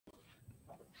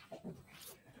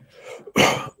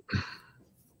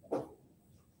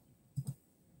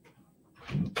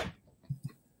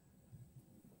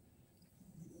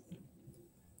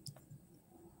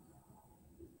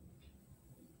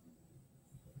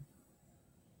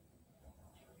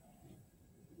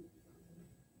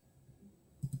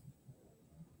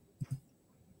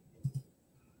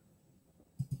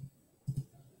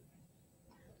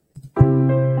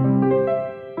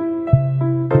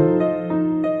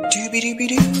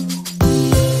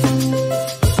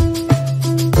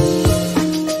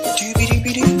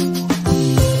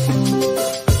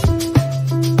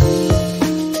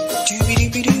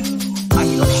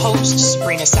I'm your host,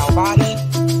 sabrinasalvati.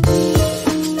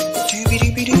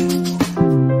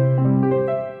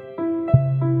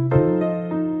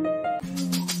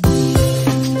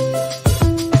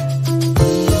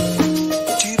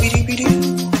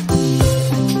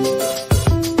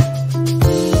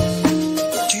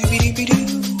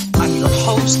 I'm your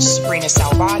host,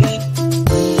 sabrinasalvati.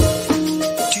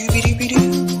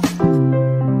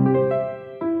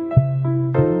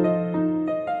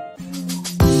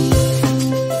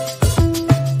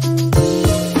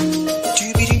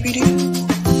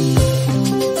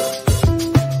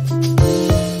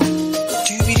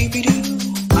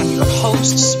 I'm your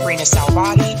host,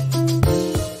 sabrinasalvati.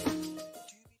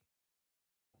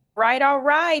 All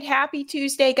right. Happy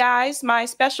Tuesday, guys. My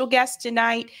special guest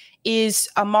tonight is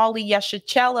Omali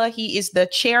Yeshitela. He is the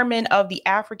chairman of the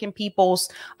African People's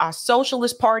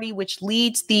Socialist Party, which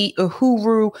leads the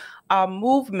Uhuru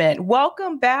movement.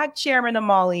 Welcome back, Chairman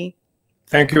Omali.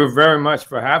 Thank you very much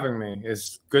for having me.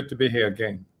 It's good to be here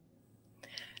again.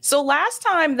 So last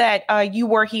time that you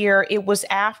were here, it was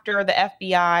after the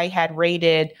FBI had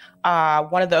raided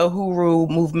one of the Uhuru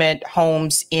movement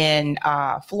homes in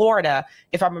Florida,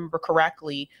 if I remember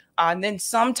correctly. And then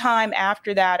sometime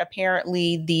after that,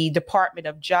 apparently the Department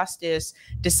of Justice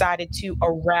decided to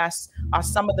arrest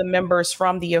some of the members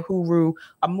from the Uhuru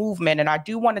movement. And I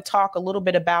do want to talk a little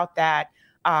bit about that.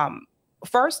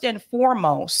 First and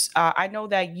foremost, I know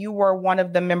that you were one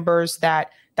of the members that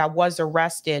was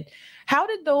arrested. How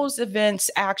did those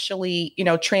events actually,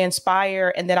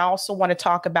 transpire? And then I also want to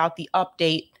talk about the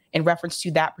update in reference to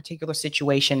that particular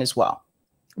situation as well.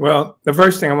 Well, the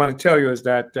first thing I want to tell you is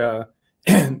that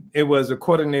it was a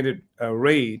coordinated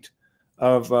raid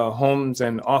of homes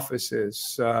and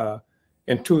offices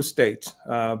in 2 states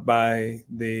by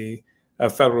the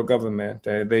federal government.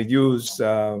 They used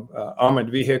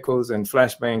armored vehicles and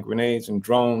flashbang grenades and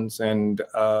drones, and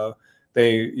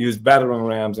they used battering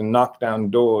rams and knocked down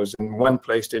doors. In one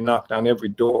place, they knocked down every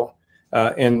door.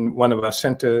 In one of our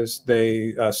centers,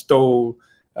 they stole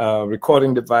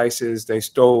recording devices. They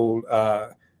stole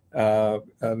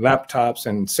laptops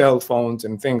and cell phones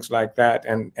and things like that,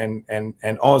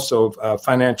 and also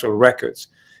financial records.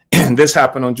 And this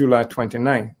happened on July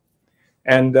 29th.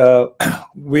 And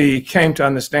we came to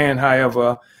understand,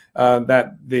 however,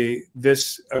 that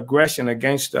this aggression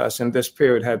against us in this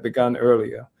period had begun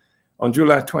earlier. On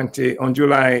July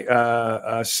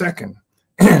 2nd,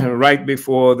 right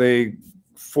before the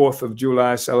 4th of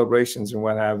July celebrations and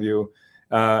what have you,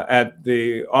 at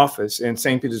the office in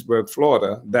St. Petersburg,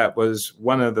 Florida, that was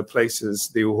one of the places,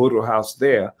 the Uhuru House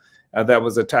there, that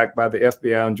was attacked by the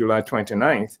FBI on July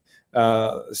 29th.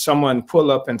 Someone pulled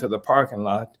up into the parking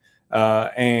lot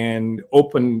and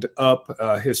opened up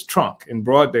his trunk in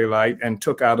broad daylight and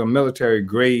took out a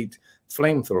military-grade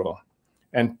flamethrower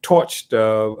and torched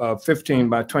a 15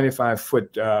 by 25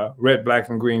 foot red, black,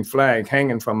 and green flag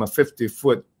hanging from a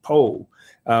 50-foot pole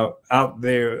out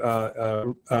there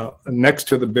next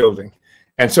to the building.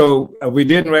 And so we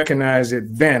didn't recognize it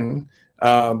then,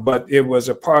 but it was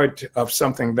a part of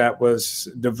something that was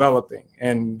developing,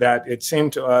 and that it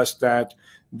seemed to us that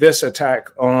this attack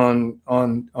on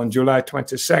July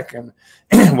 22nd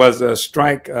was a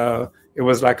strike. It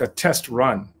was like a test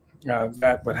run.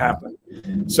 That would happen.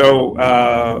 So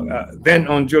then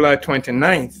on July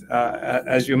 29th,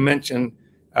 as you mentioned,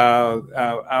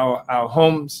 our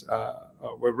homes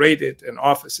were raided and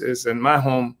offices, and my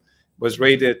home was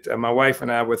raided. My wife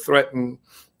and I were threatened.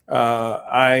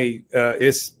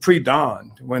 It's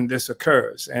pre-dawn when this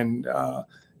occurs, and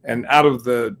out of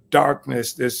the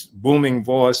darkness, this booming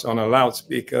voice on a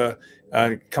loudspeaker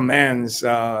commands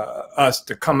us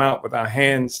to come out with our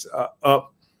hands up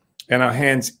and our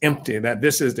hands empty, that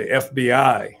this is the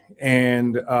FBI.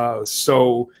 And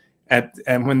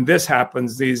and when this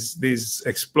happens, these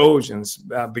explosions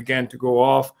began to go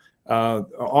off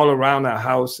all around our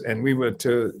house. And we were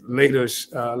to later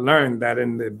learn that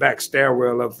in the back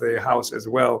stairwell of the house as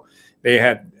well, they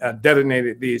had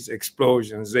detonated these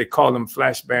explosions. They call them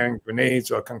flashbang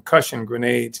grenades or concussion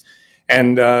grenades.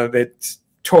 And that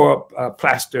tore up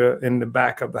plaster in the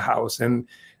back of the house. And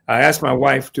I asked my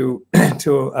wife to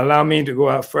to allow me to go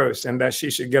out first, and that she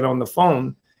should get on the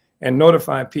phone and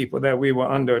notify people that we were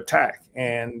under attack.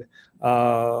 And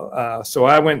so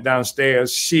I went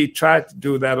downstairs. She tried to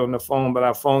do that on the phone, but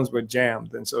our phones were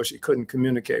jammed, and so she couldn't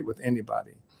communicate with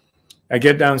anybody. I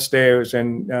get downstairs,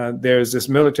 and there's this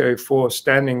military force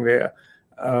standing there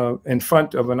in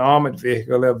front of an armored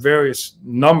vehicle. There are various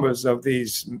numbers of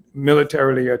these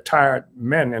militarily attired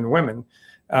men and women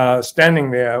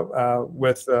standing there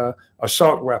with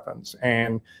assault weapons,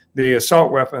 and the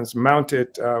assault weapons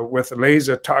mounted with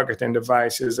laser targeting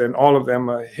devices, and all of them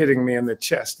are hitting me in the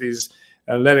chest. These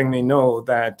letting me know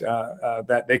that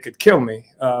that they could kill me,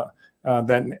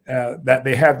 that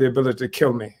they have the ability to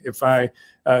kill me if I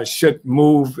should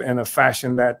move in a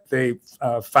fashion that they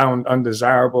found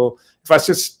undesirable. If I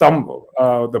should stumble,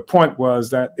 the point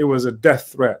was that it was a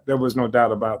death threat. There was no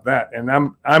doubt about that. And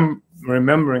I'm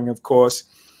remembering, of course,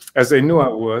 as they knew I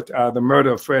would, the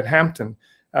murder of Fred Hampton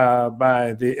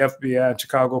by the FBI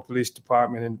Chicago Police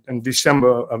Department in December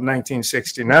of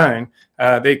 1969.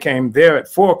 They came there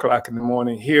at 4 o'clock in the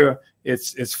morning. Here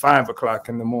it's 5 o'clock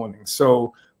in the morning.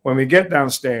 So when we get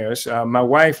downstairs, my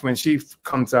wife, when she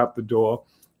comes out the door,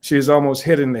 she's almost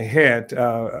hit in the head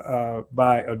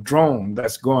by a drone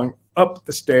that's going up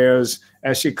the stairs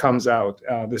as she comes out.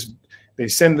 They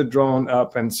send the drone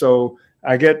up, and so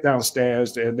I get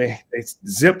downstairs. They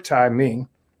zip tie me.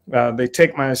 They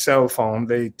take my cell phone.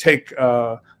 They take,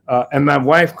 and my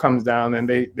wife comes down, and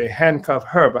they handcuff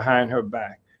her behind her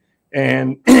back.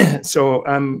 And so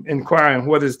I'm inquiring,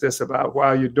 what is this about? Why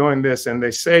are you doing this? And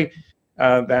they say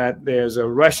that there's a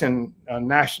Russian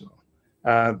national,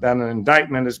 that an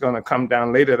indictment is going to come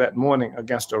down later that morning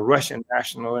against a Russian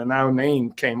national, and our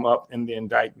name came up in the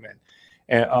indictment.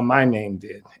 My name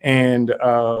did. And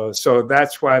so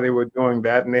that's why they were doing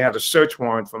that. And they had a search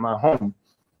warrant for my home.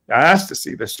 I asked to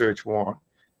see the search warrant,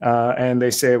 and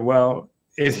they said, well,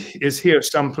 it's here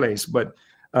someplace, but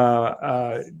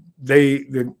the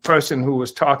person who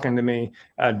was talking to me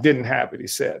didn't have it, he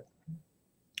said.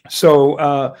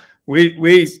 So we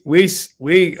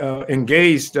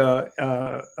engaged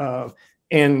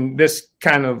in this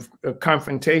kind of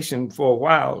confrontation for a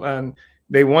while, and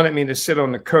they wanted me to sit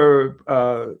on the curb,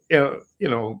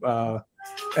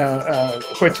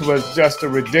 which was just a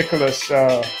ridiculous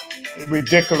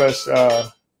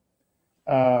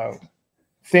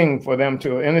thing for them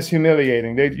to, and it's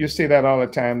humiliating. You see that all the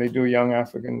time. They do young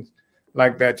Africans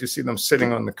like that. You see them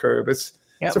sitting on the curb. It's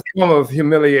a form of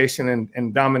humiliation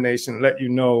and domination. Let you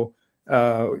know,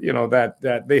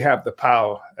 that they have the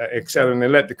power, etc. And they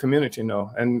let the community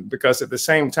know. And because at the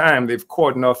same time they've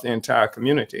cordoned off the entire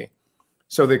community,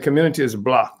 so the community is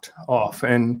blocked off,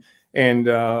 and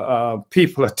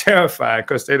people are terrified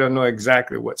because they don't know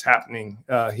exactly what's happening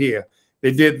here.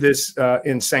 They did this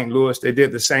in St. Louis. They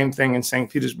did the same thing in St.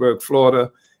 Petersburg,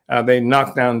 Florida. They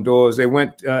knocked down doors. They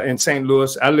went in St.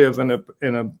 Louis. I live in a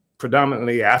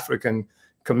predominantly African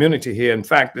community here. In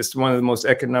fact, it's one of the most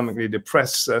economically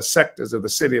depressed sectors of the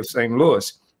city of St.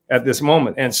 Louis at this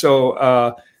moment. And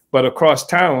so, but across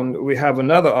town, we have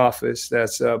another office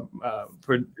that's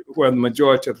where the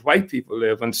majority of white people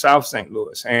live in South St.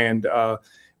 Louis. And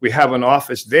we have an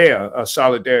office there, a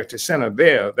Solidarity Center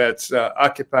there, that's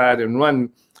occupied and run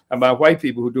by white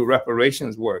people who do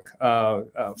reparations work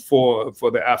for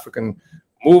the African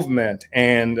movement.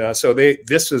 And so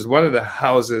this was one of the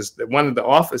houses, one of the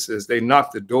offices. They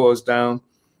knocked the doors down.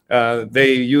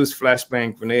 They used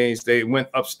flashbang grenades. They went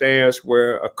upstairs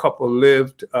where a couple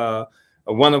lived,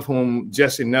 one of whom,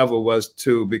 Jesse Neville, was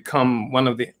to become one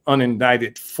of the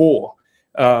unindicted 4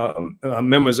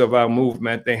 members of our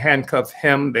movement. They handcuffed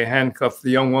him. They handcuffed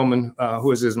the young woman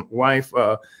who is his wife.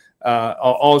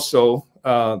 Also,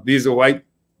 these are white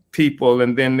people,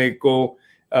 and then they go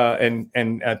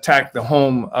and attack the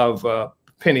home of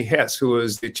Penny Hess, who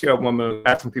is the chairwoman of the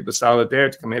African People's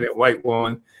Solidarity Committee, a white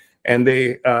woman, and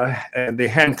they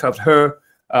handcuffed her.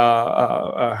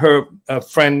 Her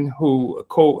friend,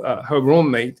 her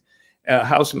roommate,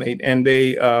 housemate, and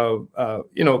they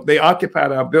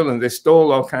occupied our building. They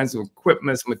stole all kinds of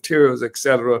equipment, materials,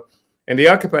 etc. And they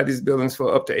occupied these buildings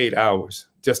for up to 8 hours,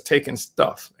 just taking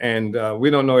stuff. And we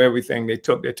don't know everything they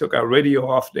took. They took our radio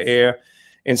off the air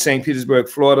in St. Petersburg,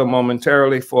 Florida,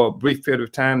 momentarily for a brief period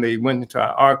of time. They went into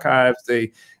our archives.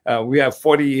 We have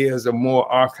 40 years or more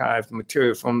archived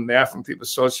material from the African People's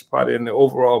Social Party and the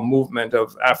overall movement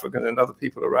of Africans and other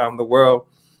people around the world.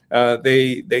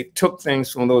 They took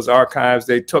things from those archives.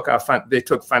 They took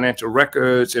financial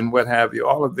records and what have you.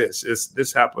 All of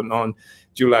this happened on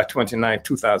July 29,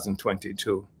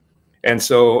 2022. And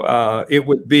so it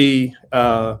would be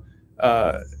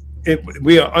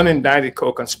we are unindicted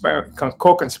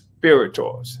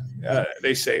co-conspirators.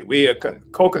 They say we are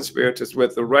co-conspirators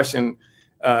with the Russian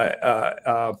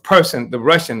person, the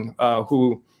Russian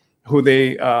who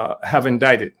they have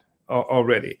indicted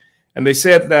already. And they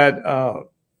said that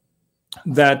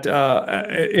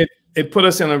it put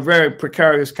us in a very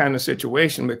precarious kind of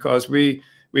situation because we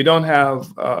don't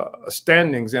have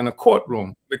standings in a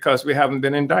courtroom because we haven't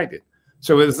been indicted.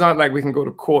 So it's not like we can go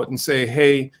to court and say,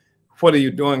 hey, what are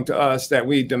you doing to us that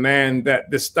we demand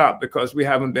that this stop, because we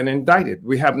haven't been indicted.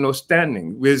 We have no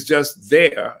standing. We're just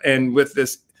there. And with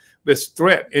this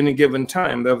threat any given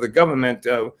time of the government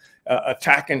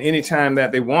attacking any time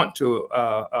that they want to,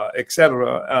 et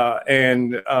cetera.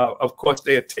 And of course,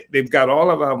 they've got all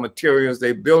of our materials.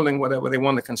 They're building whatever they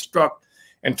want to construct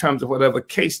in terms of whatever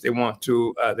case they want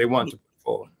to put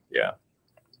forward. Yeah.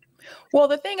 Well,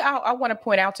 the thing I want to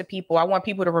point out to people, I want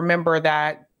people to remember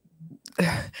that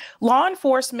law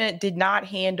enforcement did not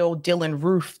handle Dylan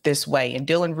Roof this way. And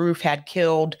Dylan Roof had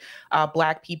killed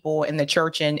Black people in the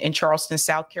church in Charleston,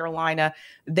 South Carolina.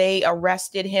 They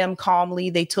arrested him calmly.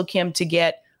 They took him to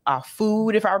get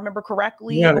food, if I remember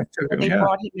correctly. Yeah, they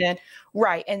brought him in.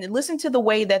 Right. And listen to the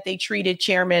way that they treated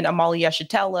Chairman Omali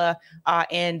Yeshitela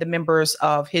and the members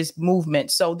of his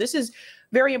movement. So this is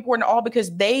very important, all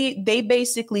because they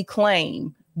basically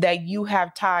claim that you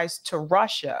have ties to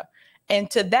Russia. And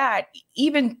to that,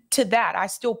 even to that, I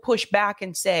still push back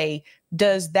and say,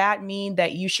 does that mean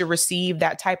that you should receive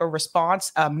that type of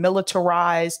response, a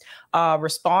militarized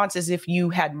response, as if you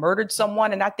had murdered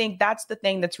someone? And I think that's the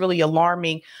thing that's really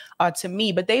alarming to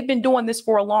me. But they've been doing this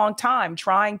for a long time,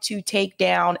 trying to take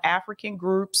down African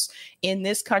groups in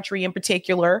this country in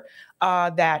particular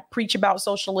that preach about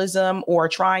socialism or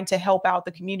trying to help out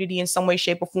the community in some way,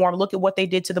 shape, or form. Look at what they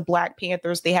did to the Black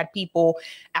Panthers. They had people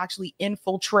actually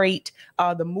infiltrate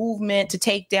the movement to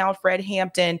take down Fred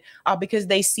Hampton because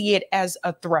they see it as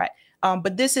a threat.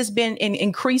 But this has been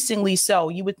increasingly so.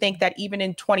 You would think that even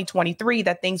in 2023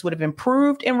 that things would have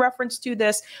improved in reference to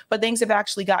this, but things have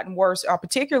actually gotten worse,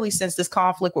 particularly since this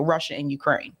conflict with Russia and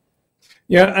Ukraine.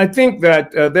 Yeah, I think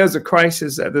that there's a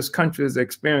crisis that this country is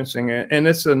experiencing, and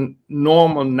it's a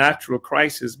normal, natural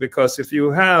crisis, because if you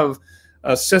have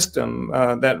a system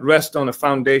that rests on a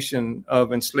foundation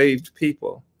of enslaved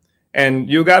people, and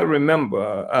you got to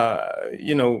remember,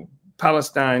 you know,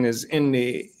 Palestine is in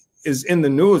the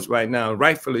news right now,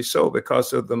 rightfully so,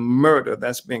 because of the murder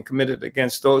that's being committed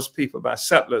against those people by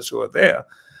settlers who are there.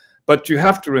 But you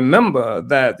have to remember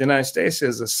that the United States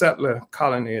is a settler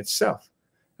colony itself.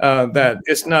 That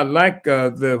it's not like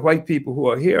the white people who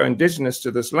are here, indigenous to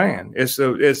this land.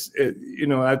 You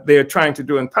know, they're trying to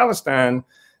do in Palestine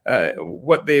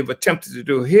what they've attempted to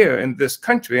do here in this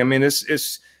country. I mean,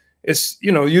 it's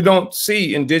you know, you don't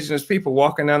see indigenous people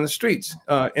walking down the streets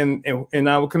in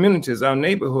our communities, our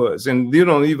neighborhoods, and you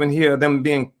don't even hear them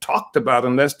being talked about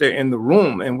unless they're in the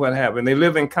room and what have you. And they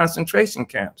live in concentration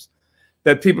camps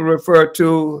that people refer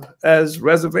to as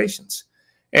reservations.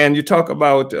 And you talk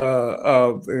about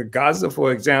Gaza,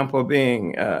 for example,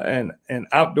 being an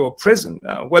outdoor prison.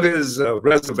 What is a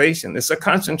reservation? It's a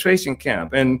concentration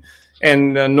camp. And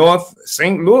North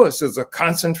St. Louis is a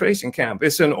concentration camp.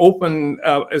 It's an open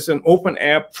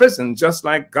air prison, just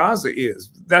like Gaza is.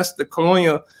 That's the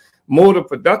colonial mode of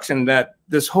production, that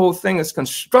this whole thing is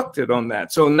constructed on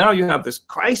that. So now you have this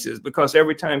crisis, because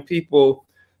every time people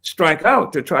strike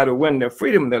out to try to win their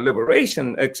freedom, their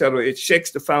liberation, et cetera, it shakes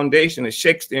the foundation, it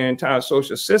shakes the entire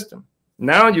social system.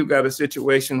 Now you got a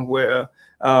situation where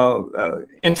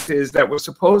entities that were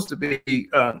supposed to be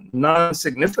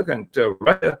non-significant,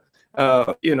 Russia,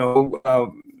 you know,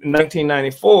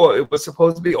 1994, it was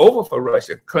supposed to be over for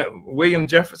Russia. William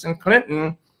Jefferson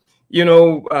Clinton, you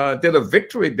know, did a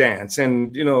victory dance,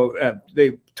 and, you know,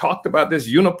 they talked about this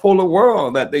unipolar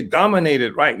world that they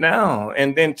dominated right now.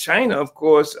 And then China, of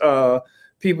course,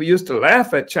 people used to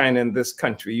laugh at China in this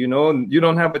country. You know, you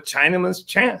don't have a Chinaman's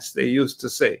chance, they used to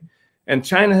say. And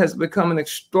China has become an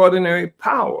extraordinary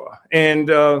power. And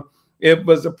it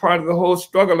was a part of the whole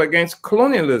struggle against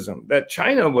colonialism that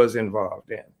China was involved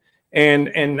in.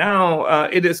 And now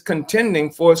it is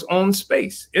contending for its own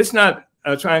space. It's not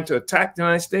trying to attack the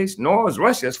United States, nor is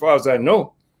Russia, as far as I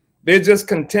know. They're just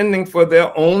contending for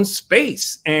their own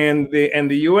space. And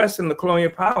the U.S. and the colonial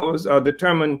powers are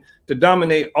determined to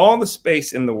dominate all the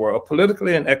space in the world,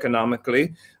 politically and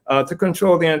economically, to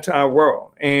control the entire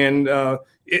world. And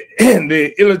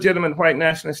the illegitimate white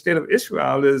nationalist state of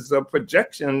Israel is a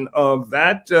projection of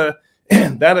that,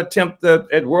 that attempt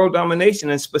at world domination,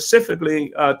 and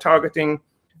specifically targeting,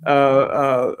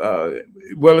 well,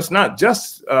 it's not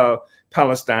just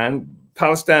Palestine.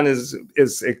 Palestine is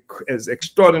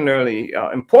extraordinarily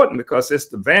important because it's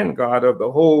the vanguard of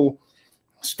the whole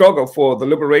struggle for the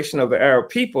liberation of the Arab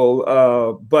people,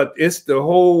 but it's the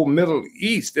whole Middle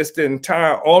East. It's the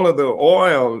entire, all of the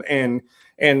oil and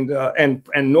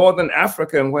Northern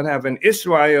Africa and what have you. And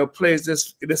Israel plays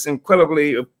this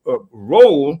incredibly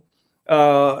role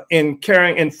in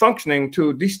carrying and functioning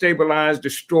to destabilize,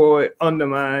 destroy,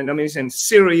 undermine. I mean, it's in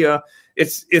Syria.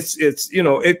 It's you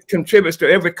know, it contributes to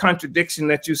every contradiction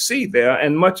that you see there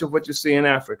and much of what you see in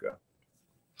Africa.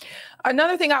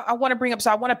 Another thing I want to bring up, so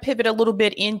I want to pivot a little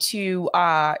bit into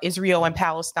Israel and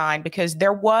Palestine, because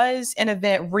there was an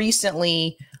event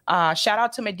recently. Shout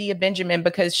out to Medea Benjamin,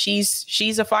 because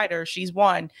she's a fighter. She's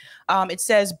won. It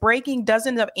says, breaking: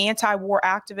 dozens of anti-war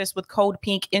activists with code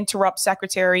pink interrupt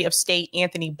Secretary of State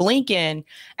Anthony Blinken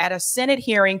at a Senate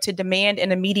hearing to demand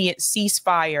an immediate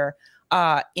ceasefire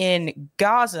in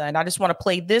Gaza. And I just want to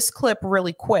play this clip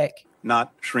really quick.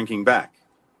 Not shrinking back.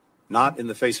 Not in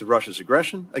the face of Russia's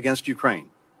aggression against Ukraine.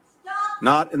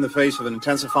 Not in the face of an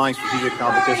intensifying strategic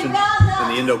competition in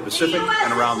the Indo-Pacific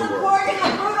and around the world.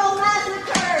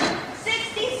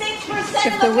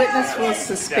 If the witness will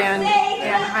suspend,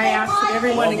 and I ask that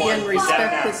everyone again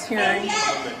respect this hearing,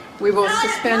 we will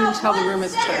suspend until the room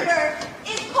is cleared.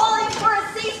 Is calling for a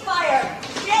ceasefire.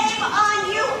 Shame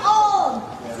on you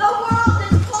all. The world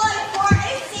is calling for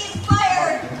a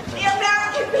ceasefire. The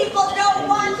American people don't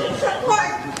want to support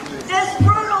this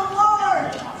brutal war.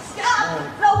 Stop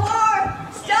the war.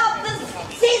 Stop the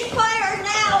ceasefire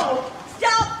now.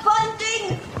 Stop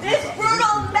funding this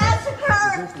brutal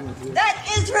massacre that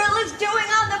Israel is doing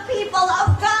on the people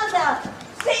of Gaza.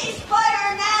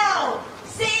 Ceasefire now.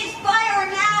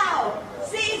 Ceasefire now.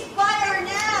 Ceasefire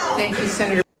now. Thank you,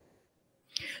 Senator.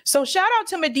 So shout out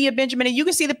to Medea Benjamin. And you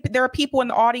can see that there are people in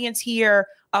the audience here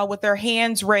with their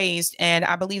hands raised. And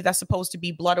I believe that's supposed to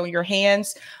be blood on your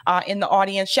hands in the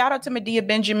audience. Shout out to Medea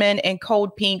Benjamin and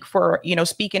Code Pink for, you know,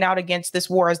 speaking out against this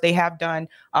war, as they have done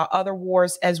other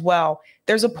wars as well.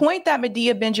 There's a point that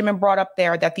Medea Benjamin brought up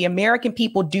there, that the American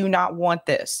people do not want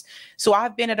this. So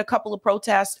I've been at a couple of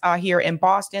protests here in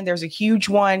Boston. There's a huge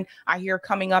one I hear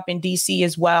coming up in DC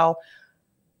as well.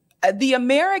 The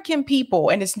American people,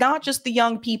 and it's not just the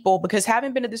young people, because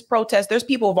having been to this protest, there's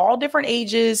people of all different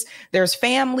ages. There's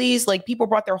families, like people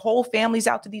brought their whole families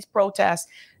out to these protests.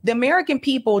 The American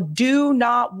people do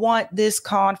not want this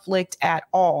conflict at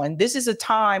all. And this is a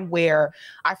time where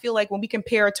I feel like when we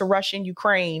compare it to Russia and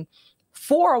Ukraine,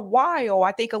 for a while,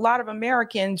 I think a lot of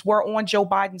Americans were on Joe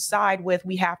Biden's side with,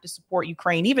 we have to support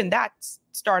Ukraine. Even that's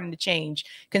starting to change,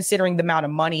 considering the amount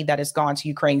of money that has gone to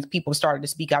Ukraine. People started to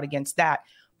speak out against that.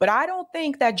 But I don't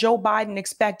think that Joe Biden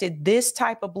expected this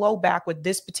type of blowback with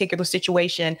this particular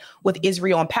situation with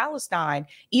Israel and Palestine,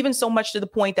 even so much to the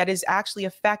point that is actually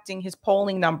affecting his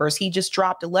polling numbers. He just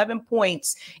dropped 11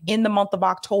 points in the month of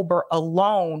October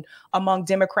alone among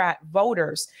Democrat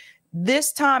voters.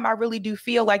 This time, I really do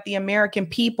feel like the American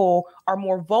people are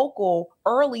more vocal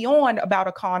early on about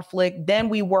a conflict than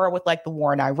we were with, like, the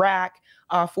war in Iraq,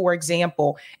 for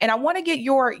example. And I want to get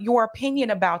your opinion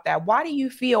about that. Why do you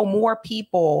feel more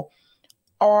people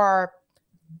are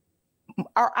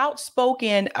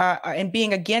outspoken and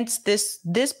being against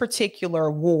this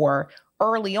particular war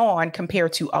early on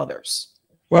compared to others?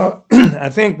 Well, I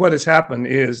think what has happened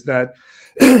is that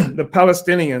the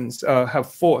Palestinians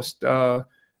have forced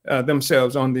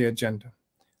themselves on the agenda.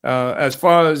 As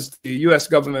far as the U.S.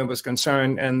 government was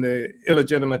concerned and the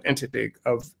illegitimate entity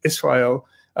of Israel,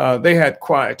 they had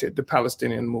quieted the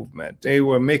Palestinian movement. They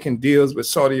were making deals with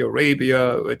Saudi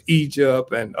Arabia, with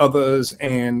Egypt and others,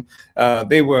 and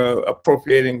they were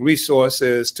appropriating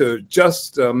resources to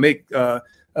just make the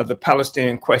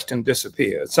Palestinian question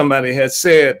disappear. Somebody had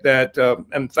said that,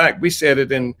 in fact, we said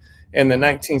it in the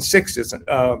 1960s,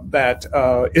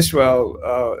 that Israel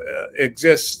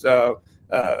exists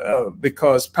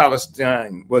because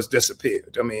Palestine was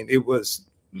disappeared. I mean, it was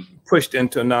pushed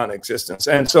into non-existence.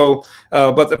 And so,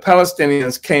 but the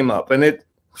Palestinians came up, and it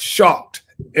shocked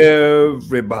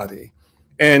everybody.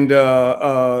 And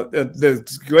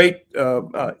the great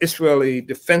Israeli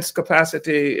defense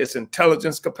capacity, its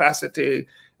intelligence capacity,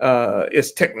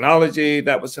 its technology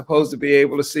that was supposed to be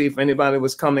able to see if anybody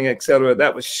was coming, et cetera,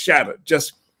 that was shattered.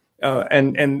 Just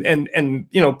and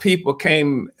you know, people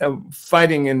came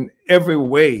fighting in every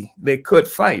way they could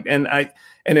fight, and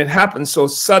it happened so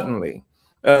suddenly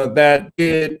that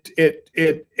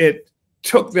it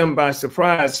took them by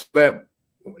surprise. That,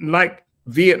 like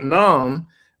Vietnam,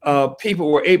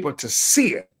 people were able to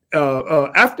see it.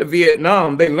 After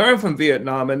Vietnam, they learned from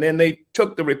Vietnam, and then they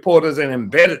took the reporters and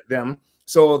embedded them.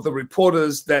 So the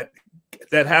reporters that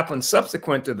happened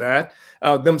subsequent to that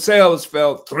themselves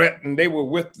felt threatened. They were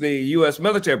with the U.S.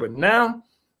 military, but now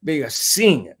they are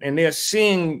seeing it, and they're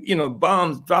seeing, you know,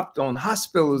 bombs dropped on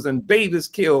hospitals and babies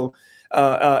killed,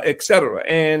 etc.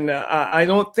 And I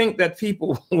don't think that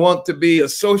people want to be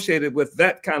associated with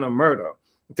that kind of murder.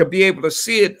 To be able to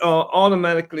see it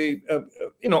automatically,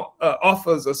 you know,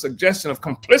 offers a suggestion of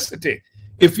complicity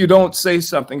if you don't say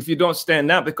something, if you don't stand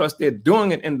out, because they're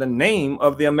doing it in the name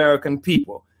of the American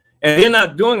people. And they're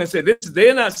not doing it. So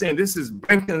they're not saying this is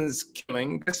Blinken's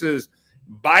killing, this is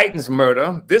Biden's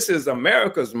murder, this is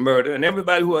America's murder, and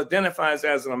everybody who identifies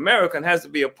as an American has to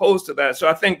be opposed to that. So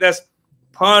I think that's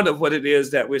part of what it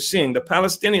is that we're seeing. The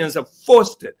Palestinians have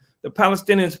forced it. The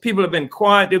Palestinians, people have been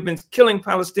quiet. They've been killing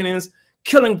Palestinians,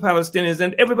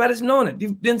 and everybody's known it.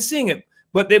 You've been seeing it,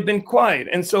 but they've been quiet.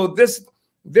 And so this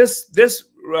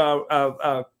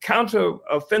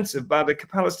counter-offensive by the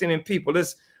Palestinian people,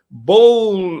 this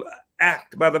bold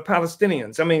act by the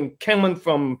Palestinians, I mean, coming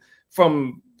from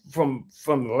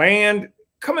land,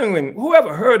 coming in,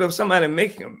 whoever heard of somebody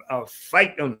making a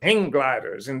fight on hang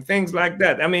gliders and things like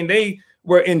that? I mean, they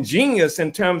were ingenious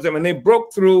in terms of, and they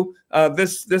broke through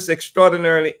this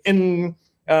extraordinarily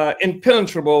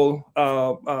impenetrable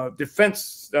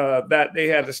defense that they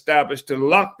had established to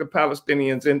lock the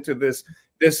Palestinians into this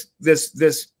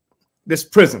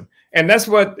prison. And that's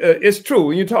what is true.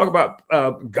 When you talk about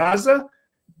Gaza,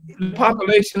 the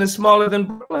population is smaller than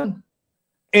Brooklyn.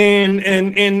 And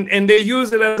they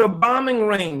use it as a bombing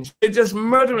range. They're just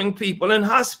murdering people in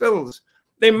hospitals.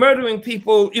 They're murdering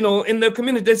people, you know, in their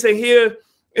community. They say, here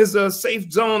is a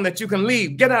safe zone that you can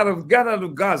leave. Get out of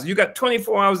Gaza. You got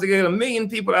 24 hours to get 1 million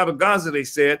people out of Gaza, they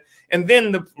said. And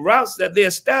then the routes that they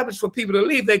established for people to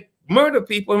leave, they murder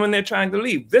people when they're trying to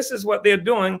leave. This is what they're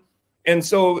doing. And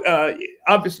so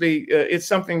obviously it's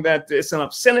something that it's an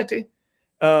obscenity.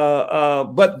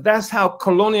 But that's how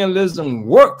colonialism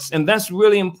works. And that's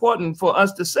really important for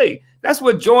us to say. That's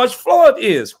what George Floyd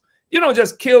is. You don't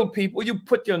just kill people. You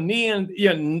put your knee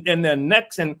in their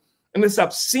necks and in this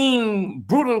obscene,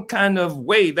 brutal kind of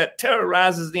way that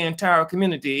terrorizes the entire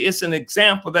community. It's an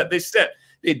example that they set.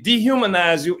 They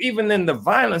dehumanize you. Even in the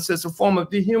violence, it's a form of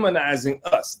dehumanizing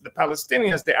us, the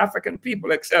Palestinians, the African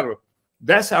people, etc.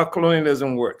 That's how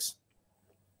colonialism works.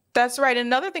 That's right.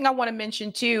 Another thing I want to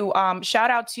mention too,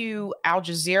 shout out to Al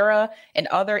Jazeera and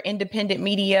other independent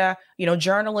media, you know,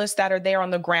 journalists that are there on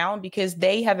the ground, because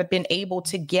they have been able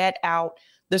to get out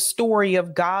the story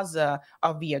of Gaza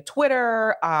via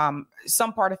Twitter,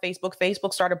 some part of Facebook.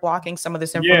 Facebook started blocking some of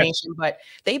this information, but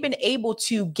they've been able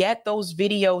to get those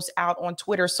videos out on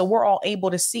Twitter. So we're all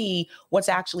able to see what's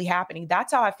actually happening.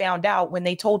 That's how I found out when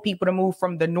they told people to move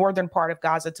from the northern part of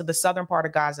Gaza to the southern part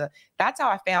of Gaza. That's how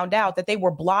I found out that they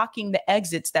were blocking the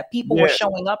exits, that people were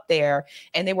showing up there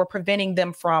and they were preventing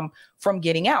them from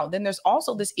getting out. Then there's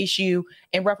also this issue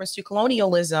in reference to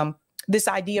colonialism, this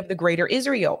idea of the greater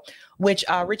Israel, which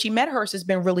Richie Medhurst has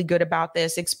been really good about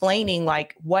this, explaining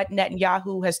like what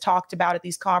Netanyahu has talked about at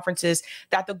these conferences,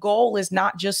 that the goal is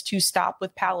not just to stop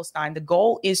with Palestine. The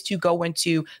goal is to go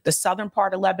into the southern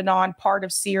part of Lebanon, part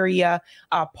of Syria,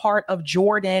 part of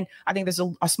Jordan. I think there's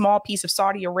a small piece of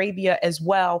Saudi Arabia as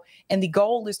well. And the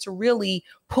goal is to really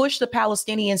push the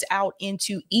Palestinians out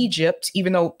into Egypt,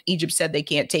 even though Egypt said they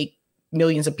can't take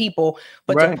millions of people,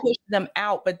 but to push them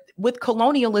out. But with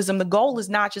colonialism, the goal is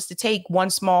not just to take one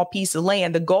small piece of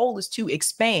land. The goal is to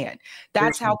expand.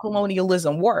 That's how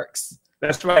colonialism works.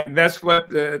 That's right. That's what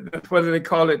they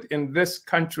call it in this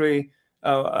country.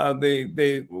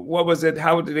 What was it?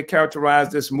 How did they characterize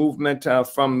this movement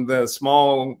from the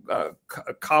small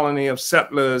colony of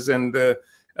settlers and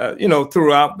you know,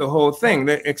 throughout the whole thing,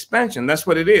 the expansion? That's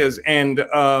what it is, and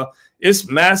it's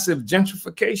massive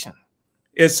gentrification.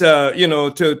 It's you know,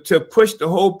 to push the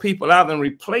whole people out and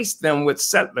replace them with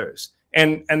settlers.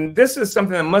 And this is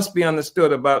something that must be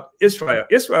understood about Israel.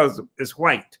 Israel is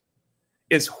white.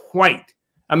 It's white.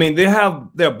 I mean, there are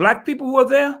black people who are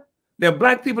there. There are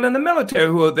black people in the military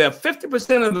who are there.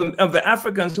 50% of the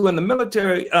Africans who are in the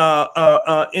military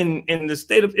in the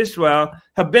state of Israel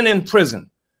have been in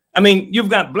prison. I mean, you've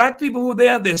got black people who are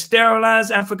there. They sterilize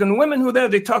African women who are there.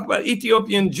 They talk about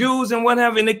Ethiopian Jews and what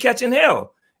have you, and they're catching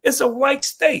hell. It's a white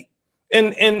state.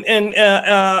 And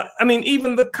I mean,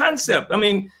 even the concept, I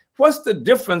mean, what's the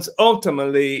difference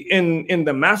ultimately in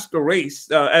the master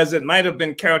race as it might have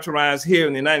been characterized here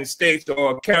in the United States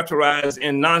or characterized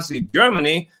in Nazi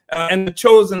Germany and the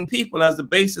chosen people as the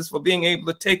basis for being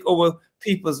able to take over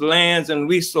people's lands and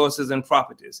resources and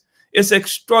properties? It's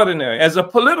extraordinary. As a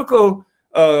political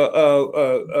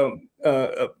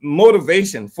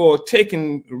motivation for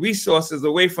taking resources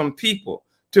away from people,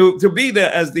 to be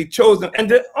there as the chosen, and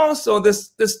then also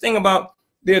this thing about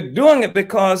They're doing it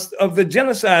because of the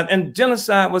genocide, and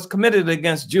genocide was committed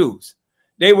against Jews.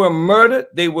 They were murdered,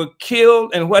 they were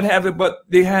killed, and what have you, but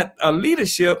they had a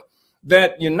leadership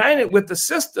that united with the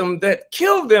system that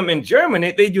killed them in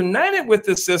Germany. They united with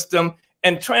the system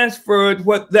and transferred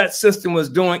what that system was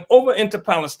doing over into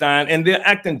Palestine, and they're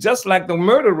acting just like the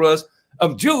murderers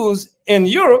of Jews in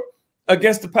Europe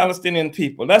against the Palestinian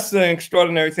people. That's an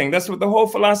extraordinary thing. That's what the whole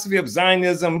philosophy of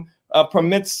Zionism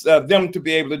permits them to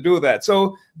be able to do that.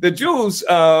 So the Jews,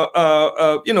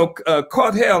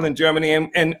 caught hell in Germany,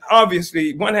 and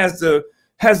obviously one has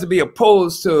to be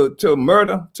opposed to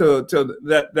murder, to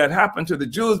that happened to the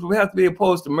Jews. But we have to be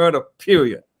opposed to murder,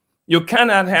 period. You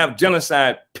cannot have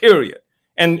genocide, period.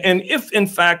 And if in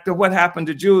fact what happened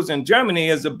to Jews in Germany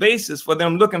is a basis for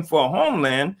them looking for a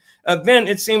homeland, then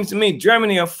it seems to me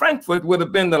Germany or Frankfurt would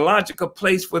have been the logical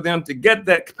place for them to get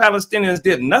that. Palestinians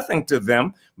did nothing to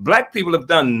them. Black people have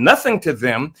done nothing to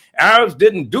them. Arabs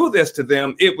didn't do this to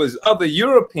them. It was other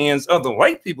Europeans, other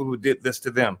white people who did this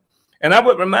to them. And I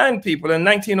would remind people in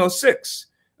 1906,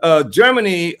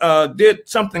 Germany did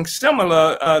something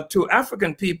similar to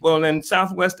African people in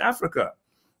Southwest Africa.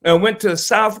 Went to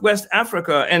Southwest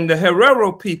Africa, and the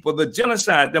Herero people, the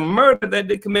genocide, the murder that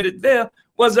they committed there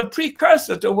was a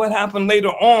precursor to what happened later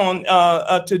on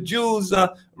to Jews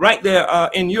right there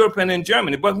in Europe and in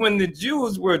Germany. But when the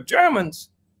Jews were Germans,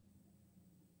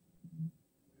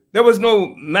 there was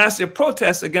no massive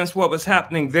protest against what was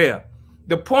happening there.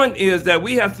 The point is that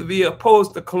we have to be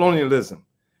opposed to colonialism.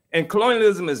 And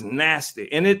colonialism is nasty.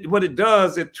 And what it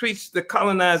does, it treats the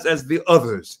colonized as the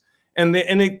others. And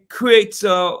it creates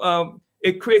a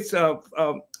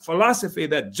philosophy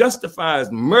that justifies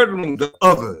murdering the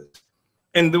others.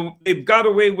 And they got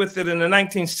away with it in the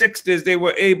 1960s. They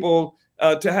were able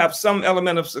to have some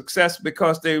element of success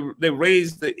because they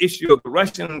raised the issue of the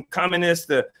Russian communists,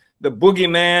 the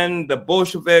boogeyman, the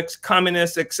Bolsheviks,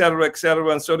 communists, et cetera, et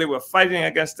cetera. And so they were fighting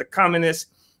against the communists,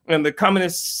 and the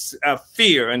communists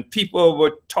fear. And people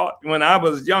were taught when I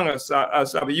was younger,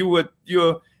 Sabby, you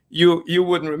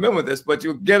wouldn't remember this, but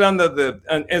you get under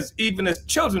even as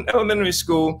children, elementary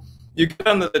school, you get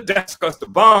under the desk because the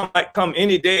bomb might come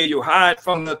any day. You hide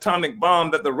from the atomic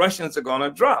bomb that the Russians are going to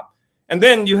drop. And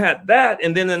then you had that.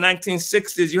 And then in the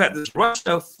 1960s, you had this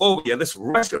Russia phobia, this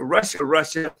Russia.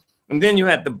 And then you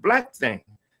had the black thing.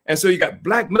 And so you got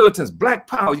black militants, black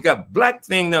power, you got black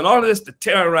thing, and all of this to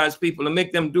terrorize people and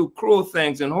make them do cruel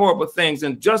things and horrible things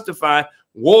and justify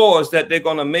wars that they're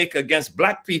going to make against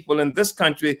black people in this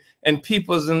country and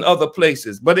peoples in other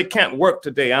places. But it can't work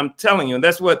today. I'm telling you. And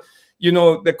that's what,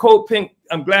 the Code Pink,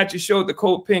 I'm glad you showed the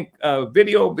Code Pink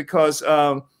video because,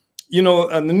 the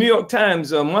New York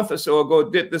Times a month or so ago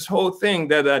did this whole thing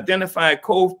that identified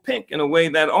Code Pink in a way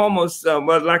that almost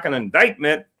was like an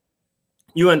indictment.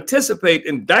 You anticipate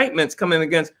indictments coming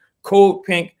against Code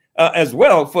Pink as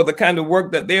well for the kind of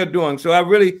work that they're doing. So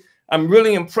I'm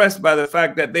really impressed by the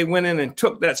fact that they went in and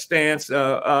took that stance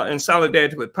in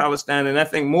solidarity with Palestine. And I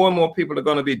think more and more people are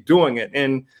going to be doing it.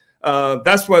 And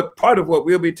that's part of what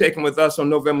we'll be taking with us on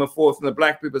November 4th in the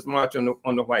Black People's March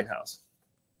on the White House.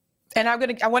 And I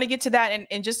want to get to that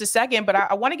in just a second, but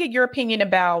I want to get your opinion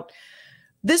about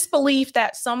this belief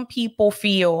that some people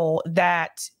feel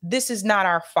that this is not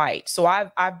our fight. So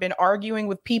I've been arguing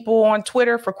with people on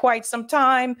Twitter for quite some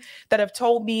time that have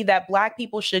told me that Black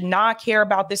people should not care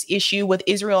about this issue with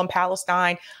Israel and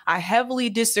Palestine. I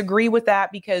heavily disagree with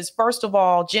that because, first of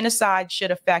all, genocide should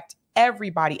affect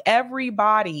everybody.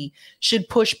 Everybody should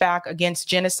push back against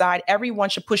genocide. Everyone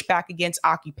should push back against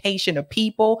occupation of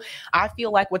people. I feel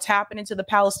like what's happening to the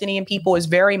Palestinian people is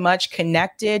very much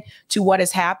connected to what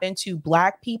has happened to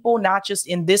Black people, not just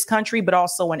in this country, but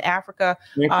also in Africa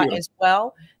as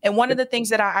well. And one of the things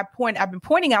that I've been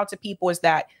pointing out to people is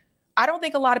that I don't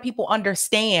think a lot of people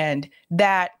understand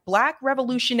that Black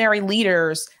revolutionary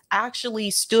leaders actually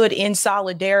stood in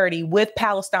solidarity with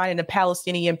Palestine and the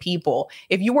Palestinian people.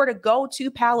 If you were to go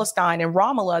to Palestine in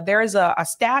Ramallah, there is a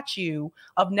statue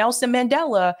of Nelson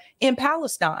Mandela in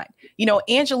Palestine.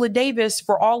 Angela Davis,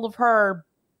 for all of her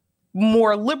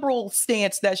more liberal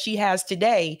stance that she has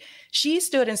today, she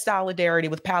stood in solidarity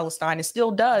with Palestine and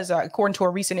still does, according to a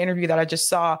recent interview that I just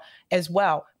saw as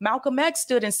well. Malcolm X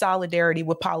stood in solidarity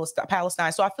with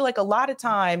Palestine. So I feel like a lot of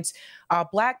times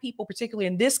Black people, particularly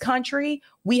in this country,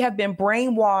 we have been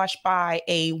brainwashed by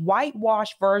a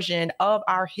whitewashed version of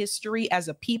our history as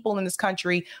a people in this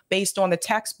country based on the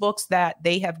textbooks that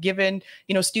they have given,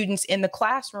 students in the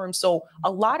classroom. So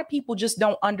a lot of people just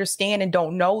don't understand and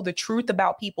don't know the truth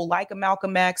about people like a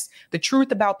Malcolm X, the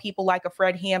truth about people like a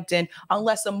Fred Hampton,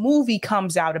 unless a movie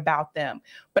comes out about them.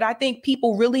 But I think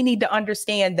people really need to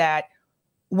understand that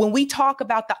when we talk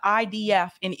about the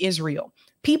IDF in Israel,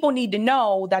 people need to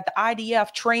know that the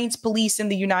IDF trains police in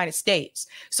the United States.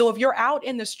 So if you're out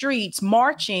in the streets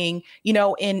marching, you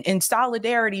know, in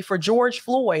solidarity for George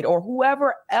Floyd or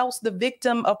whoever else the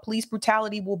victim of police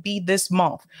brutality will be this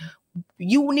month,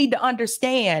 you need to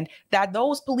understand that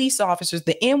those police officers,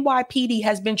 the NYPD,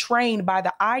 has been trained by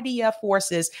the IDF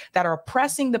forces that are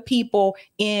oppressing the people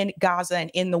in Gaza and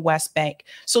in the West Bank.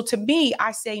 So to me,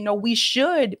 I say, no, we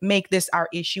should make this our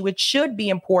issue. It should be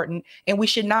important, and we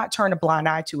should not turn a blind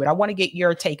eye to it. I want to get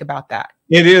your take about that.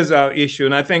 It is our issue.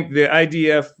 And I think the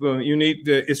IDF, you need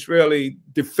the Israeli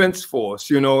Defense Force,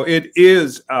 you know, it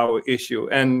is our issue.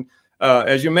 And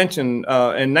as you mentioned,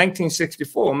 in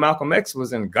 1964, Malcolm X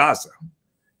was in Gaza.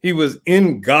 He was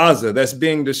in Gaza, that's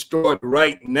being destroyed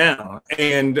right now.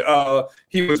 And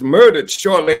he was murdered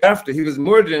shortly after. He was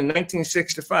murdered in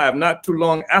 1965, not too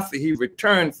long after he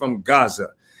returned from Gaza.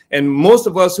 And most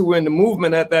of us who were in the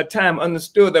movement at that time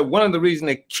understood that one of the reasons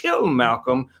they killed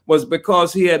Malcolm was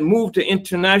because he had moved to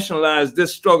internationalize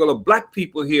this struggle of Black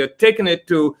people here, taking it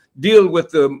to deal with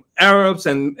the Arabs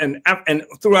and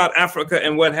throughout Africa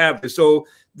and what have you. So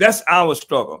that's our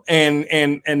struggle.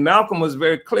 And Malcolm was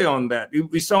very clear on that.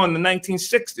 We saw in the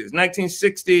 1960s,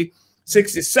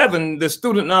 1967, the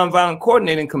Student Nonviolent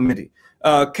Coordinating Committee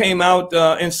came out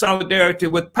in solidarity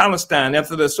with Palestine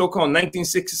after the so-called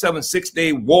 1967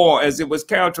 Six-Day War, as it was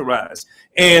characterized,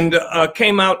 and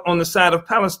came out on the side of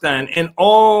Palestine. And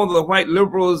all the white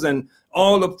liberals and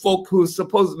all the folk who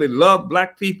supposedly loved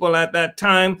Black people at that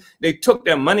time, they took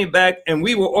their money back, and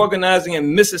we were organizing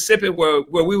in Mississippi where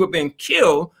we were being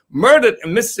killed, murdered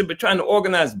in Mississippi, trying to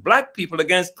organize Black people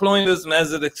against colonialism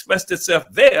as it expressed itself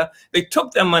there. They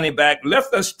took their money back,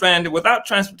 left us stranded without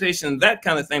transportation, that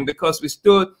kind of thing, because we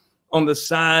stood on the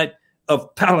side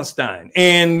of Palestine.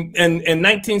 And in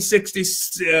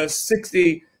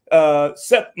 1970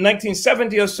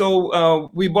 or so,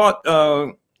 we bought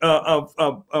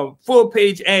a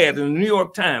full-page ad in the New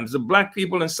York Times of Black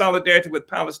people in solidarity with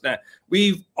Palestine.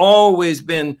 We've always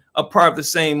been a part of the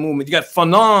same movement. You got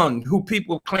Fanon, who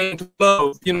people claim to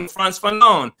love, you know, Frantz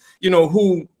Fanon, you know,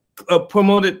 who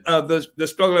promoted the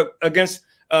struggle against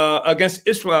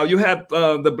Israel. You have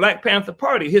the Black Panther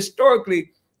Party historically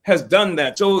has done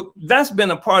that. So that's been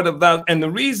a part of that. And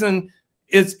the reason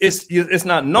it's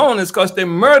not known is because they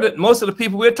murdered most of the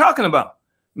people we're talking about.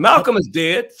 Malcolm is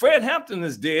dead. Fred Hampton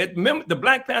is dead. Remember, the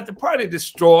Black Panther Party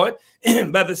destroyed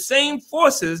by the same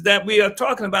forces that we are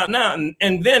talking about now.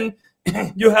 And then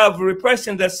you have a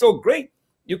repression that's so great,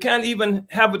 you can't even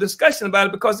have a discussion about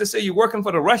it because they say you're working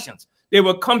for the Russians. They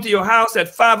will come to your house at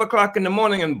 5 o'clock in the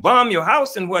morning and bomb your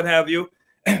house and what have you.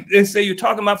 They say you're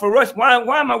talking about for Russia.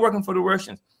 Why am I working for the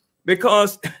Russians?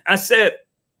 Because I said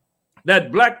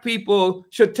that Black people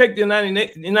should take the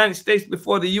United States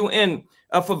before the UN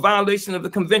for violation of the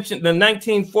convention, the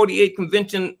 1948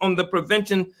 Convention on the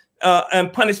Prevention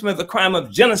and Punishment of the Crime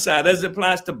of Genocide as it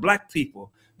applies to Black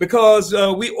people, because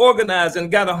we organized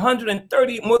and got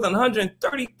more than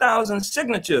 130,000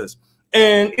 signatures.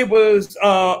 And it was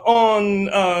on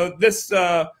this,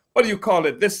 what do you call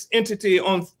it? This entity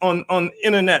on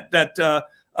internet that,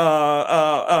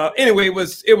 anyway,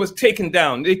 it was taken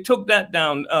down. They took that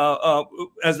down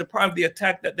as a part of the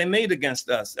attack that they made against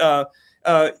us.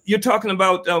 You're talking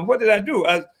about what did I do?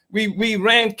 We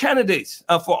ran candidates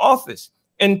for office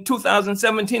in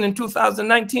 2017 and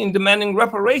 2019 demanding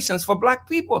reparations for Black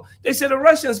people. They said the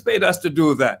Russians paid us to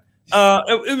do that.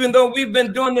 Even though we've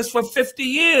been doing this for 50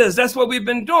 years, that's what we've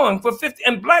been doing for 50.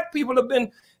 And Black people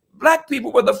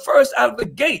were the first out of the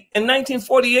gate. In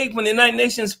 1948, when the United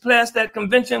Nations passed that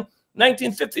convention,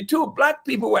 1952, Black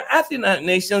people were at the United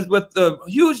Nations with the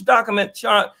huge document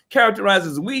characterized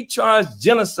as "We charge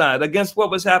genocide against what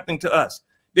was happening to us."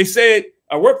 They said,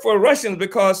 I work for the Russians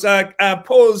because I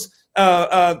oppose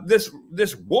this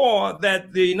war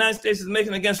that the United States is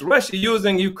making against Russia,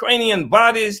 using Ukrainian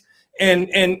bodies and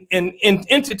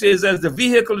entities as the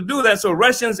vehicle to do that. So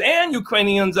Russians and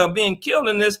Ukrainians are being killed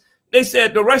in this. They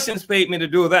said the Russians paid me to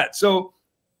do that. So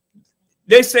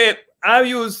they said, I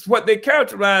use what they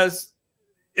characterize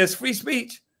as free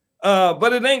speech,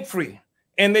 but it ain't free.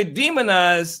 And they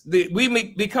demonize, we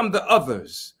become the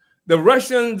others. The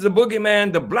Russians, the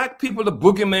boogeyman, the Black people, the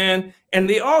boogeyman. And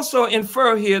they also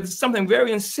infer here something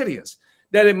very insidious,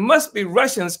 that it must be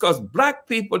Russians because Black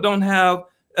people don't have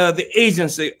the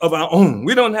agency of our own.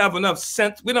 We don't have enough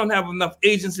sense. We don't have enough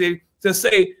agency to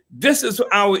say, this is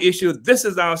our issue, this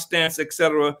is our stance,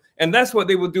 etc. And that's what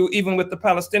they will do even with the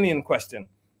Palestinian question.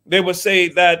 They will say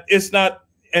that it's not,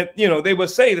 you know, they will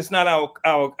say it's not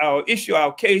our issue,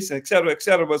 our case,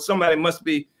 etc., but somebody must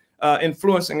be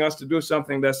influencing us to do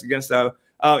something that's against our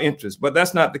our interests. But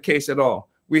that's not the case at all.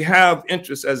 We have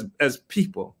interests as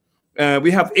people.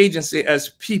 We have agency as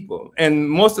people, and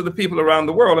most of the people around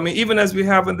the world. I mean, even as we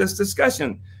have in this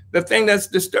discussion, the thing that's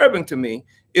disturbing to me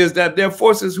is that there are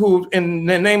forces who, in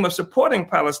the name of supporting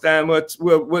Palestine,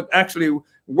 would actually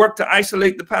work to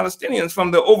isolate the Palestinians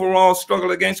from the overall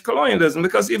struggle against colonialism.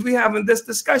 Because if we have in this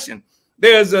discussion,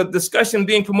 there's a discussion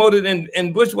being promoted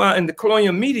in bourgeois and the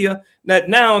colonial media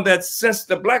that since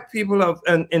the black people of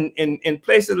in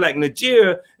places like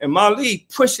Niger and Mali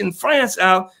pushing France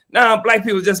out, now black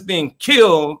people are just being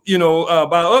killed,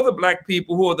 by other black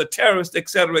people who are the terrorists, et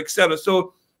cetera, et cetera.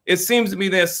 So it seems to me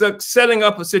they're setting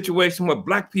up a situation where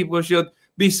black people should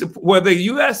be, where the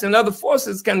U.S. and other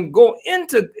forces can go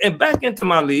back into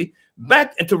Mali,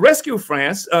 back and to rescue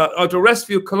France or to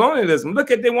rescue colonialism. Look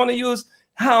at, they want to use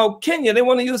they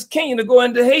want to use Kenya to go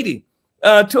into Haiti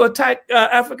to attack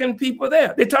African people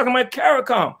there. They're talking about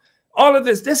CARICOM. All of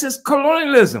this is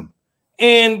colonialism.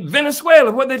 In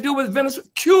Venezuela, what they do with Venezuela,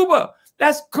 Cuba,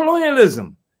 that's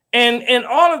colonialism. And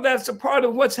all of that's a part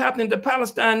of what's happening to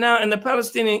Palestine now, and the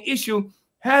Palestinian issue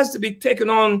has to be taken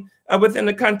on within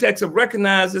the context of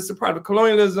recognized as a part of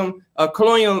colonialism,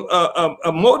 colonial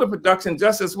mode of production,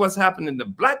 just as what's happening to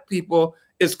black people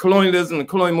is colonialism and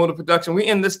colonial mode of production. We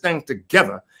in this thing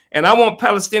together. And I want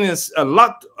Palestinians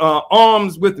locked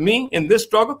arms with me in this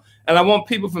struggle. And I want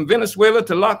people from Venezuela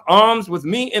to lock arms with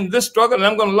me in this struggle. And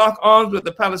I'm going to lock arms with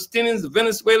the Palestinians, the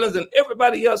Venezuelans, and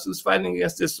everybody else who's fighting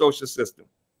against this social system.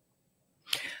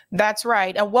 That's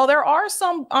right. Well, there are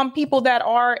some people that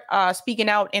are speaking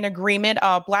out in agreement.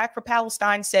 Black for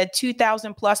Palestine said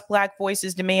 2,000 plus black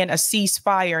voices demand a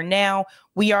ceasefire. Now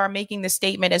we are making the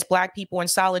statement as black people in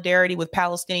solidarity with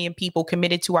Palestinian people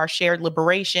committed to our shared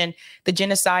liberation. The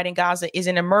genocide in Gaza is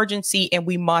an emergency and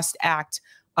we must act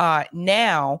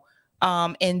now.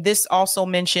 And this also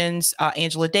mentions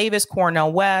Angela Davis,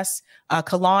 Cornel West,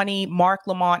 Kalani, Mark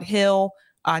Lamont Hill,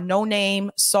 No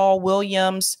Name, Saul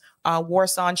Williams,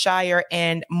 Warsan Shire,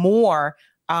 and more.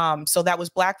 So that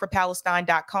was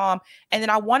blackforpalestine.com. And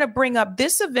then I want to bring up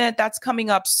this event that's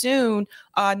coming up soon,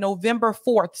 November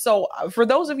 4th. So for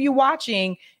those of you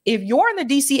watching, if you're in the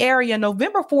DC area,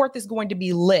 November 4th is going to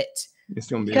be lit. It's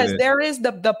going to be because lit. there is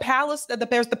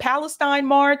there's the Palestine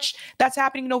March that's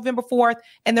happening November 4th.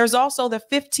 And there's also the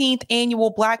 15th annual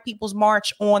Black People's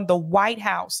March on the White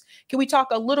House. Can we talk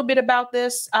a little bit about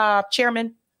this,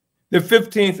 Chairman? The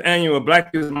 15th annual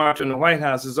Black People's March on the White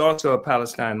House is also a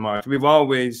Palestine march. We've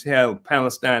always held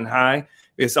Palestine high.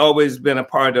 It's always been a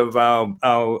part of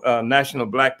our national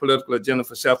Black political agenda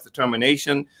for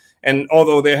self-determination. And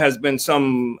although there has been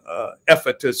some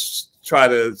effort to try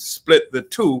to split the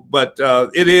two, but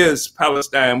it is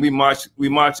Palestine. We march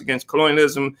against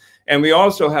colonialism, and we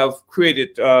also have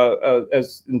created,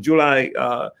 as in July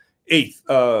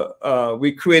 8th,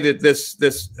 we created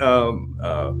this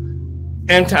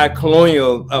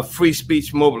anti-colonial free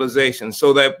speech mobilization,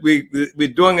 so that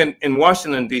we're doing it in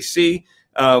Washington, D.C.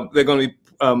 They're going to be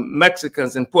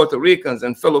Mexicans and Puerto Ricans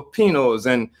and Filipinos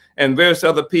and various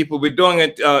other people. We're doing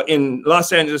it in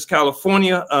Los Angeles,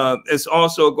 California. It's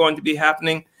also going to be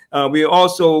happening. We're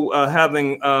also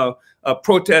having a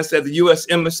protest at the U.S.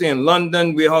 Embassy in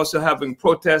London. We're also having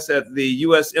protests at the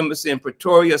U.S. Embassy in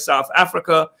Pretoria, South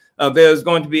Africa. There's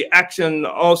going to be action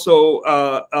also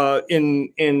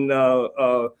in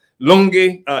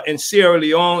Lunghi, in Sierra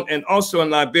Leone, and also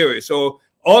in Liberia. So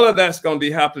all of that's going to be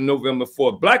happening November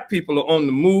 4th. Black people are on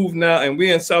the move now, and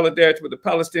we're in solidarity with the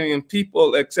Palestinian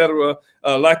people, etc.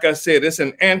 Like I said, it's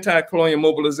an anti-colonial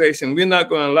mobilization. We're not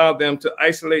going to allow them to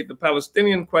isolate the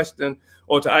Palestinian question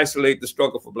or to isolate the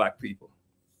struggle for Black people.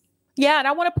 Yeah, and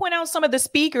I want to point out some of the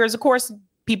speakers, of course,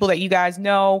 people that you guys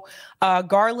know.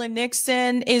 Garland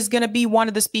Nixon is going to be one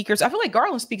of the speakers. I feel like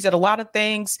Garland speaks at a lot of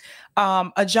things.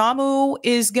 Ajamu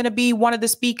is going to be one of the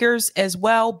speakers as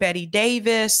well. Betty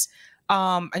Davis.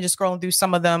 I'm just scrolling through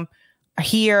some of them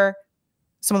here.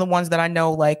 Some of the ones that I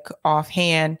know like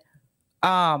offhand.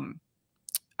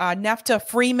 Nefta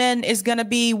Freeman is going to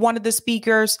be one of the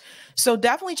speakers. So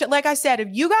definitely, like I said, if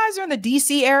you guys are in the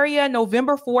DC area,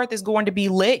 November 4th is going to be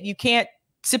lit. You can't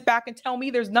sit back and tell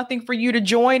me there's nothing for you to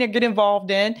join or get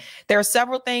involved in. There are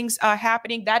several things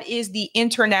happening. That is the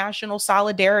International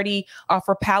Solidarity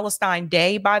for Palestine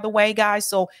Day, by the way, guys.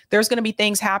 So there's going to be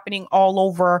things happening all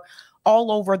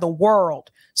over the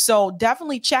world. So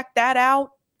definitely check that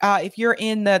out. If you're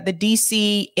in the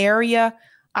DC area,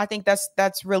 I think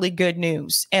that's really good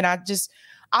news. And I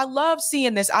love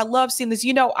seeing this. I love seeing this.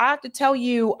 You know, I have to tell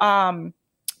you,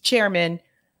 Chairman,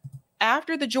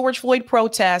 after the George Floyd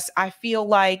protests, I feel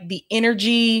like the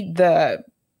energy,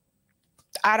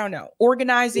 I don't know,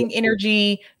 organizing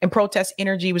energy and protest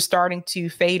energy was starting to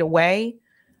fade away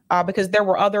because there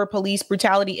were other police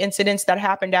brutality incidents that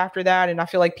happened after that. And I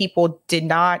feel like people did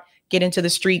not get into the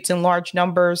streets in large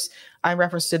numbers in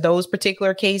reference to those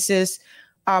particular cases.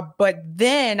 But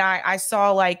then I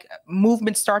saw like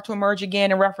movements start to emerge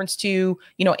again in reference to,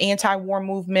 you know, anti-war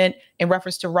movement in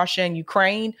reference to Russia and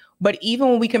Ukraine. But even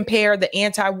when we compare the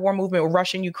anti-war movement with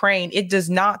Russia and Ukraine, it does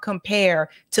not compare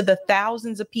to the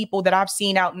thousands of people that I've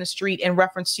seen out in the street in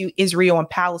reference to Israel and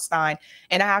Palestine.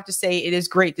 And I have to say, it is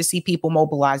great to see people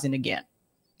mobilizing again.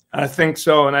 I think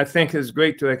so. And I think it's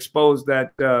great to expose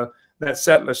that that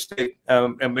settler state,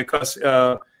 and because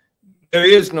there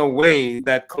is no way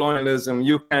that colonialism,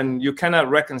 you cannot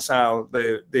reconcile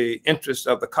the interests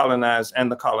of the colonized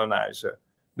and the colonizer.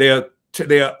 They are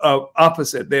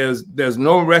opposite. There's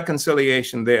no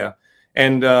reconciliation there.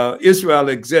 And Israel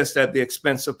exists at the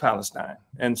expense of Palestine.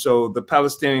 And so the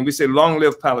Palestinian, we say, long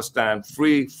live Palestine,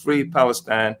 free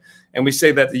Palestine. And we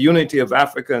say that the unity of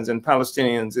Africans and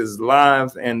Palestinians is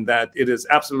live, and that it is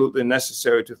absolutely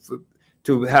necessary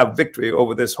to have victory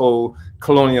over this whole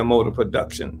colonial mode of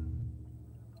production.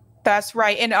 That's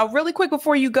right. And really quick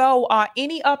before you go,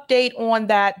 any update on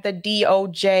the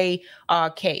DOJ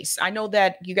case? I know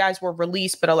that you guys were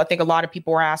released, but I think a lot of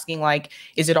people were asking, like,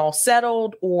 is it all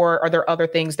settled, or are there other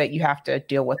things that you have to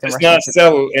deal with? It's not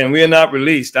settled, and we are not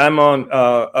released. I'm on.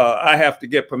 I have to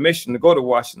get permission to go to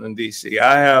Washington, D.C.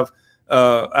 I'm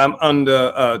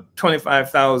under a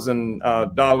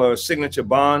 $25,000 signature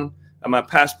bond. My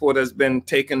passport has been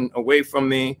taken away from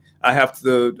me. I have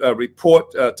to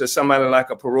report to somebody like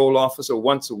a parole officer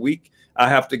once a week. I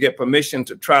have to get permission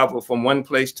to travel from one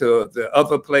place to the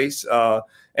other place.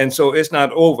 And so it's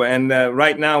not over. And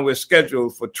right now we're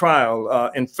scheduled for trial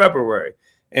in February.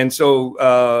 And so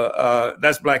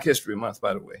that's Black History Month,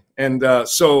 by the way. And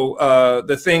so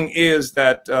the thing is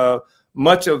that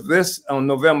much of this on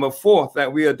November 4th that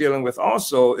we are dealing with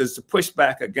also is to push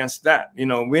back against that. You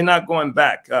know, we're not going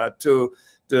back to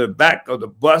the back of the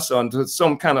bus onto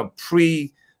some kind of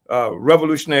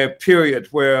pre-revolutionary period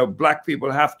where Black people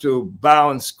have to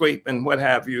bow and scrape and what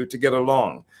have you to get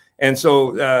along. And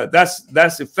so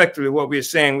that's effectively what we're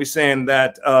saying. We're saying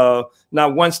that now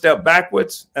one step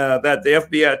backwards, that the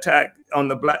FBI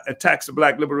attacks the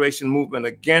Black liberation movement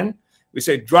again. We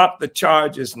say drop the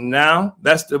charges now.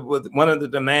 That's one of the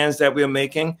demands that we're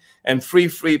making. And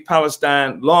free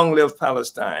Palestine, long live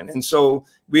Palestine. And so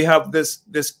we have this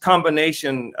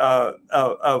combination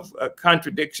of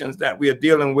contradictions that we are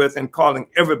dealing with and calling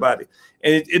everybody.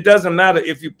 And it doesn't matter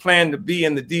if you plan to be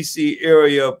in the D.C.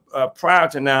 area prior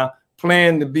to now,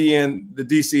 plan to be in the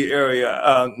D.C.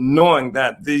 area knowing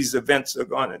that these events are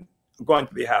going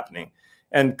to be happening.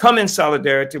 And come in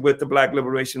solidarity with the Black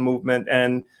liberation movement.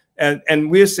 And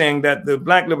we're saying that the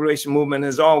Black liberation movement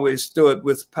has always stood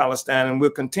with Palestine and will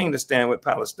continue to stand with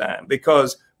Palestine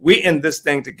because we in this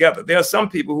thing together. There are some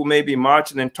people who may be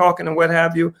marching and talking and what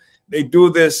have you. They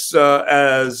do this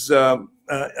as a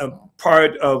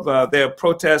part of their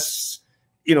protests,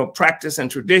 you know, practice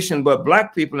and tradition. But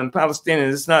Black people and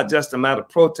Palestinians, it's not just a matter of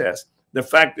protest. The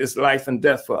fact is life and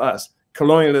death for us.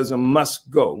 Colonialism must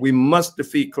go. We must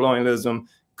defeat colonialism.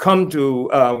 Come to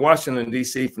Washington,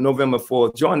 D.C. for November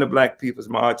 4th. Join the Black People's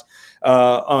March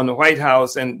on the White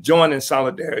House and join in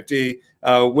solidarity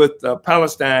with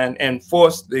Palestine and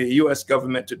force the U.S.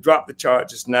 government to drop the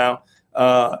charges now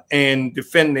and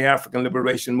defend the African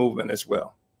liberation movement as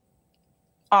well.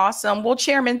 Awesome. Well,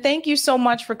 Chairman, thank you so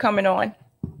much for coming on.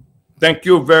 Thank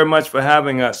you very much for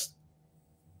having us.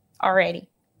 All righty.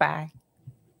 Bye.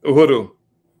 Uhuru.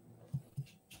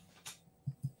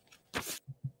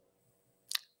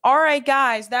 All right,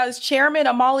 guys, that was Chairman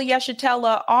Omali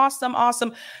Yeshitela. Awesome,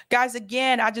 awesome. Guys,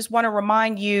 again, I just want to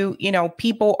remind you, you know,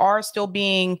 people are still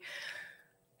being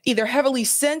either heavily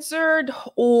censored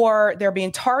or they're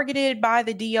being targeted by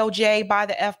the DOJ, by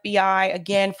the FBI,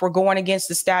 again, for going against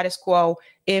the status quo.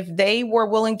 If they were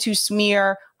willing to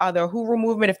smear the Uhuru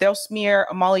movement, if they'll smear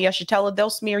Omali Yeshitela, they'll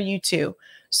smear you too.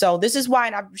 So this is why,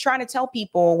 and I'm trying to tell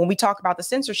people when we talk about the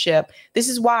censorship, this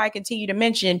is why I continue to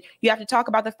mention, you have to talk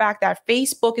about the fact that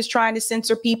Facebook is trying to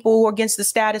censor people who are against the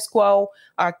status quo.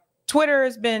 Twitter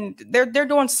has been, they're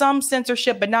doing some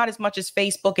censorship, but not as much as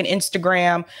Facebook and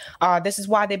Instagram. This is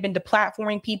why they've been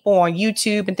deplatforming people on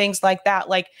YouTube and things like that.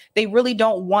 Like, they really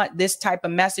don't want this type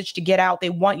of message to get out. They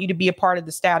want you to be a part of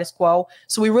the status quo.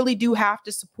 So we really do have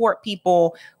to support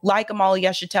people like Omali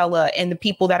Yeshitela and the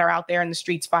people that are out there in the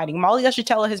streets fighting. Omali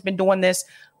Yeshitela has been doing this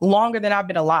longer than I've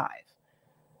been alive.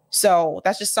 So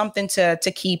that's just something to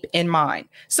keep in mind.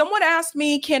 Someone asked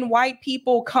me, can white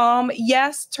people come?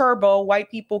 Yes, Turbo, white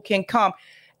people can come.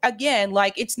 again,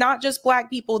 like, it's not just Black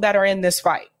people that are in this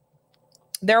fight.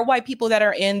 There are white people that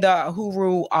are in the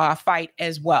Uhuru fight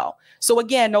as well. So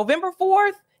again, November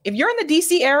 4th, if you're in the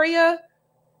DC area,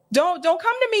 don't come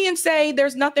to me and say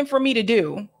there's nothing for me to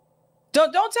do.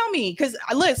 Don't tell me, because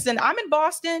listen, I'm in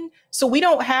Boston, so we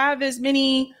don't have as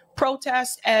many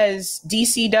protests as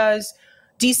DC does.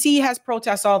 DC has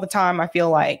protests all the time, I feel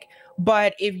like.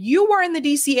 But if you were in the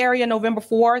DC area November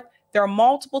 4th, there are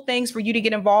multiple things for you to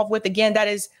get involved with. Again, that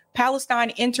is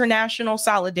Palestine International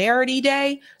Solidarity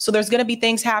Day. So there's going to be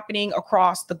things happening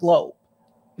across the globe.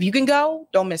 If you can go,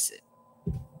 don't miss it.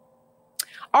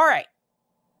 All right.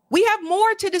 We have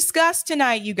more to discuss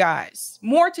tonight, you guys.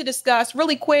 More to discuss.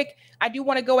 Really quick, I do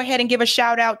want to go ahead and give a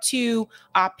shout out to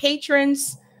our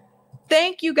patrons.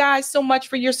 Thank you guys so much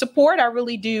for your support. I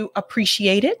really do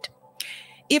appreciate it.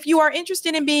 If you are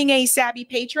interested in being a Sabby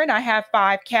patron, I have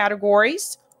 5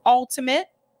 categories: Ultimate,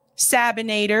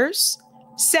 Sabinators,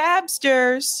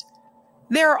 Sabsters.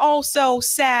 There are also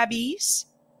Sabbies,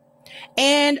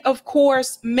 and of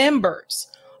course, members.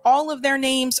 All of their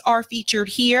names are featured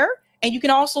here, and you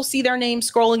can also see their names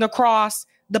scrolling across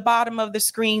the bottom of the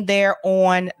screen there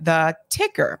on the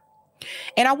ticker.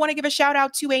 And I want to give a shout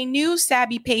out to a new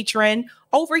Sabby patron.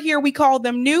 Over here, we call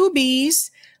them newbies.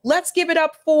 Let's give it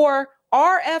up for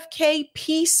RFK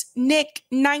Peace Nick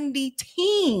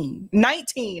 19. I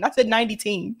said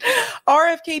 19.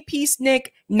 RFK Peace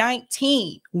Nick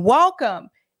 19. Welcome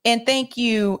and thank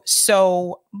you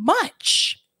so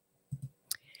much.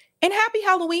 And happy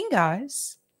Halloween,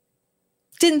 guys.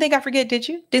 Didn't think I forget, did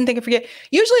you? Didn't think I forget.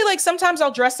 Usually, like, sometimes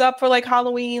I'll dress up for like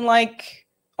Halloween, like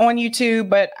on YouTube,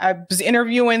 but I was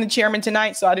interviewing the chairman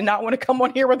tonight, so I did not want to come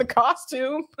on here with a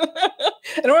costume. I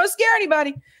don't want to scare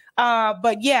anybody.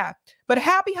 But yeah, but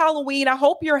happy Halloween. I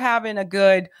hope you're having a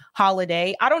good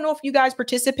holiday. I don't know if you guys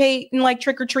participate in like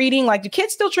trick-or-treating. Like, do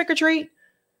kids still trick-or-treat?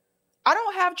 I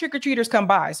don't have trick-or-treaters come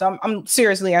by, so I'm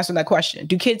seriously answering that question.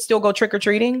 Do kids still go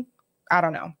trick-or-treating? I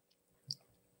don't know.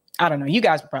 You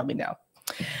guys would probably know.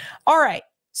 All right.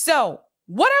 So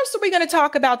what else are we going to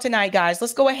talk about tonight, guys?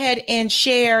 Let's go ahead and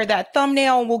share that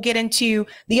thumbnail and we'll get into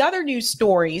the other news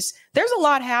stories. There's a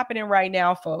lot happening right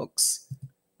now, folks.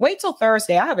 Wait till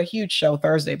Thursday. I have a huge show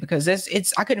Thursday because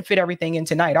I couldn't fit everything in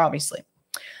tonight, obviously.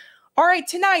 All right,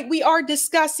 tonight we are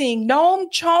discussing Noam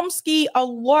Chomsky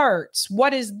alerts.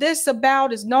 What is this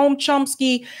about? Is Noam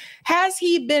Chomsky, has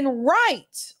he been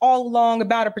right all along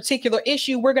about a particular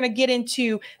issue? We're going to get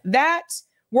into that.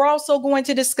 We're also going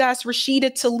to discuss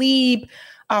Rashida Tlaib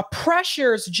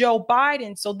pressures Joe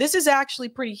Biden. So this is actually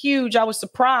pretty huge. I was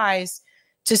surprised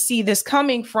to see this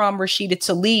coming from Rashida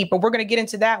Tlaib, but we're going to get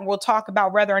into that and we'll talk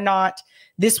about whether or not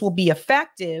this will be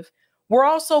effective. We're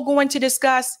also going to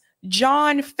discuss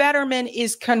John Fetterman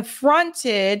is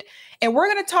confronted, and we're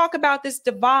going to talk about this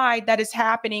divide that is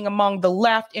happening among the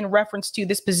left in reference to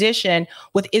this position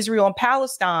with Israel and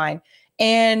Palestine.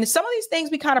 And some of these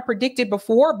things we kind of predicted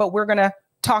before, but we're going to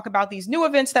talk about these new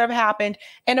events that have happened.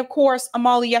 And of course,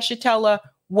 Omali Yeshitela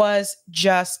was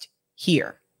just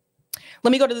here. Let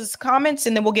me go to the comments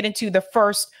and then we'll get into the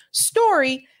first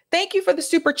story. Thank you for the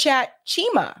super chat,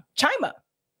 Chima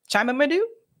Madu.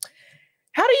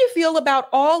 How do you feel about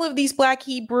all of these Black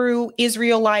Hebrew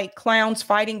Israelite clowns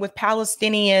fighting with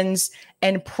Palestinians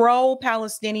and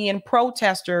pro-Palestinian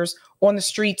protesters on the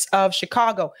streets of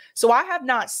Chicago? So I have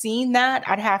not seen that.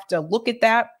 I'd have to look at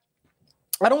that.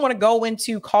 I don't want to go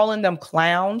into calling them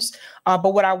clowns,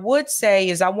 but what I would say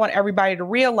is I want everybody to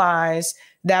realize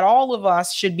that all of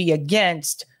us should be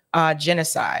against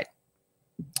genocide.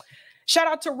 Shout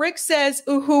out to Rick says,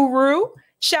 Uhuru.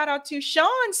 Shout out to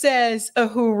Sean says,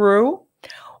 Uhuru.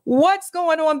 What's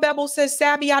going on? Bebel says,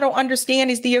 Sabby, I don't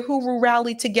understand. Is the Uhuru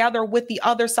rally together with the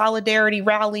other solidarity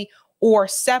rally or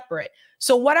separate?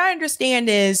 So what I understand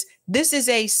is this is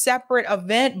a separate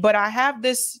event, but I have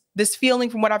this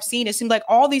feeling from what I've seen. It seems like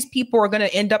all these people are going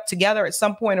to end up together at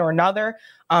some point or another.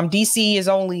 DC is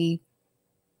only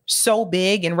so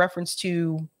big in reference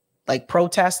to like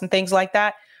protests and things like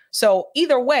that. So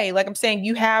either way, like I'm saying,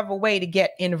 you have a way to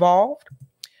get involved.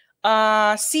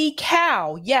 See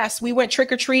Cal. Yes, we went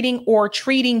trick-or-treating or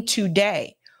treating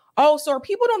today. Oh, so are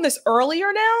people doing this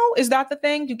earlier now? Is that the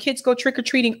thing? Do kids go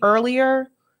trick-or-treating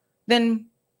earlier than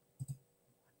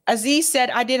Aziz said?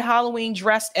 I did Halloween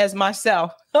dressed as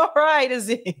myself. All right,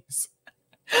 Aziz.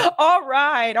 All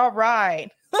right.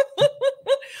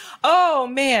 Oh,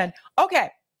 man.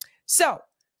 Okay. So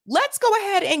let's go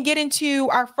ahead and get into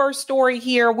our first story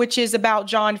here, which is about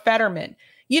John Fetterman.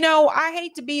 You know, I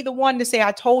hate to be the one to say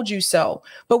I told you so,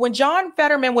 but when John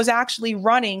Fetterman was actually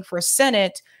running for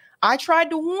Senate, I tried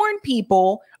to warn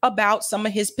people about some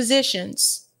of his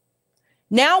positions.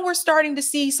 Now we're starting to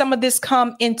see some of this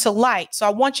come into light. So I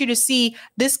want you to see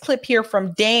this clip here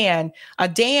from Dan.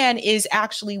 Dan is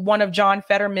actually one of John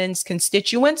Fetterman's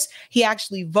constituents. He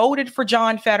actually voted for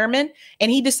John Fetterman,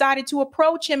 and he decided to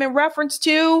approach him in reference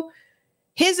to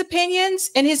his opinions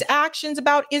and his actions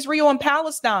about Israel and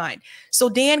Palestine. So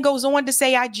Dan goes on to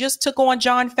say, I just took on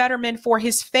John Fetterman for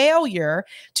his failure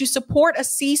to support a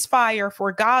ceasefire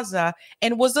for Gaza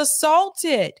and was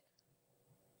assaulted.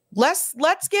 Let's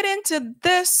get into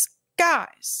this,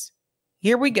 guys.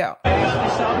 Here we go. Why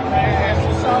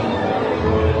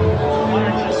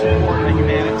don't you support a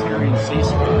humanitarian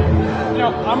ceasefire? No,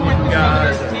 I'm with the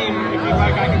governor's team. If you'd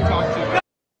like, I can talk to you.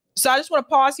 So I just want to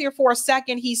pause here for a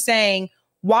second. He's saying,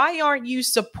 why aren't you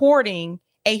supporting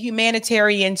a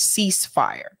humanitarian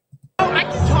ceasefire? I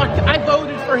can talk. I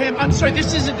voted for him. I'm sorry,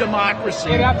 this is a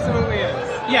democracy. It absolutely is.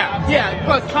 Yeah,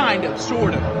 but kind of,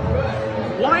 sort of.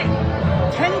 Why?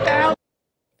 10,000.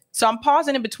 So I'm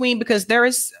pausing in between because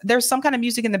there's some kind of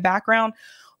music in the background.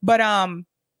 But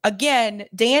again,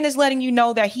 Dan is letting you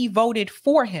know that he voted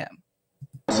for him.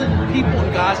 People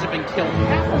in Gaza have been killed.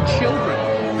 Half are children.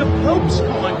 The Pope's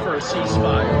calling for a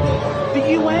ceasefire.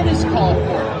 The UN is called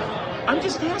for it. I'm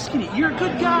just asking you. You're a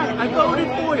good guy. I voted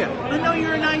for you. I know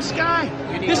you're a nice guy.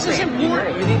 This is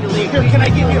important. You need to leave. Here, can I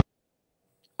give you?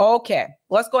 Okay,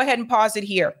 let's go ahead and pause it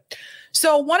here.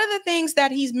 So one of the things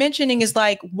that he's mentioning is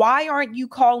like, why aren't you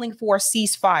calling for a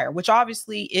ceasefire? Which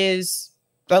obviously is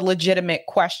a legitimate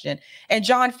question. And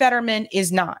John Fetterman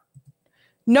is not.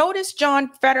 Notice John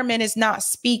Fetterman is not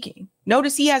speaking.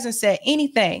 Notice he hasn't said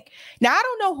anything. Now, I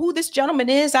don't know who this gentleman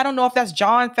is. I don't know if that's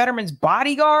John Fetterman's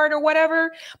bodyguard or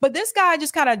whatever, but this guy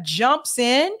just kind of jumps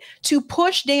in to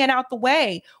push Dan out the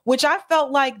way, which I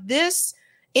felt like this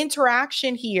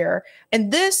interaction here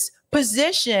and this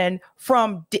position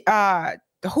from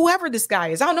whoever this guy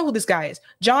is. I don't know who this guy is.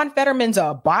 John Fetterman's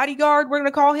a bodyguard, we're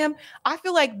going to call him. I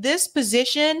feel like this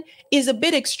position is a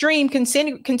bit extreme,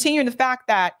 considering the fact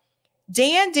that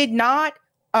Dan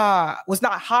was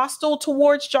not hostile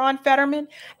towards John Fetterman,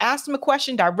 asked him a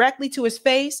question directly to his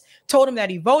face, told him that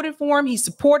he voted for him, he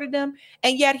supported him.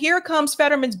 And yet here comes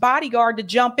Fetterman's bodyguard to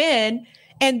jump in.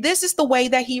 And this is the way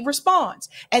that he responds.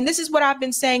 And this is what I've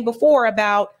been saying before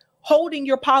about holding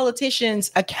your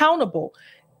politicians accountable.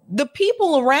 The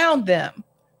people around them,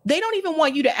 they don't even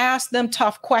want you to ask them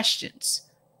tough questions.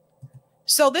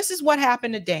 So this is what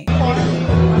happened to Dan.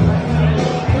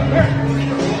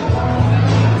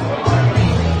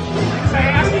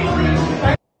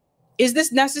 Is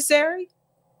this necessary?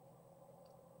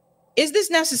 Is this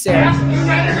necessary?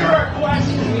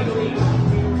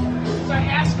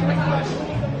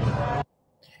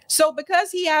 So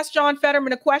because he asked John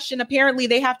Fetterman a question, apparently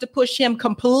they have to push him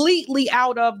completely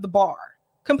out of the bar.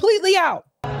 Completely out.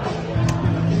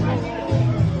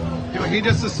 He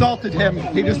just assaulted him.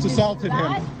 He just assaulted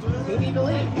him.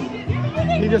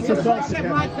 He just assaulted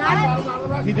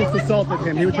him. He just assaulted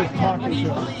him. He was just talking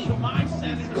to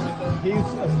him. He's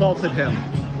assaulted him.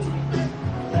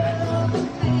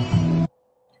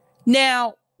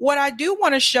 Now, what I do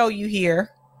want to show you here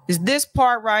is this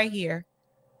part right here.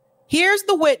 Here's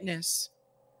the witness.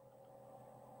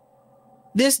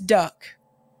 This duck.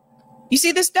 You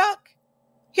see this duck?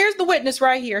 Here's the witness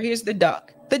right here. Here's the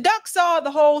duck. The duck saw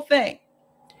the whole thing.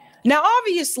 Now,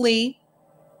 obviously,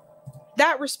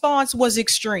 that response was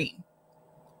extreme.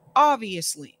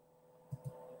 Obviously.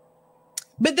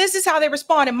 But this is how they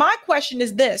responded. My question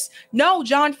is this. No,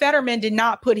 John Fetterman did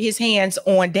not put his hands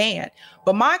on Dan.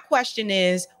 But my question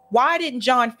is, why didn't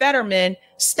John Fetterman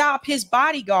stop his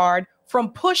bodyguard from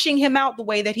pushing him out the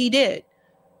way that he did?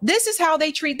 This is how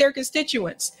they treat their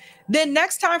constituents. Then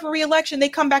next time for re-election, they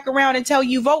come back around and tell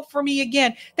you, vote for me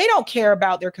again. They don't care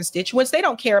about their constituents. They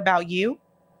don't care about you.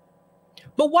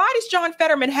 But why does John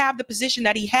Fetterman have the position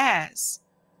that he has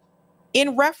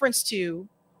in reference to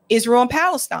Israel and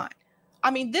Palestine? I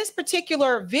mean, this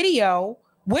particular video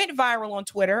went viral on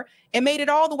Twitter and made it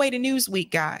all the way to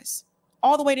Newsweek, guys.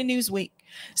 All the way to Newsweek.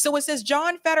 So it says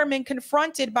John Fetterman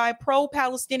confronted by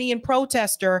pro-Palestinian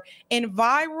protester in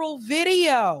viral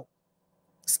video.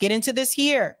 Let's get into this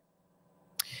here.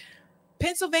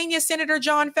 Pennsylvania Senator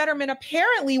John Fetterman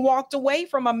apparently walked away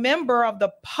from a member of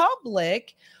the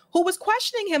public who was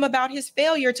questioning him about his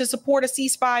failure to support a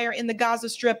ceasefire in the Gaza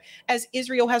Strip as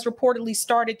Israel has reportedly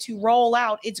started to roll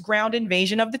out its ground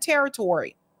invasion of the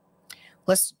territory.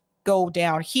 Let's go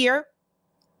down here.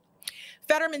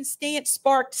 Fetterman's stance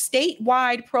sparked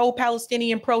statewide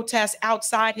pro-Palestinian protests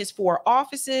outside his 4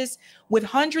 offices, with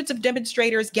hundreds of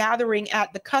demonstrators gathering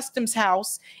at the Customs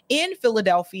House in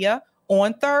Philadelphia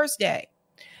on Thursday.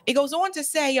 It goes on to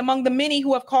say, among the many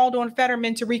who have called on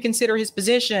Fetterman to reconsider his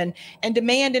position and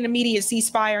demand an immediate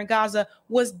ceasefire in Gaza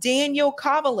was Daniel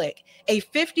Kovalik, a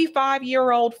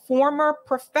 55-year-old former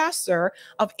professor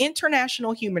of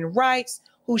international human rights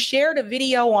who shared a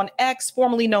video on X,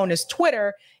 formerly known as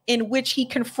Twitter, in which he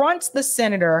confronts the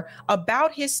senator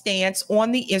about his stance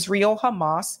on the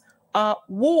Israel-Hamas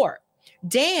war.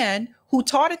 Dan, who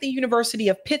taught at the University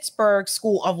of Pittsburgh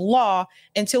School of Law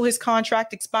until his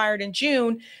contract expired in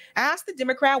June, asked the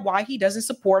Democrat why he doesn't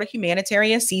support a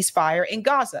humanitarian ceasefire in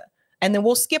Gaza. And then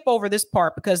we'll skip over this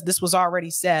part because this was already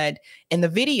said in the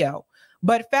video.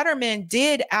 But Fetterman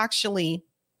did actually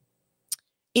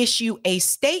issue a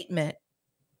statement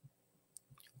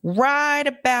right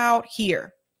about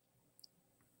here.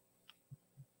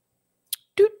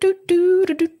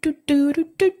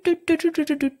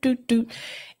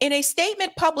 In a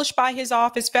statement published by his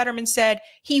office, Fetterman said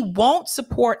he won't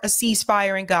support a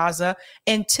ceasefire in Gaza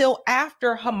until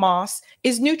after Hamas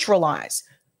is neutralized.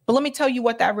 But let me tell you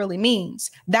what that really means.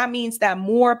 That means that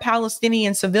more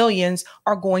Palestinian civilians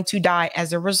are going to die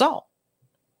as a result.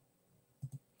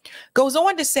 Goes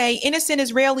on to say innocent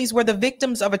Israelis were the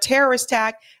victims of a terrorist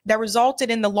attack that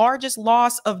resulted in the largest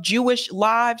loss of Jewish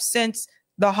lives since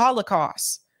the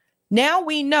Holocaust. Now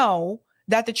we know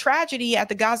that the tragedy at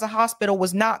the Gaza hospital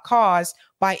was not caused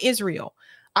by Israel.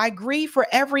 I grieve for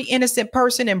every innocent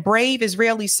person and brave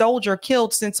Israeli soldier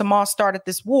killed since Hamas started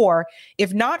this war.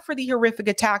 If not for the horrific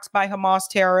attacks by Hamas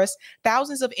terrorists,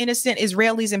 thousands of innocent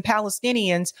Israelis and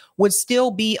Palestinians would still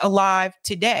be alive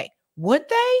today. Would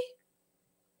they?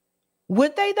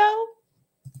 Would they though?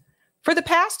 For the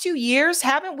past 2 years,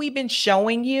 haven't we been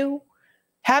showing you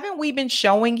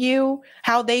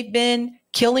how they've been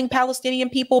killing Palestinian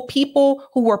people, people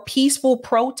who were peaceful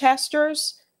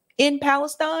protesters in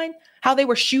Palestine, how they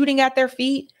were shooting at their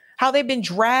feet, how they've been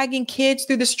dragging kids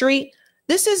through the street?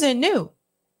 This isn't new.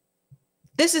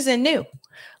 This isn't new.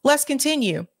 Let's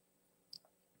continue.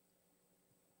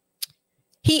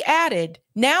 He added,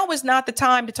 now is not the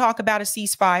time to talk about a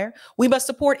ceasefire. We must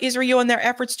support Israel in their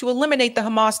efforts to eliminate the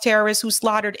Hamas terrorists who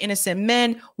slaughtered innocent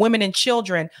men, women, and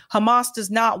children. Hamas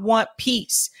does not want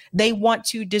peace. They want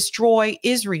to destroy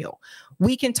Israel.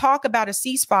 We can talk about a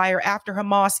ceasefire after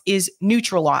Hamas is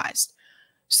neutralized.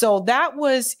 So that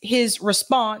was his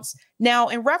response. Now,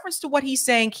 in reference to what he's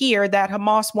saying here, that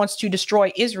Hamas wants to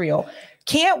destroy Israel,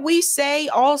 can't we say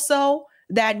also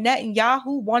that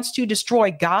Netanyahu wants to destroy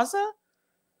Gaza?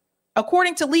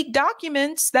 According to leaked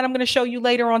documents that I'm going to show you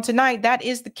later on tonight, that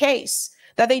is the case,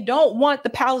 that they don't want the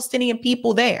Palestinian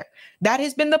people there. That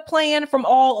has been the plan from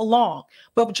all along.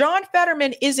 But John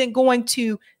Fetterman isn't going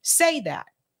to say that.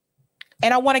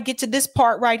 And I want to get to this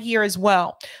part right here as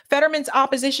well. Fetterman's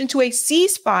opposition to a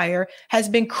ceasefire has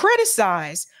been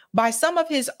criticized by some of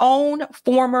his own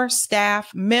former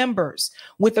staff members,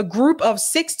 with a group of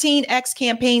 16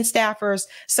 ex-campaign staffers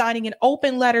signing an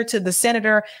open letter to the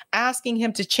senator asking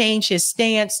him to change his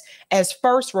stance, as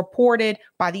first reported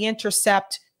by the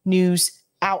Intercept news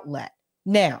outlet.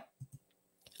 Now,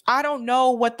 I don't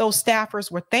know what those staffers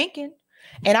were thinking,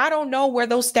 and I don't know where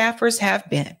those staffers have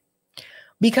been,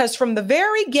 because from the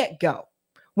very get-go,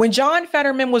 when John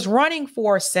Fetterman was running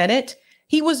for Senate,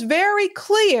 he was very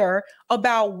clear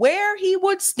about where he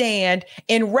would stand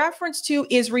in reference to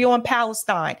Israel and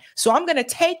Palestine. So I'm going to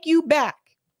take you back.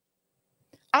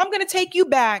 I'm going to take you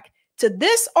back to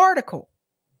this article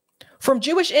from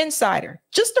Jewish Insider.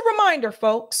 Just a reminder,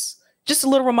 folks, just a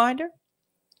little reminder.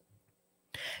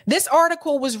 This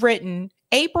article was written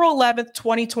April 11th,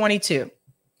 2022.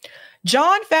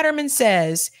 John Fetterman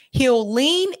says he'll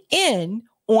lean in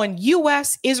on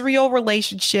U.S.-Israel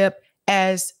relationship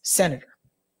as senator.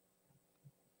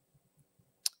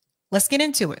 Let's get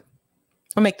into it.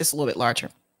 I'll make this a little bit larger.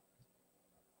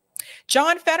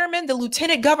 John Fetterman, the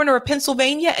lieutenant governor of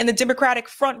Pennsylvania and the Democratic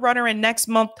frontrunner in next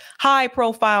month's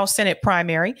high-profile Senate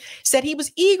primary, said he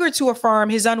was eager to affirm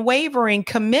his unwavering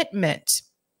commitment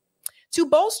to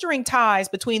bolstering ties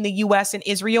between the U.S. and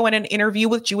Israel in an interview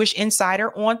with Jewish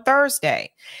Insider on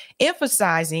Thursday,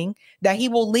 emphasizing that he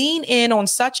will lean in on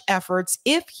such efforts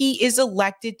if he is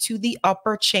elected to the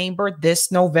upper chamber this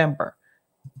November.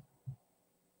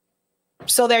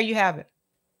 So there you have it.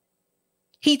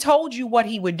 He told you what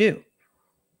he would do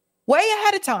way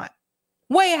ahead of time,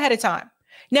 way ahead of time.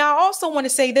 Now, I also want to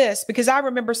say this because I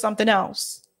remember something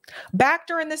else. Back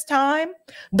during this time,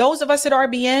 those of us at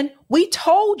RBN, we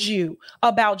told you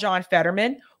about John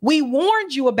Fetterman. We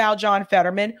warned you about John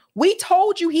Fetterman. We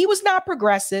told you he was not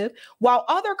progressive, while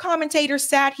other commentators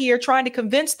sat here trying to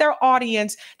convince their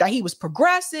audience that he was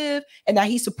progressive and that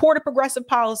he supported progressive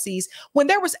policies when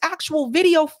there was actual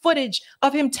video footage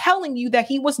of him telling you that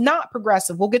he was not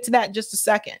progressive. We'll get to that in just a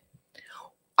second.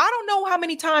 I don't know how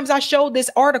many times I showed this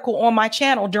article on my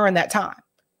channel during that time.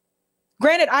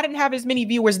 Granted, I didn't have as many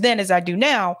viewers then as I do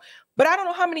now, but I don't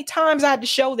know how many times I had to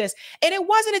show this. And it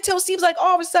wasn't until it seems like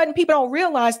all of a sudden people don't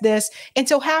realize this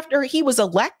until after he was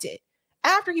elected.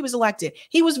 After he was elected,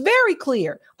 he was very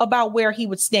clear about where he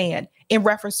would stand in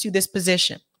reference to this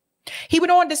position. He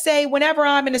went on to say, whenever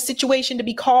I'm in a situation to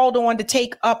be called on to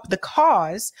take up the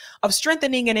cause of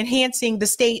strengthening and enhancing the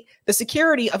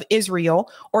security of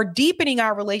Israel, or deepening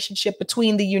our relationship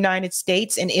between the United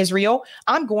States and Israel,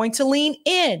 I'm going to lean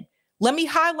in. Let me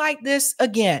highlight this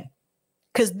again,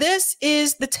 because this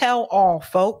is the tell-all,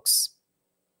 folks.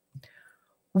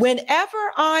 Whenever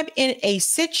I'm in a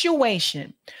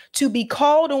situation to be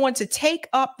called on to take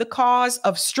up the cause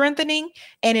of strengthening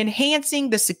and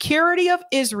enhancing the security of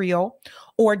Israel,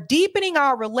 or deepening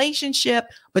our relationship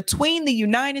between the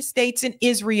United States and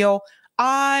Israel,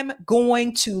 I'm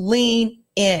going to lean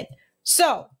in.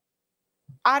 So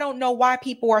I don't know why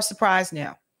people are surprised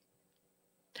now.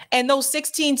 And those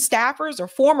 16 staffers or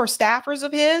former staffers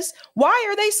of his, why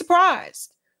are they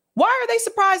surprised? Why are they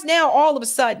surprised now all of a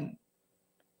sudden?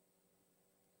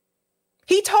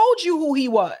 He told you who he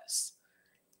was.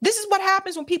 This is what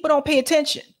happens when people don't pay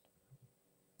attention.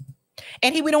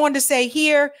 And he went on to say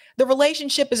here, the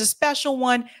relationship is a special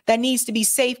one that needs to be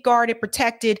safeguarded,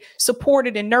 protected,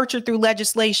 supported, and nurtured through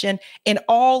legislation and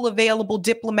all available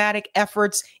diplomatic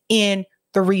efforts in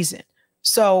the region.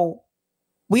 So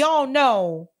we all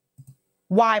know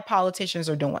why politicians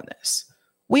are doing this.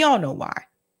 We all know why.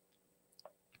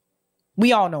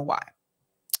 We all know why.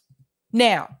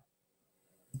 Now,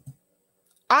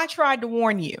 I tried to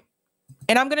warn you,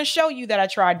 and I'm going to show you that I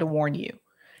tried to warn you.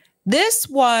 This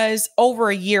was over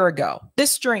a year ago,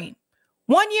 this stream,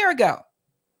 1 year ago.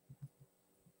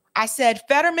 I said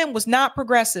Fetterman was not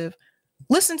progressive.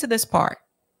 Listen to this part.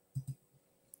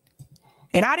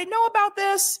 And I didn't know about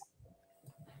this.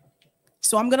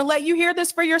 So I'm going to let you hear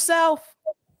this for yourself.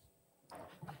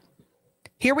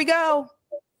 Here we go.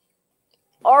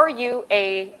 Are you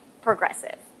a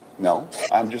progressive? No,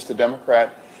 I'm just a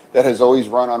Democrat that has always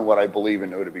run on what I believe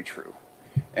and know to be true.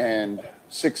 And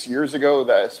 6 years ago,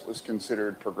 that was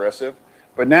considered progressive.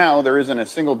 But now there isn't a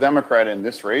single Democrat in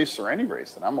this race or any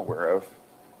race that I'm aware of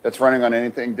that's running on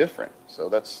anything different. So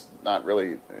that's not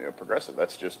really progressive.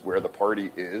 That's just where the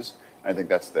party is. I think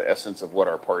that's the essence of what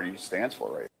our party stands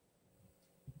for, right?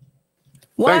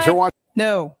 What? Thanks for watching.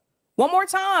 No. One more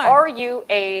time. Are you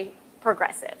a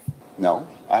progressive? No,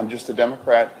 I'm just a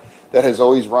Democrat that has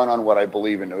always run on what I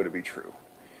believe and know to be true.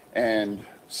 And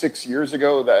 6 years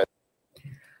ago,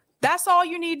 that's all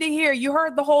you need to hear. You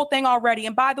heard the whole thing already.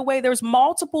 And by the way, there's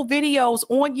multiple videos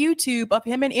on YouTube of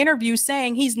him in interviews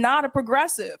saying he's not a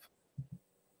progressive.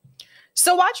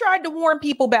 So I tried to warn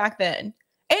people back then.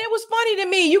 And it was funny to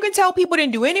me. You can tell people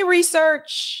didn't do any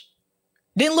research,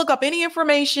 didn't look up any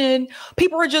information.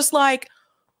 People were just like,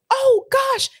 oh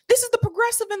gosh, this is the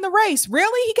progressive in the race.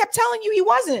 Really? He kept telling you he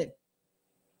wasn't.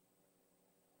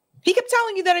 He kept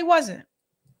telling you that he wasn't.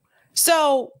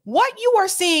 So what you are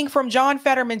seeing from John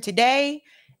Fetterman today,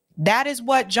 that is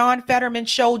what John Fetterman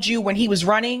showed you when he was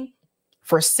running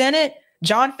for Senate.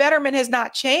 John Fetterman has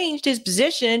not changed his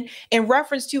position in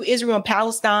reference to Israel and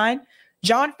Palestine.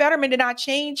 John Fetterman did not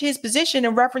change his position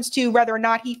in reference to whether or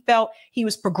not he felt he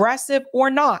was progressive or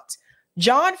not.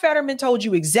 John Fetterman told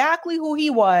you exactly who he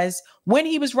was when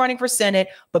he was running for Senate,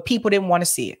 but people didn't want to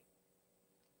see it.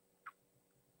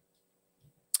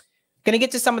 Going to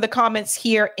get to some of the comments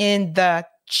here in the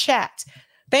chat.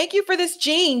 Thank you for this,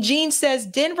 Gene. Gene says,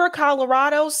 Denver,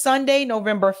 Colorado, Sunday,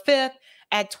 November 5th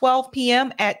at 12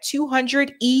 p.m. at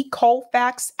 200 E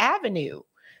Colfax Avenue.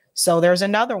 So there's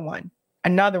another one.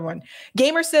 Another one.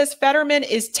 Gamer says, Fetterman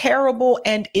is terrible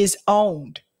and is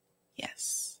owned.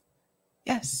 Yes.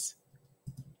 Yes.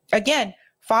 Again,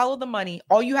 follow the money.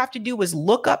 All you have to do is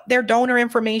look up their donor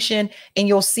information and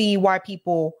you'll see why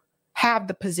people have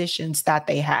the positions that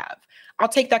they have. I'll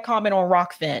take that comment on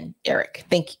Rockfin, Eric.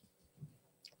 Thank you.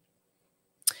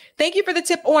 Thank you for the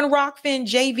tip on Rockfin,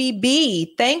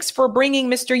 JVB. Thanks for bringing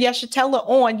Mr. Yeshitela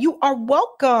on. You are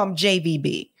welcome,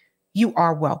 JVB. You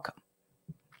are welcome.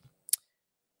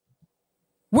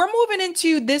 We're moving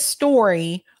into this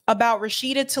story about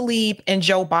Rashida Tlaib and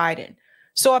Joe Biden.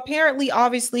 So apparently,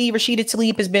 obviously, Rashida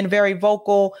Tlaib has been very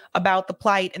vocal about the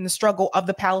plight and the struggle of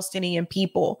the Palestinian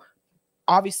people.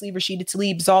 Obviously, Rashida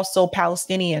Tlaib is also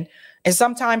Palestinian. And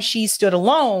sometimes she stood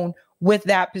alone with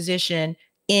that position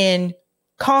in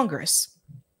Congress.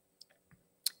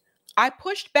 I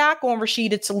pushed back on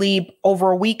Rashida Tlaib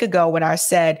over a week ago when I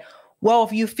said, well,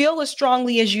 if you feel as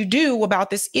strongly as you do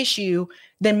about this issue,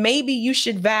 then maybe you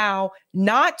should vow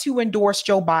not to endorse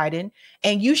Joe Biden,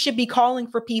 and you should be calling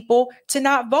for people to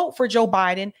not vote for Joe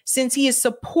Biden since he is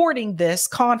supporting this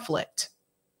conflict.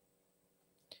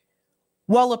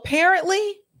 Well,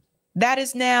 apparently that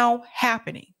is now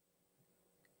happening.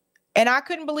 And I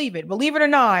couldn't believe it. Believe it or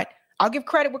not, I'll give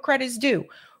credit where credit is due.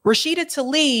 Rashida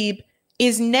Tlaib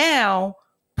is now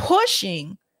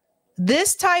pushing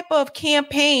this type of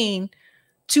campaign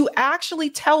to actually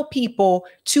tell people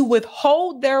to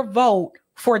withhold their vote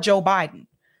for Joe Biden.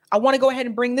 I want to go ahead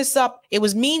and bring this up. It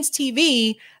was Means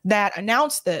TV that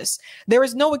announced this. There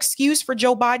is no excuse for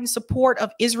Joe Biden's support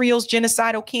of Israel's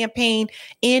genocidal campaign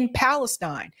in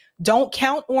Palestine. Don't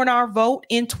count on our vote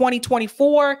in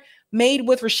 2024, made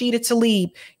with Rashida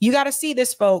Tlaib. You got to see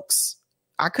this, folks.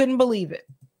 I couldn't believe it.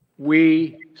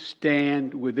 We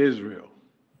stand with Israel.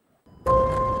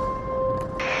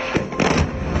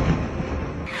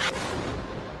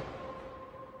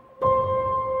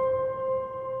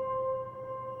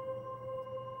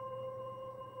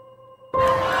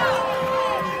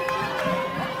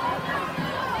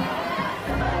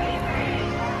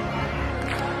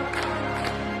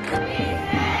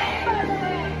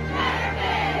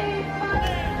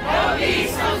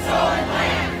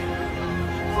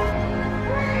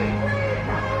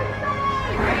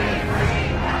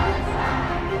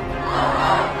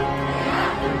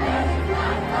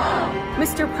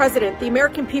 Mr. President, the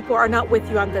American people are not with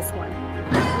you on this one.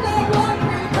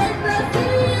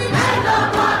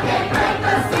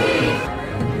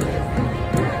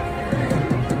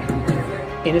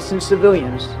 Innocent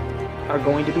civilians are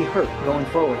going to be hurt going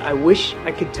forward. I wish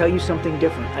I could tell you something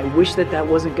different. I wish that that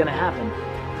wasn't going to happen,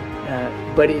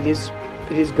 but it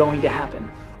is going to happen.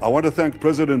 I want to thank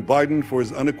President Biden for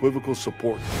his unequivocal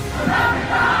support.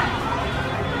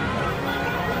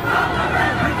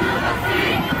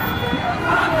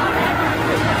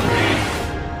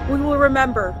 We will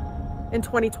remember in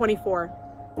 2024.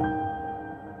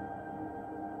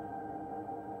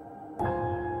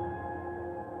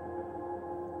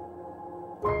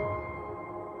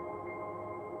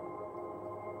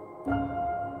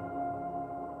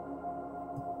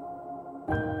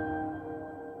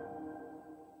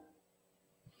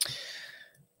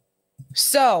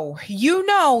 So, you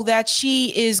know that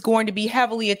she is going to be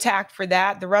heavily attacked for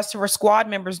that. The rest of her squad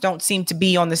members don't seem to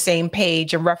be on the same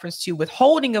page in reference to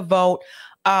withholding a vote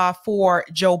for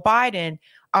Joe Biden.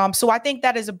 So I think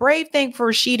that is a brave thing for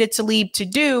Rashida Tlaib to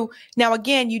do. Now,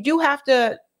 again, you do have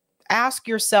to ask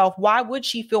yourself, why would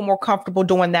she feel more comfortable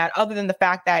doing that other than the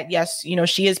fact that, yes, you know,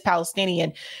 she is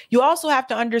Palestinian? You also have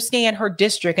to understand her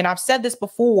district. And I've said this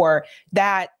before,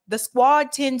 that the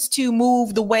squad tends to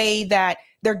move the way that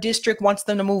their district wants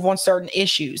them to move on certain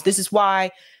issues. This is why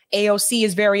AOC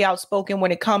is very outspoken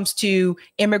when it comes to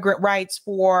immigrant rights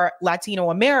for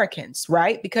Latino Americans,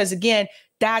 right? Because again,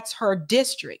 that's her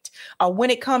district.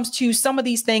 When it comes to some of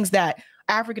these things that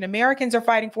African Americans are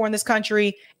fighting for in this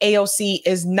country, AOC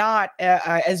is not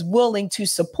as willing to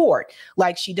support.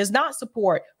 Like, she does not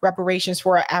support reparations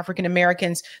for African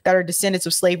Americans that are descendants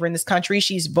of slavery in this country.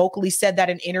 She's vocally said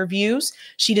that in interviews.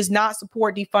 She does not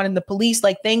support defunding the police,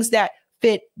 like things that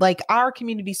fit like our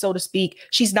community, so to speak.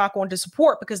 She's not going to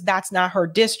support because that's not her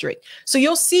district. So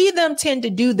you'll see them tend to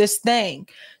do this thing.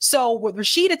 So with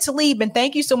Rashida Tlaib, and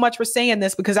thank you so much for saying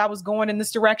this because I was going in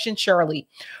this direction, Shirley.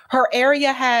 Her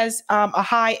area has a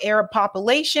high Arab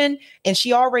population, and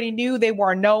she already knew they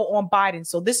were a no on Biden.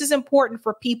 So this is important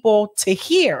for people to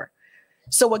hear.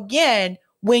 So again,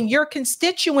 when your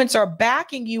constituents are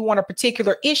backing you on a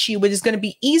particular issue, it is going to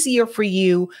be easier for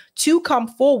you to come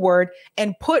forward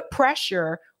and put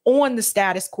pressure on the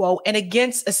status quo and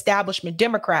against establishment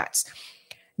Democrats.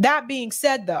 That being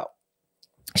said, though,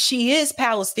 she is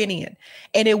Palestinian,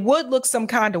 and it would look some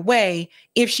kind of way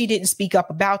if she didn't speak up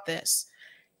about this.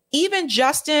 Even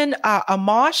Justin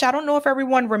Amash, I don't know if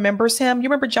everyone remembers him. You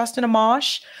remember Justin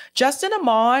Amash? Justin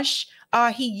Amash,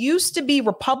 he used to be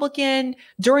Republican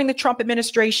during the Trump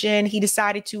administration. He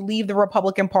decided to leave the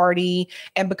Republican Party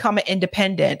and become an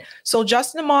independent. So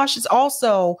Justin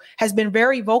Amash has been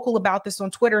very vocal about this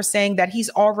on Twitter, saying that he's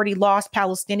already lost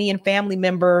Palestinian family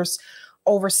members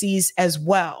overseas as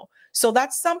well. So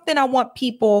that's something I want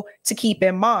people to keep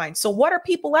in mind. So what are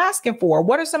people asking for?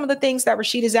 What are some of the things that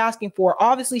Rashida is asking for?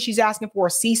 Obviously, she's asking for a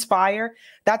ceasefire.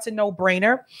 That's a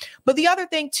no-brainer. But the other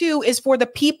thing, too, is for the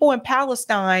people in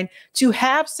Palestine to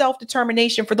have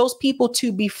self-determination, for those people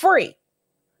to be free.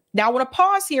 Now, I want to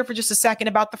pause here for just a second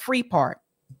about the free part,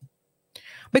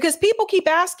 because people keep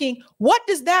asking, what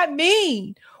does that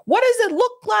mean? What does it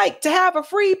look like to have a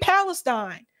free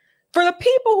Palestine? For the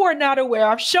people who are not aware,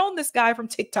 I've shown this guy from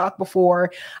TikTok before.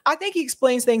 I think he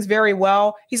explains things very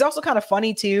well. He's also kind of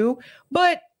funny too.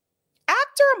 But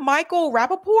actor Michael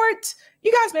Rappaport,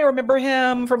 you guys may remember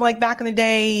him from like back in the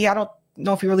day. I don't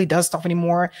know if he really does stuff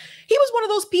anymore. He was one of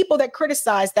those people that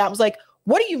criticized that. Was like,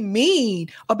 what do you mean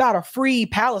about a free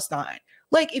Palestine?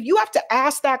 Like, if you have to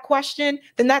ask that question,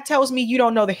 then that tells me you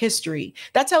don't know the history.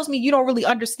 That tells me you don't really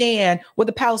understand what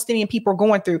the Palestinian people are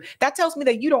going through. That tells me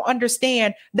that you don't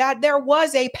understand that there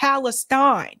was a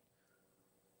Palestine,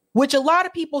 which a lot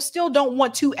of people still don't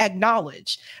want to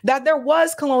acknowledge, that there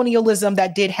was colonialism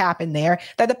that did happen there,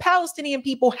 that the Palestinian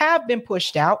people have been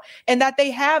pushed out, and that they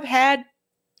have had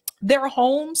their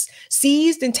homes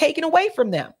seized and taken away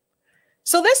from them.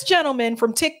 So this gentleman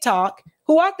from TikTok,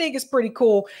 who I think is pretty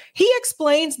cool, he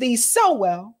explains these so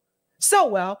well.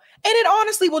 And it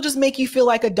honestly will just make you feel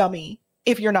like a dummy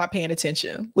if you're not paying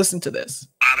attention. Listen to this.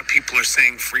 A lot of people are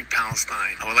saying free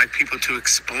Palestine. I would like people to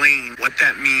explain what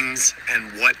that means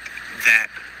and what that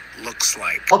looks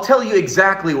like. I'll tell you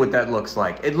exactly what that looks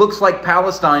like. It looks like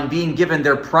Palestine being given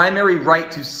their primary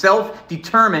right to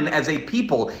self-determine as a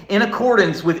people in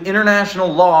accordance with international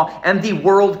law and the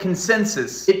world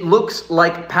consensus. It looks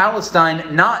like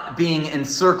Palestine not being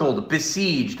encircled,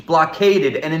 besieged,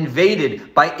 blockaded, and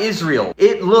invaded by Israel.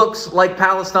 It looks like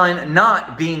Palestine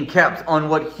not being kept on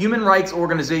what human rights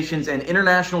organizations and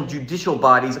international judicial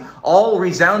bodies all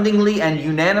resoundingly and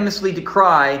unanimously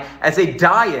decry as a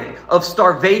diet of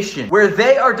starvation, where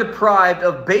they are deprived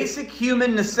of basic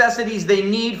human necessities they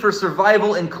need for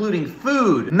survival, including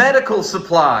food, medical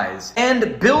supplies,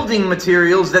 and building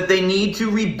materials that they need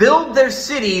to rebuild their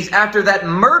cities after that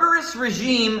murderous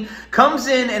regime comes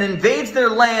in and invades their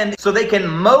land so they can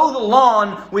mow the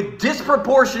lawn with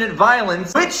disproportionate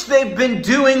violence, which they've been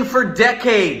doing for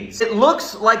decades. It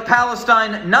looks like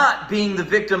Palestine not being the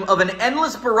victim of an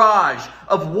endless barrage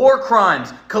of war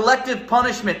crimes, collective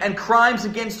punishment, and crimes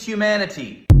against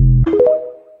humanity.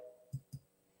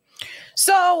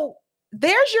 So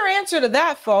there's your answer to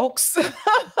that, folks.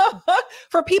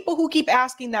 For people who keep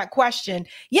asking that question,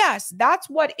 yes, that's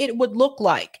what it would look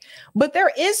like. But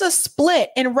there is a split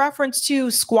in reference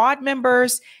to squad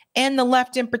members and the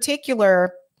left in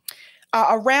particular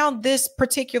around this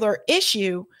particular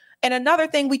issue. And another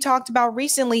thing we talked about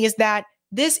recently is that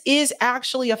this is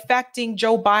actually affecting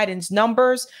Joe Biden's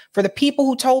numbers. For the people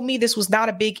who told me this was not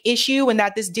a big issue and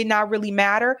that this did not really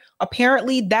matter,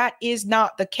 apparently that is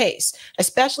not the case,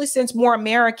 especially since more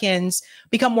Americans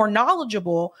become more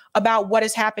knowledgeable about what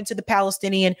has happened to the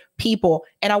Palestinian people.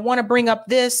 And I want to bring up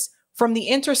this from The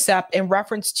Intercept in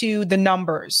reference to the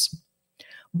numbers.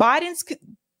 And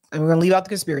we're going to leave out the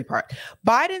conspiracy part.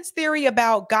 Biden's theory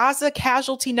about Gaza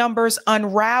casualty numbers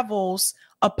unravels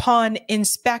upon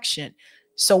inspection.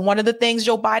 So one of the things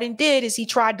Joe Biden did is he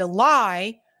tried to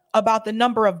lie about the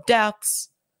number of deaths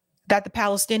that the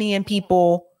Palestinian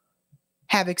people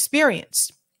have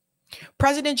experienced.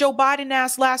 President Joe Biden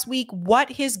asked last week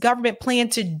what his government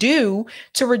planned to do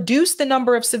to reduce the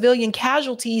number of civilian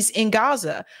casualties in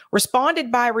Gaza,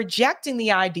 responded by rejecting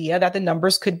the idea that the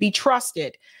numbers could be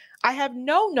trusted. I have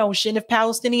no notion if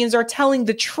Palestinians are telling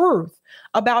the truth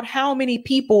about how many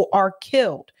people are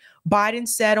killed. Biden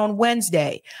said on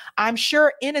Wednesday, I'm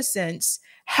sure innocents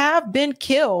have been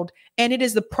killed and it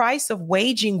is the price of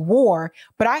waging war,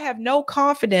 but I have no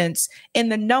confidence in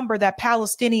the number that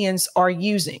Palestinians are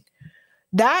using.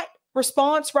 That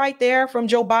response right there from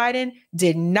Joe Biden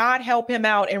did not help him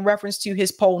out in reference to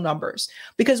his poll numbers,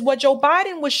 because what Joe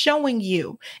Biden was showing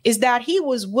you is that he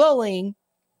was willing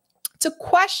to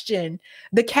question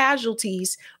the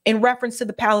casualties in reference to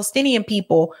the Palestinian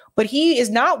people, but he is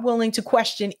not willing to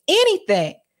question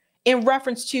anything in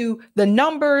reference to the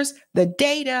numbers, the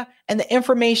data, and the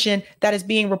information that is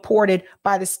being reported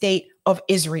by the state of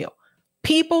Israel.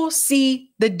 People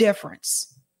see the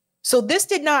difference. So this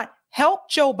did not help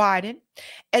Joe Biden.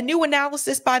 A new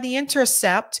analysis by The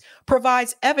Intercept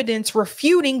provides evidence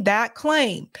refuting that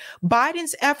claim.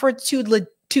 Biden's efforts to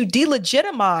to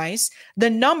delegitimize the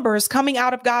numbers coming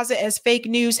out of Gaza as fake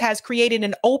news has created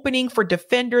an opening for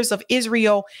defenders of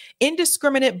Israel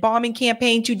indiscriminate bombing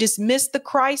campaign to dismiss the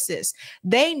crisis.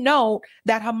 They note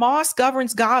that Hamas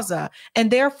governs Gaza and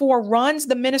therefore runs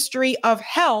the Ministry of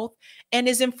Health and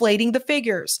is inflating the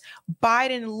figures.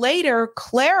 Biden later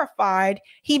clarified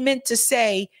he meant to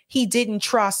say he didn't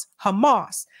trust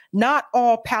Hamas, not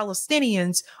all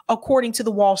Palestinians, according to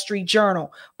the Wall Street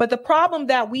Journal. But the problem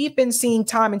that we've been seeing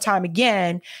time and time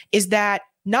again is that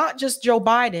not just Joe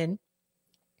Biden,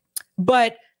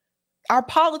 but our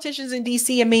politicians in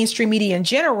DC and mainstream media in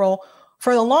general,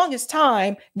 for the longest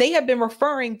time, they have been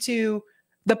referring to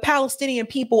the Palestinian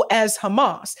people as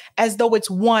Hamas, as though it's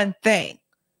one thing.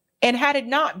 And had it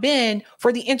not been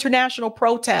for the international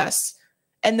protests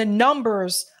and the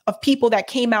numbers of people that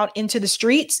came out into the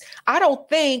streets, I don't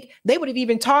think they would have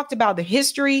even talked about the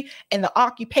history and the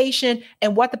occupation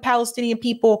and what the Palestinian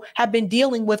people have been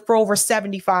dealing with for over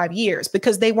 75 years,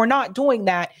 because they were not doing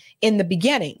that in the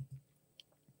beginning.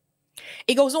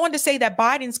 It goes on to say that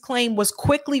Biden's claim was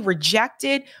quickly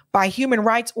rejected by human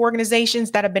rights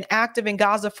organizations that have been active in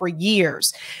Gaza for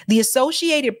years. The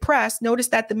Associated Press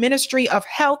noticed that the Ministry of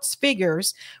Health's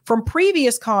figures from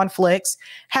previous conflicts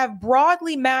have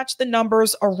broadly matched the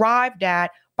numbers arrived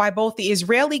at by both the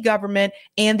Israeli government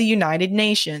and the United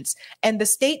Nations. And the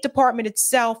State Department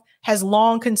itself has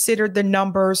long considered the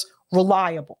numbers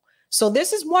reliable. So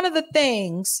this is one of the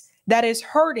things that is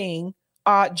hurting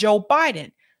Joe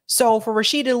Biden. So for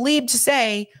Rashida Tlaib to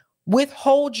say,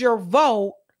 withhold your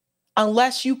vote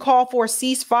unless you call for a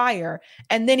ceasefire,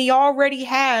 and then he already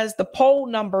has the poll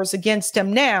numbers against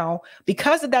him now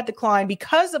because of that decline,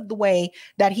 because of the way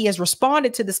that he has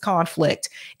responded to this conflict,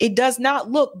 it does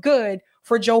not look good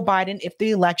for Joe Biden if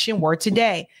the election were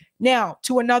today. Now,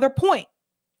 to another point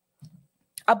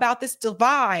about this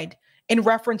divide in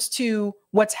reference to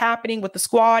what's happening with the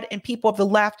squad and people of the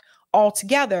left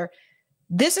altogether,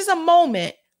 this is a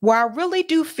moment where I really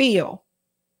do feel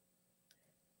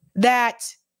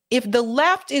that if the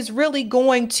left is really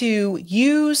going to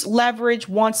use leverage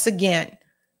once again,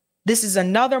 this is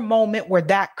another moment where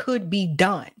that could be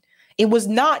done. It was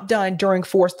not done during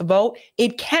Force the Vote.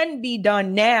 It can be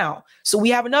done now. So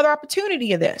we have another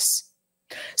opportunity of this.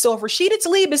 So if Rashida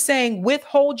Tlaib is saying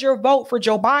withhold your vote for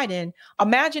Joe Biden,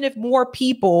 imagine if more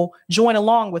people join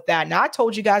along with that. Now, I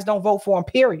told you guys don't vote for him,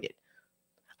 period.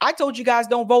 I told you guys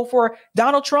don't vote for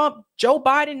Donald Trump, Joe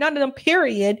Biden, none of them,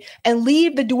 period, and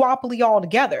leave the duopoly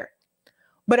altogether.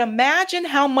 But imagine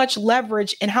how much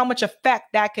leverage and how much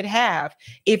effect that could have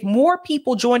if more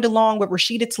people joined along with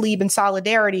Rashida Tlaib in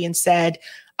solidarity and said,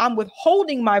 I'm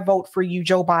withholding my vote for you,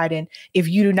 Joe Biden, if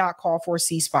you do not call for a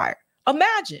ceasefire.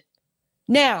 Imagine.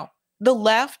 Now, the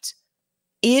left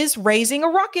is raising a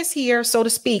ruckus here, so to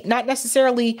speak, not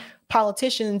necessarily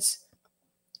politicians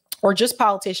or just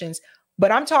politicians,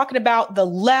 but I'm talking about the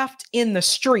left in the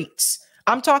streets.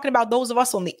 I'm talking about those of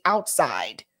us on the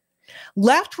outside.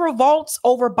 Left revolts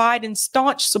over Biden's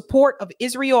staunch support of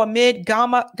Israel amid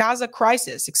Gaza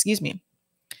crisis. Excuse me.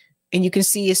 And you can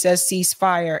see it says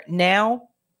ceasefire now.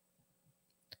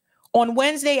 On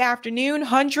Wednesday afternoon,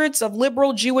 hundreds of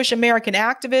liberal Jewish American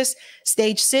activists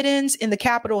staged sit-ins in the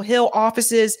Capitol Hill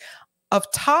offices of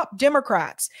top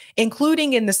Democrats,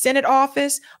 including in the Senate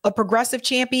office of progressive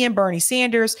champion Bernie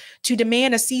Sanders, to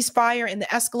demand a ceasefire in the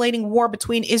escalating war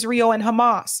between Israel and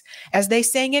Hamas. As they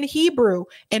sang in Hebrew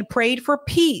and prayed for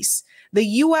peace, the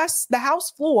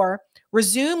House floor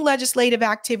resumed legislative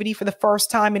activity for the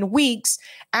first time in weeks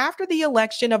after the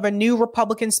election of a new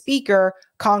Republican speaker,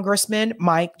 Congressman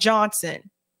Mike Johnson.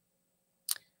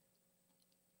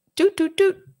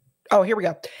 Oh, here we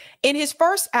go. In his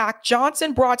first act,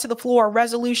 Johnson brought to the floor a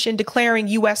resolution declaring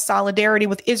U.S. solidarity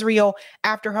with Israel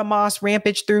after Hamas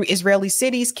rampaged through Israeli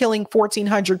cities, killing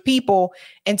 1,400 people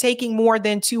and taking more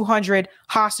than 200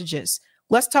 hostages.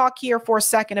 Let's talk here for a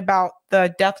second about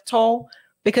the death toll,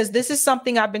 because this is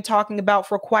something I've been talking about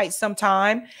for quite some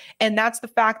time. And that's the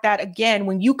fact that, again,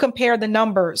 when you compare the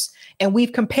numbers, and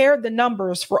we've compared the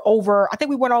numbers for over, I think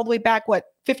we went all the way back,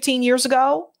 15 years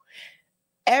ago?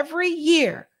 Every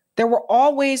year, there were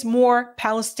always more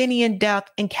Palestinian death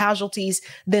and casualties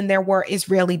than there were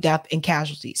Israeli death and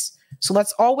casualties. So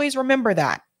let's always remember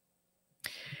that.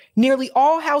 Nearly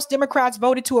all House Democrats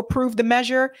voted to approve the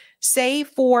measure, save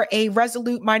for a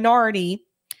resolute minority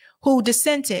who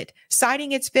dissented,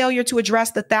 citing its failure to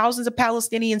address the thousands of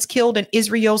Palestinians killed in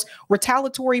Israel's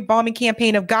retaliatory bombing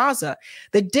campaign of Gaza.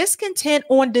 The discontent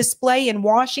on display in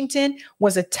Washington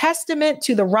was a testament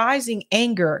to the rising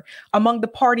anger among the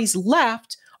party's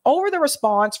left over the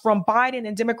response from Biden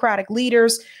and Democratic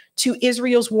leaders to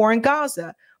Israel's war in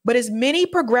Gaza. but as many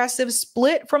progressives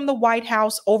split from the White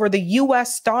House over the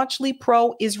U.S. staunchly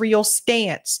pro-Israel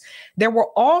stance, there were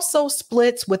also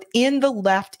splits within the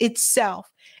left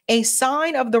itself, a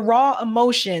sign of the raw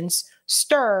emotions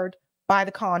stirred by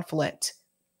the conflict.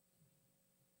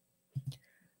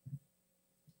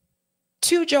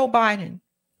 To Joe Biden,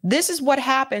 this is what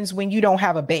happens when you don't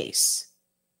have a base.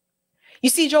 You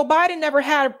see, Joe Biden never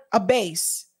had a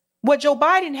base. What Joe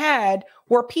Biden had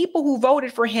were people who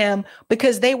voted for him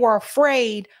because they were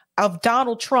afraid of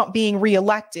Donald Trump being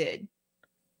reelected.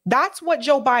 That's what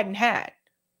Joe Biden had.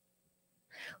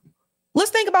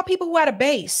 Let's think about people who had a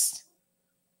base.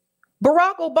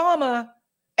 Barack Obama,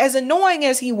 as annoying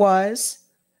as he was,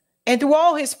 and through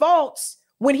all his faults,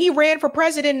 when he ran for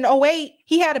president in 2008,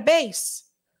 he had a base.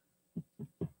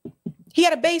 He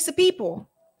had a base of people.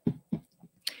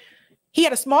 He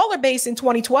had a smaller base in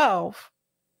 2012.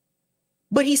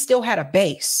 But he still had a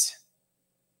base.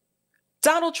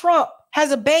 Donald Trump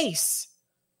has a base.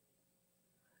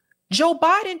 Joe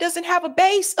Biden doesn't have a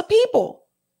base of people.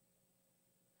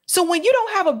 So when you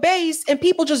don't have a base and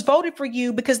people just voted for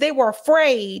you because they were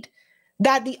afraid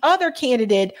that the other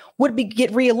candidate would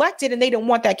get reelected and they didn't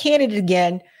want that candidate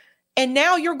again, and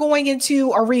now you're going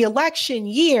into a reelection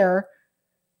year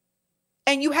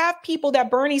and you have people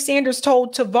that Bernie Sanders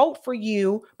told to vote for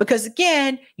you because,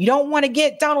 again, you don't want to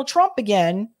get Donald Trump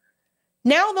again.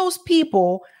 Now those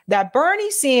people that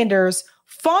Bernie Sanders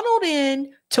funneled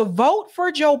in to vote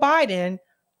for Joe Biden,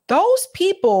 those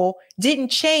people didn't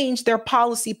change their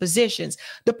policy positions.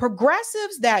 The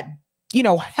progressives that,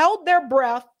 held their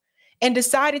breath and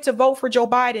decided to vote for Joe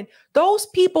Biden, those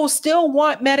people still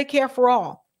want Medicare for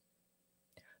all.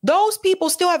 Those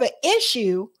people still have an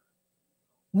issue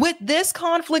with this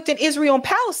conflict in Israel and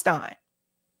Palestine.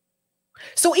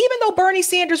 So even though Bernie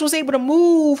Sanders was able to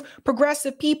move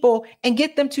progressive people and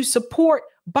get them to support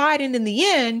Biden in the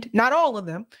end, not all of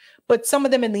them, but some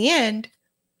of them in the end,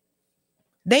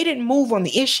 they didn't move on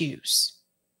the issues.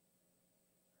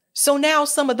 So now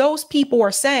some of those people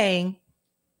are saying,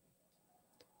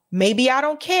 maybe I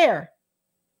don't care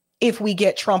if we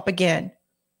get Trump again,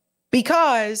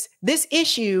 because this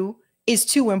issue is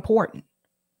too important.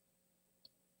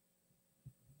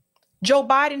 Joe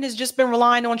Biden has just been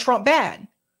relying on Trump bad.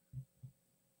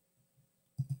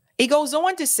 He goes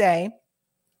on to say,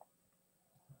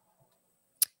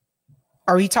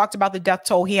 or he talked about the death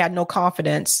toll. He had no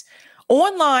confidence.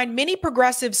 Online, many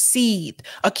progressives seethed,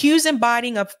 accusing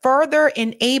Biden of further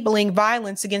enabling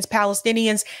violence against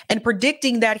Palestinians and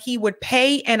predicting that he would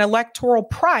pay an electoral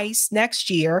price next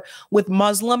year with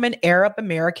Muslim and Arab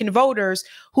American voters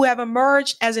who have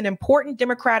emerged as an important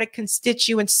Democratic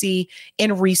constituency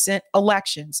in recent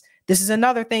elections. This is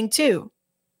another thing, too.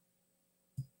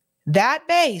 That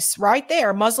base right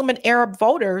there, Muslim and Arab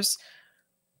voters,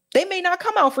 they may not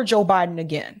come out for Joe Biden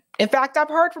again. In fact, I've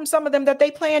heard from some of them that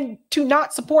they plan to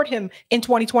not support him in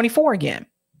 2024 again.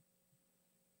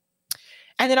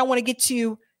 And then I want to get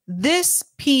to this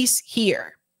piece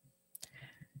here.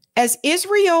 As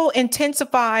Israel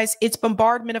intensifies its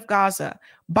bombardment of Gaza,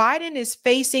 Biden is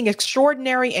facing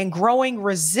extraordinary and growing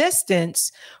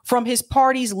resistance from his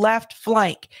party's left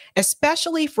flank,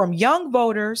 especially from young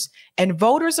voters and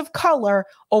voters of color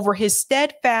over his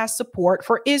steadfast support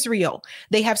for Israel.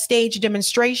 They have staged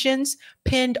demonstrations,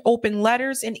 penned open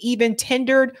letters, and even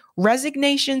tendered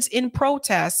resignations in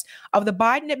protest of the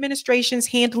Biden administration's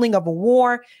handling of a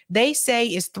war they say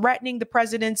is threatening the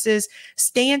president's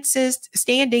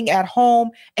standing at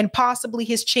home and possibly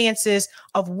his chances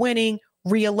of winning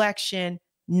re-election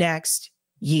next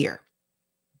year.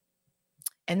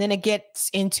 And then it gets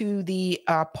into the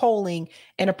polling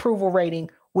and approval rating,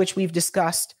 which we've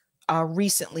discussed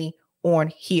recently on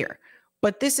here.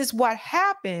 But this is what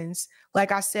happens,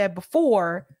 like I said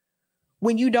before,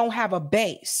 when you don't have a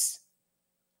base.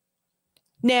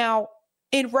 Now,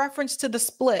 in reference to the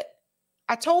split,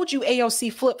 I told you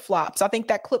AOC flip-flops. I think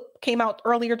that clip came out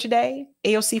earlier today.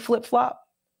 AOC flip-flop,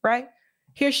 right?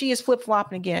 Here she is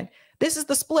flip-flopping again. This is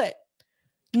the split.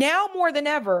 Now more than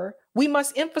ever, we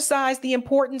must emphasize the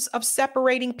importance of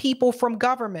separating people from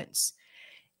governments.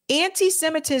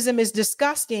 Anti-Semitism is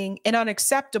disgusting and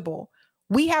unacceptable.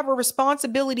 We have a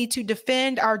responsibility to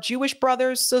defend our Jewish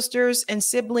brothers, sisters, and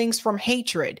siblings from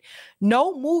hatred.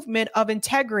 No movement of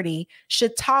integrity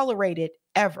should tolerate it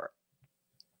ever.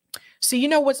 So you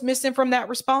know what's missing from that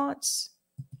response?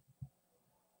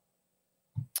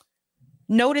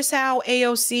 Notice how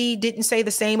AOC didn't say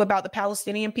the same about the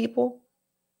Palestinian people.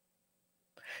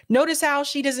 Notice how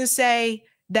she doesn't say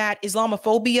that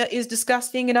Islamophobia is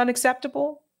disgusting and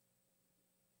unacceptable.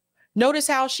 Notice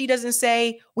how she doesn't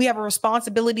say we have a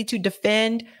responsibility to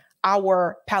defend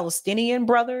our Palestinian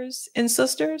brothers and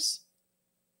sisters?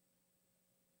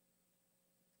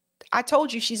 I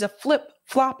told you she's a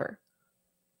flip-flopper.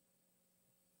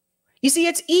 You see,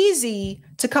 it's easy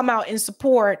to come out in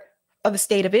support of the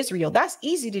state of Israel. That's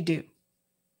easy to do.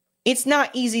 It's not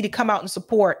easy to come out in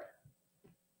support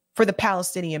for the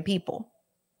Palestinian people.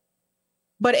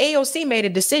 But AOC made a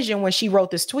decision when she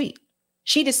wrote this tweet.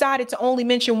 She decided to only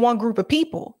mention one group of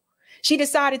people. She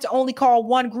decided to only call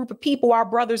one group of people our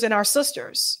brothers and our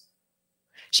sisters.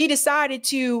 She decided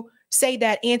to say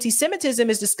that anti-Semitism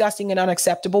is disgusting and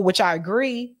unacceptable, which I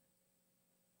agree.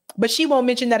 But she won't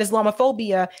mention that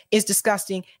Islamophobia is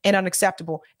disgusting and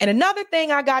unacceptable. And another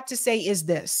thing I got to say is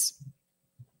this.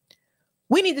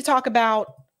 We need to talk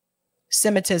about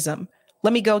Semitism.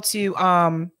 Let me go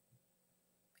to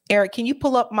Eric. Can you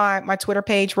pull up my Twitter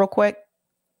page real quick?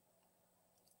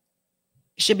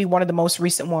 It should be one of the most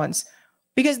recent ones,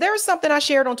 because there was something I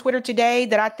shared on Twitter today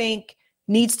that I think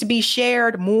needs to be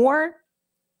shared more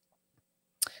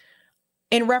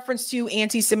in reference to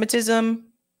anti-Semitism,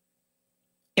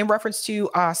 in reference to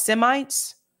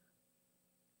Semites.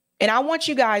 And I want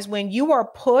you guys, when you are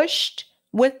pushed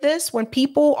with this, when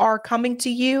people are coming to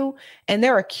you and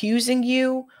they're accusing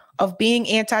you of being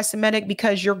anti-Semitic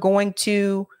because you're going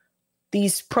to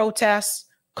these protests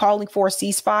calling for a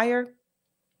ceasefire,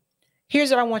 here's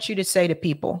what I want you to say to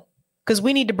people, because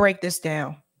we need to break this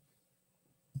down.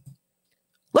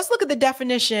 Let's look at the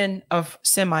definition of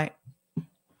Semite.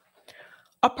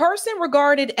 A person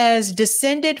regarded as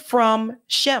descended from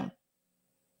Shem.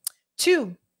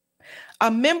 2,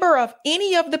 a member of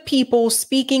any of the people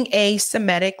speaking a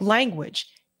Semitic language,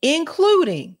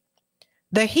 including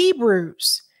the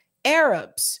Hebrews,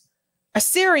 Arabs,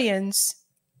 Assyrians,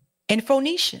 and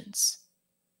Phoenicians.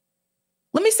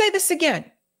 Let me say this again.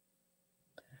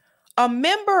 A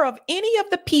member of any of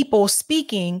the people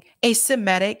speaking a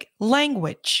Semitic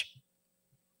language,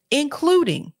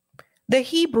 including the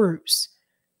Hebrews,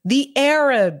 the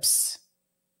Arabs,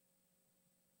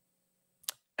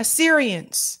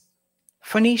 Assyrians,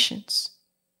 Phoenicians.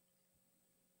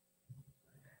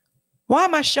 Why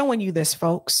am I showing you this,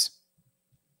 folks?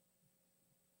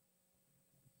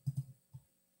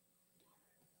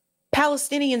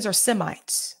 Palestinians are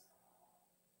Semites.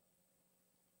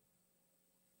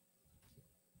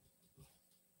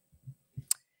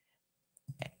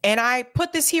 And I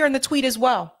put this here in the tweet as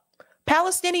well.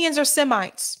 Palestinians are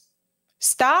Semites.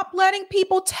 Stop letting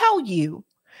people tell you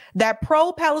that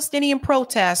pro-Palestinian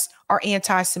protests are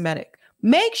anti-Semitic.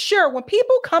 Make sure when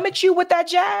people come at you with that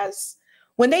jazz,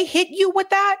 when they hit you with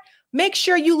that, make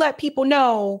sure you let people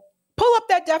know, pull up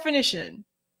that definition.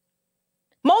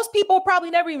 Most people probably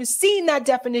never even seen that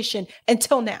definition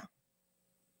until now.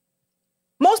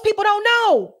 Most people don't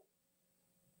know.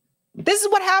 This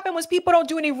is what happens when people don't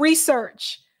do any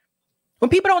research. When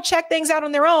people don't check things out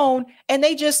on their own and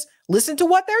they just listen to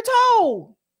what they're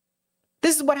told.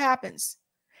 This is what happens.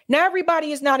 Now,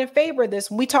 everybody is not in favor of this.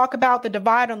 When we talk about the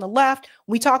divide on the left,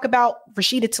 we talk about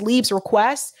Rashida Tlaib's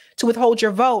request to withhold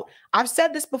your vote. I've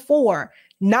said this before.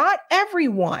 Not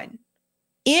everyone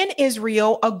in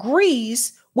Israel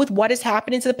agrees with what is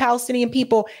happening to the Palestinian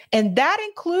people, and that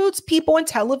includes people in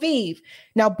Tel Aviv.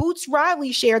 Now, Boots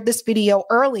Riley shared this video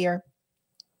earlier.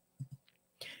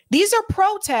 These are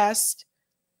protests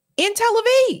in Tel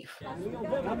Aviv.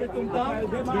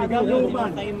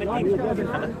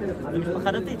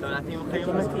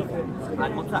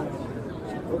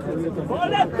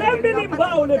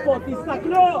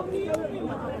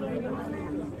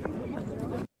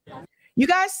 You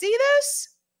guys see this?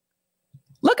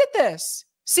 Look at this.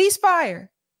 Ceasefire.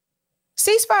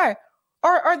 Ceasefire.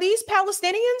 Are these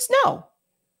Palestinians? No.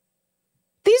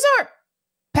 These aren't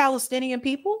Palestinian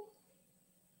people.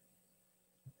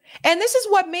 And this is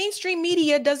what mainstream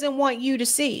media doesn't want you to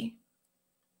see.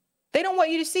 They don't want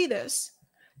you to see this.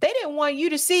 They didn't want you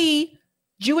to see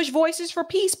Jewish Voices for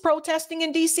Peace protesting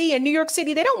in DC and New York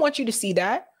City. They don't want you to see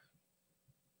that.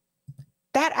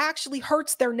 That actually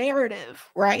hurts their narrative,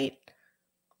 right?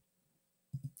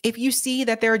 If you see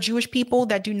that there are Jewish people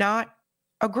that do not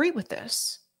agree with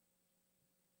this.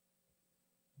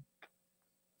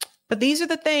 But these are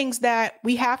the things that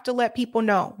we have to let people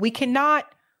know. We cannot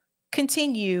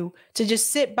continue to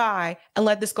just sit by and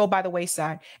let this go by the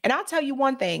wayside. And I'll tell you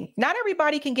one thing, not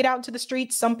everybody can get out into the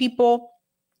streets. Some people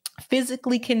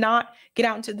physically cannot get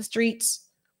out into the streets.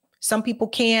 Some people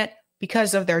can't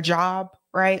because of their job,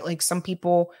 right? Like some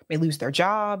people may lose their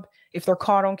job if they're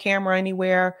caught on camera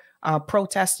anywhere,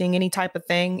 protesting any type of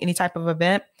thing, any type of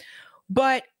event.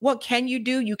 But what can you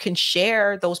do? You can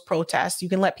share those protests. You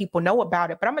can let people know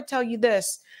about it. But I'm going to tell you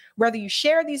this, whether you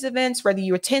share these events, whether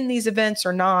you attend these events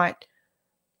or not,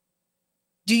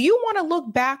 Do you want to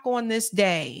look back on this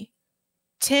day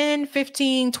 10,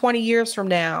 15, 20 years from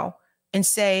now and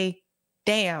say,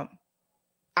 damn,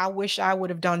 I wish I would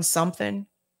have done something?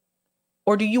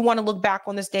 Or do you want to look back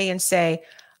on this day and say,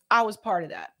 I was part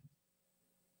of that.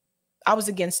 I was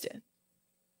against it.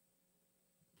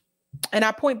 And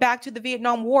I point back to the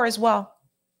Vietnam War as well.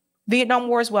 Vietnam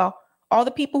War as well. All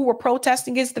the people who were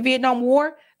protesting against the Vietnam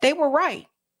War, they were right.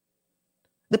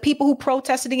 The people who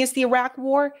protested against the Iraq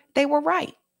War, they were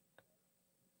right.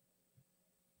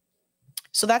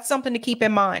 So that's something to keep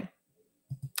in mind.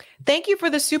 Thank you for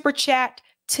the super chat,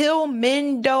 Till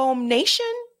Mendom Nation.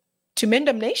 To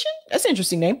Mendom Nation? That's an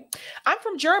interesting name. I'm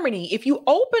from Germany. If you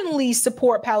openly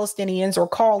support Palestinians or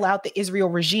call out the Israel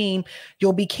regime,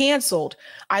 you'll be canceled.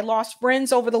 I lost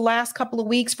friends over the last couple of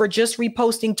weeks for just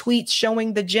reposting tweets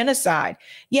showing the genocide.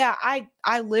 Yeah,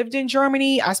 I lived in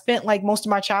Germany. I spent like most of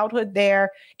my childhood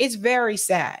there. It's very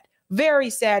sad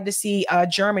to see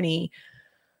Germany.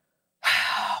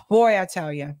 Boy, I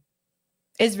tell you,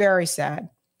 it's very sad.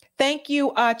 Thank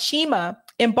you, Chima.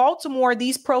 In Baltimore,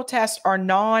 these protests are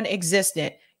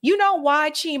non-existent. You know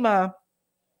why, Chima?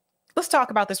 Let's talk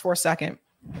about this for a second.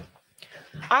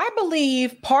 I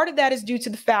believe part of that is due to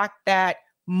the fact that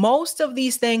most of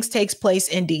these things takes place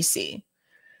in DC.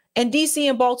 And DC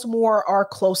and Baltimore are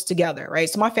close together, right?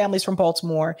 So my family's from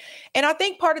Baltimore. And I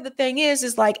think part of the thing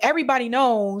is like everybody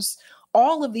knows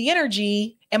all of the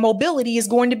energy and mobility is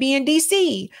going to be in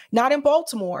DC, not in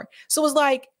Baltimore. So it's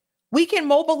like, we can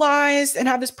mobilize and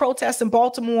have this protest in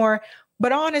Baltimore,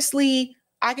 but honestly,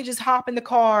 I could just hop in the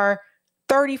car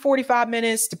 30, 45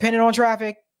 minutes, depending on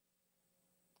traffic,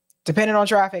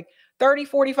 30,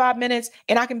 45 minutes,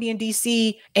 and I can be in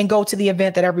DC and go to the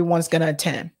event that everyone's going to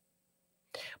attend.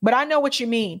 But I know what you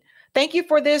mean. Thank you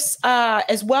for this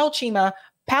as well, Chima.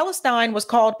 Palestine was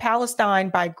called Palestine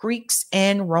by Greeks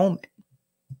and Romans.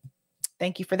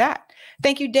 Thank you for that.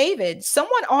 Thank you, David.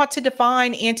 Someone ought to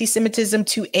define anti-Semitism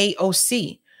to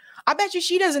AOC. I bet you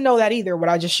she doesn't know that either, what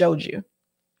I just showed you.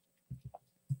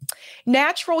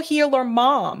 Natural Healer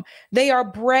Mom. They are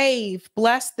brave.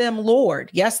 Bless them, Lord.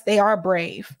 Yes, they are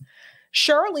brave.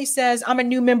 Shirley says, I'm a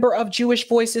new member of Jewish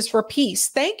Voices for Peace.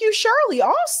 Thank you, Shirley.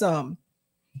 Awesome.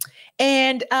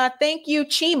 And thank you,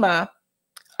 Chima.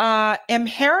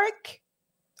 Amharic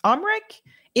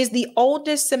is the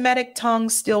oldest Semitic tongue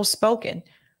still spoken.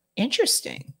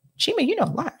 Interesting. Chima, you know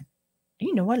a lot.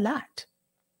 You know a lot.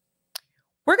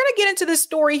 We're going to get into this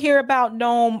story here about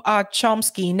Noam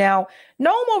Chomsky. Now,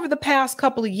 Noam over the past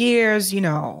couple of years,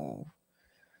 Noam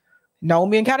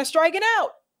been kind of striking out.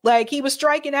 Like he was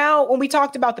striking out when we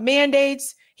talked about the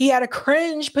mandates. He had a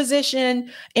cringe position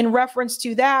in reference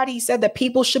to that. He said that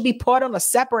people should be put on a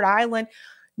separate island.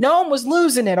 Noam was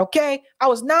losing it, okay? I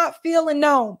was not feeling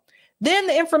Noam. Then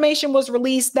the information was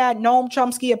released that Noam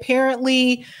Chomsky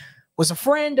apparently was a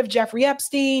friend of Jeffrey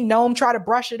Epstein. Noam tried to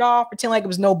brush it off, pretend like it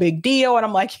was no big deal. And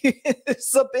I'm like,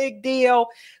 it's a big deal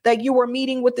that you were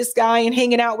meeting with this guy and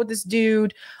hanging out with this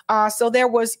dude. So there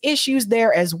was issues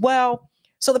there as well.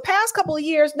 So the past couple of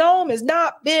years, Noam has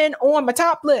not been on my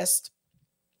top list.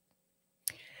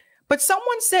 But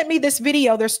someone sent me this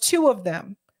video. There's two of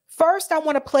them. First, I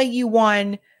want to play you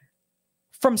one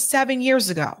from 7 years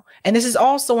ago. And this is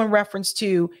also in reference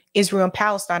to Israel and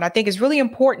Palestine. I think it's really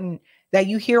important that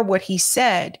you hear what he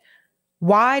said.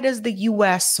 Why does the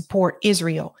U.S. support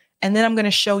Israel? And then I'm going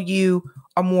to show you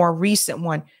a more recent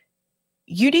one.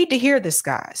 You need to hear this,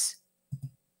 guys.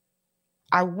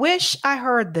 I wish I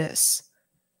heard this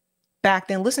back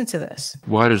then. Listen to this.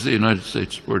 Why does the United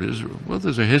States support Israel? Well,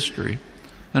 there's a history,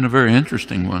 and a very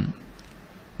interesting one.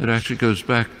 It actually goes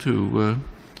back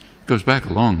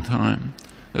a long time.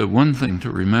 One thing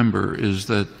to remember is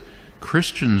that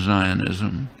Christian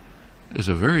Zionism is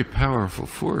a very powerful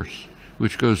force,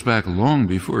 which goes back long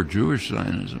before Jewish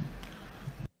Zionism.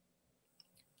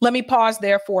 Let me pause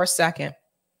there for a second.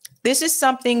 This is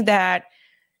something that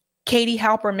Katie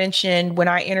Halper mentioned when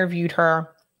I interviewed her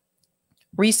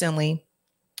recently.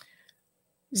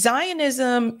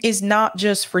 Zionism is not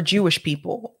just for Jewish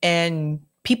people, and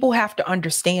people have to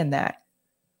understand that.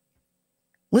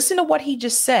 Listen to what he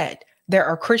just said. There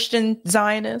are Christian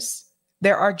Zionists.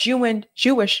 There are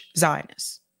Jewish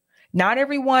Zionists. Not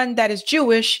everyone that is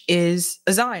Jewish is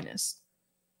a Zionist.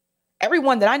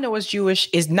 Everyone that I know is Jewish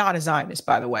is not a Zionist,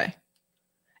 by the way.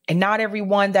 And not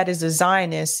everyone that is a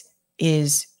Zionist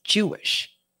is Jewish.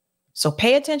 So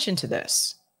pay attention to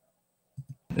this.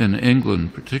 In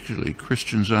England, particularly,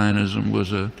 Christian Zionism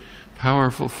was a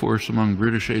powerful force among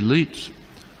British elites.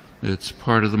 It's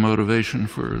part of the motivation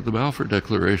for the Balfour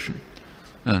Declaration.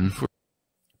 And for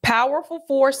powerful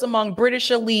force among British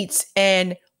elites.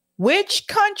 And which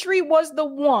country was the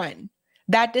one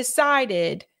that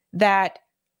decided that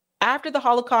after the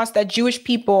Holocaust, that Jewish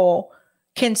people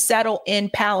can settle in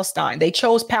Palestine. They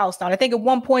chose Palestine. I think at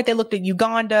one point they looked at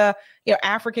Uganda,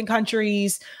 African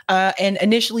countries, and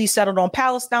initially settled on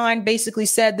Palestine, basically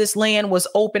said this land was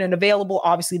open and available.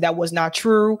 Obviously, that was not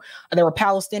true. There were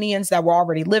Palestinians that were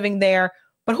already living there.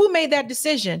 But who made that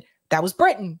decision? That was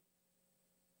Britain.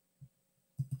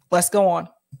 Let's go on.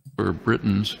 For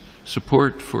Britain's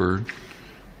support for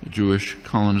Jewish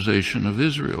colonization of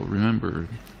Israel. Remember,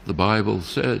 the Bible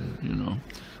said,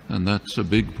 and that's a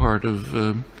big part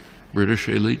of British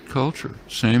elite culture.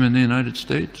 Same in the United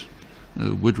States.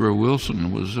 Woodrow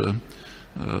Wilson was a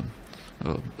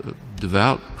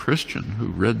devout Christian who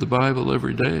read the Bible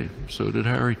every day. So did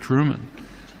Harry Truman.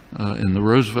 In the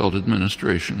Roosevelt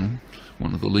administration,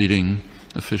 one of the leading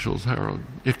officials, Harold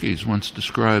Ickes, once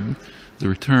described the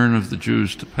return of the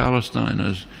Jews to Palestine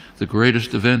as the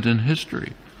greatest event in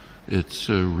history. It's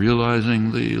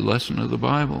realizing the lesson of the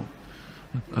Bible.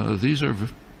 These are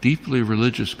deeply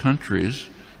religious countries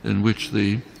in which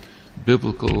the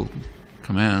biblical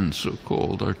commands,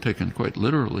 so-called, are taken quite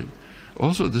literally.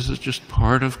 Also, this is just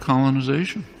part of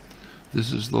colonization.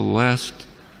 This is the last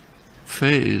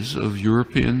phase of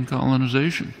European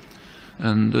colonization.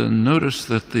 And notice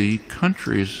that the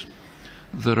countries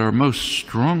that are most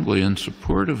strongly in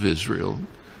support of Israel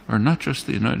are not just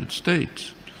the United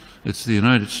States. It's the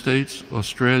United States,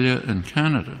 Australia, and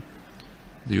Canada,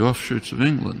 the offshoots of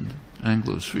England,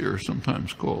 Anglosphere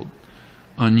sometimes called,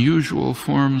 unusual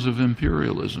forms of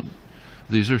imperialism.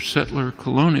 These are settler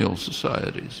colonial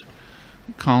societies,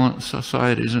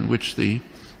 societies in which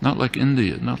not like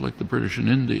India, not like the British in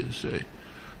India, say.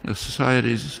 The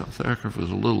societies, South Africa was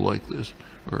a little like this,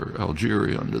 or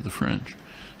Algeria under the French.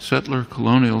 Settler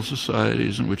colonial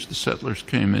societies in which the settlers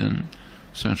came in,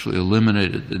 essentially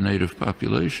eliminated the native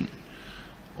population,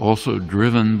 also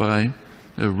driven by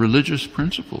religious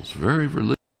principles, very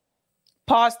religious.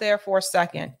 Pause there for a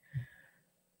second.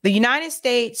 The United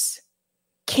States,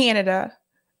 Canada,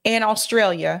 and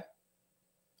Australia,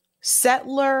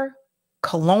 settler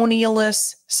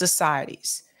colonialist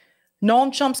societies.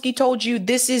 Noam Chomsky told you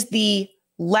this is the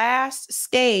last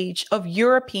stage of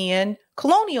European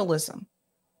colonialism.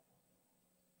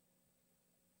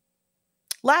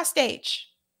 Last stage.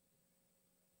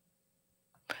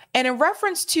 And in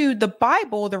reference to the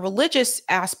Bible, the religious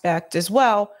aspect as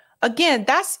well, again,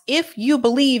 that's if you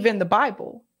believe in the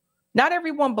Bible. Not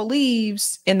everyone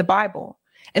believes in the Bible.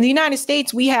 In the United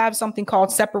States, we have something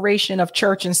called separation of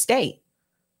church and state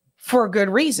for a good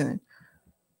reason.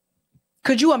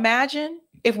 Could you imagine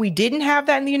if we didn't have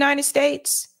that in the United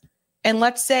States? And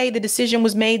let's say the decision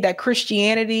was made that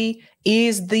Christianity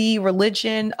is the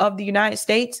religion of the United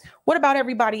States. What about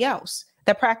everybody else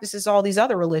that practices all these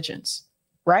other religions,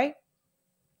 right?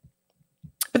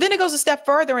 But then it goes a step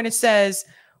further and it says,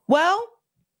 well,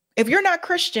 if you're not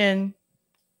Christian,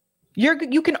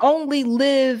 you can only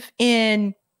live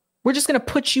in, we're just going to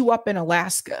put you up in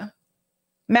Alaska.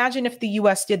 Imagine if the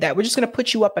US did that. We're just going to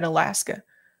put you up in Alaska.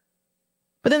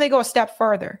 But then they go a step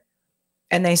further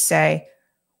and they say,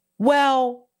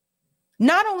 well,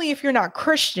 not only if you're not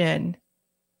Christian,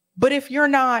 but if you're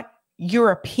not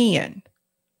European.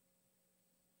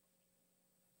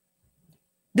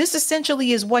 This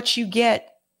essentially is what you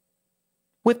get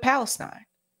with Palestine.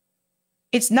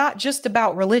 It's not just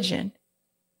about religion.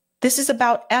 This is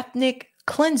about ethnic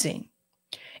cleansing.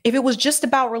 If it was just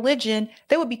about religion,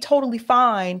 they would be totally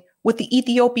fine with the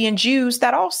Ethiopian Jews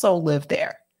that also live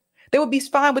there. They would be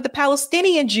fine with the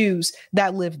Palestinian Jews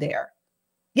that live there.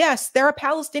 Yes, there are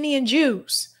Palestinian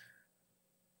Jews,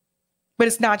 but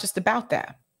it's not just about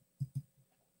that.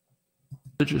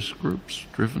 Religious groups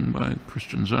driven by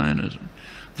Christian Zionism.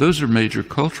 Those are major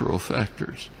cultural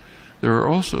factors. There are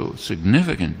also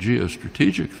significant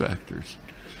geostrategic factors.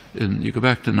 You go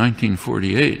back to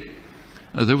 1948,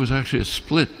 there was actually a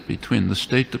split between the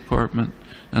State Department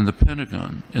and the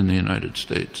Pentagon in the United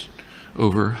States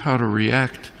over how to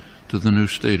react to the new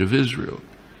state of Israel.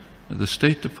 The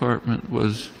State Department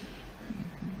was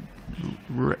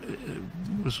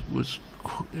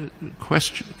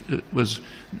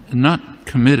not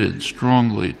committed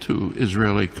strongly to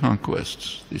Israeli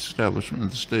conquests, the establishment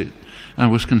of the state,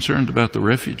 and was concerned about the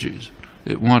refugees.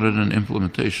 It wanted an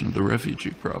implementation of the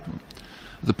refugee problem.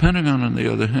 The Pentagon, on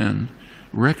the other hand,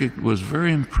 was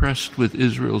very impressed with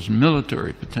Israel's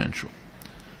military potential.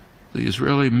 The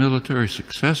Israeli military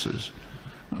successes,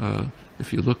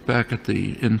 if you look back at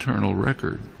the internal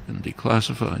record and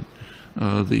declassified,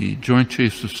 the Joint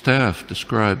Chiefs of Staff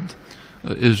described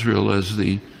Israel as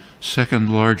the second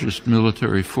largest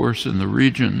military force in the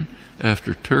region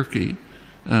after Turkey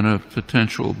and a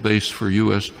potential base for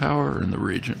U.S. power in the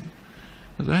region.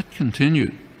 That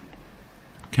continued.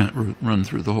 Can't run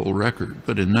through the whole record,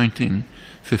 but in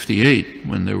 1958,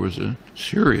 when there was a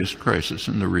serious crisis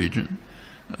in the region,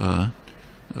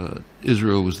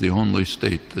 Israel was the only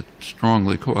state that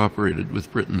strongly cooperated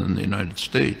with Britain and the United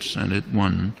States, and it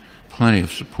won plenty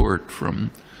of support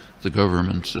from the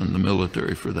governments and the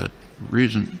military for that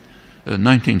reason.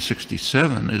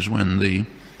 1967 is when the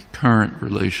current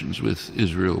relations with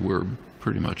Israel were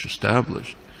pretty much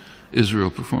established. Israel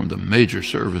performed a major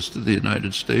service to the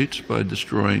United States by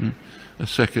destroying a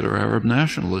secular Arab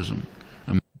nationalism.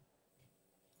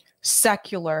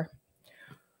 Secular.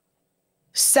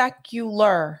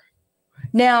 Secular.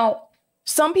 Now,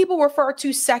 some people refer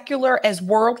to secular as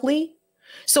worldly.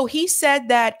 So he said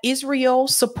that Israel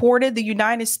supported the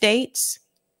United States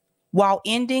while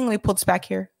ending, let me put this back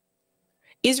here.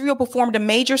 Israel performed a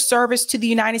major service to the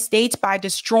United States by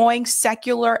destroying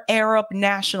secular Arab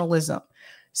nationalism.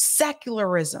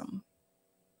 Secularism,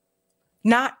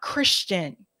 not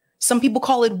Christian. Some people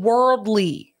call it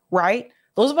worldly, right?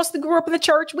 Those of us that grew up in the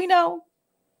church, we know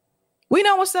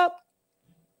what's up.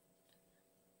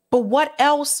 But what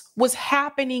else was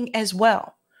happening as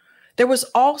well? There was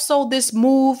also this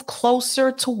move closer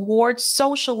towards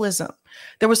socialism.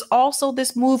 There was also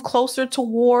this move closer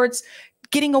towards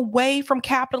getting away from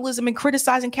capitalism and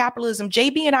criticizing capitalism.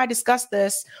 JB and I discussed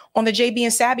this on the JB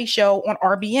and Sabby show on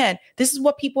RBN. This is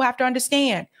what people have to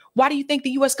understand. Why do you think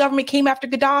the US government came after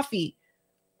Gaddafi?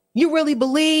 You really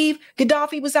believe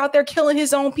Gaddafi was out there killing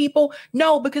his own people?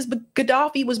 No, because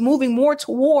Gaddafi was moving more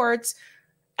towards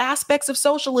aspects of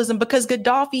socialism, because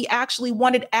Gaddafi actually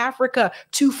wanted Africa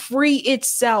to free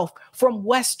itself from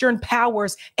Western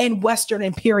powers and Western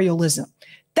imperialism.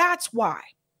 That's why.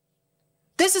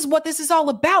 This is what this is all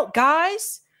about,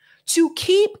 guys. To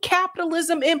keep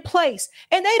capitalism in place.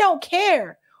 And they don't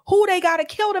care who they got to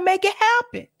kill to make it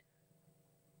happen.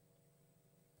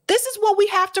 This is what we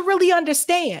have to really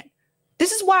understand.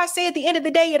 This is why I say at the end of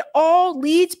the day, it all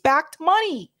leads back to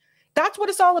money. That's what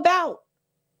it's all about.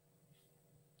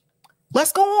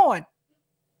 Let's go on.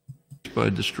 By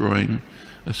destroying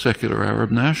a secular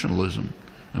Arab nationalism,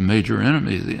 a major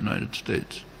enemy of the United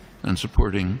States, and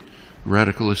supporting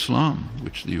radical Islam,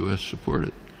 which the U.S.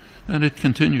 supported. And it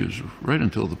continues right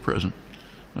until the present.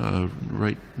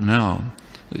 Right now,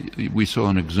 we saw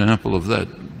an example of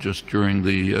that just during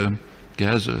the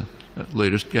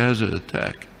latest Gaza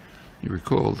attack. You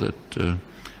recall that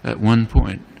at one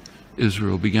point,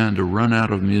 Israel began to run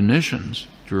out of munitions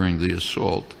during the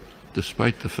assault,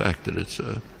 despite the fact that it's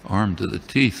armed to the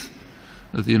teeth.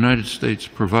 That the United States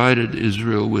provided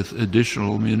Israel with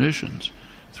additional munitions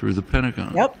through the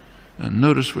Pentagon. Yep. And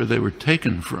notice where they were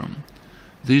taken from.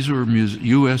 These were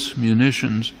U.S.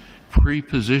 munitions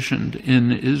pre-positioned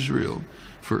in Israel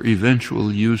for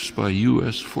eventual use by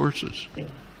U.S. forces.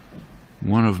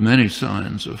 One of many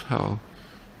signs of how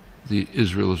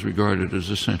Israel is regarded as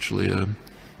essentially a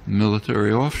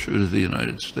military offshoot of the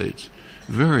United States.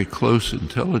 Very close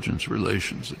intelligence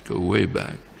relations that go way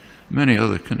back. Many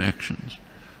other connections.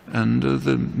 And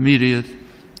the media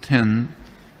tend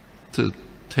to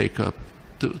take up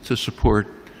to support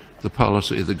the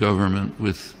policy of the government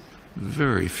with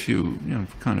very few,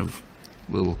 kind of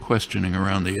little questioning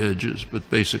around the edges, but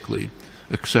basically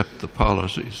accept the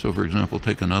policy. So, for example,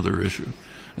 take another issue.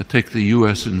 Take the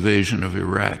U.S. invasion of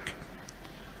Iraq.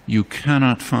 You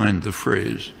cannot find the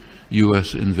phrase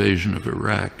U.S. invasion of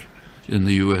Iraq in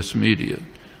the U.S. media,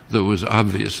 though it was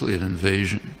obviously an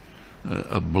invasion,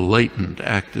 a blatant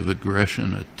act of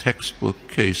aggression, a textbook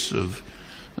case of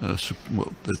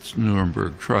well, that's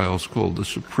Nuremberg trials called the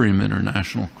supreme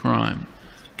international crime,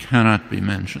 cannot be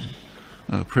mentioned.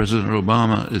 President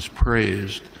Obama is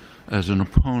praised as an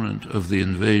opponent of the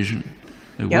invasion.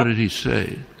 And what did he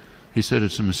say? He said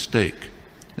it's a mistake.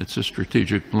 It's a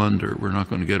strategic blunder. We're not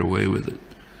going to get away with it.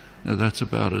 Now, that's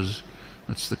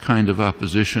the kind of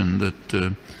opposition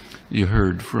that you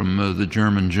heard from the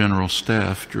German general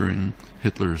staff during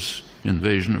Hitler's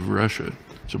invasion of Russia.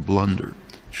 It's a blunder.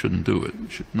 Shouldn't do it.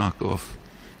 Should knock off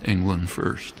England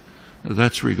first.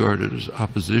 That's regarded as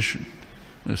opposition.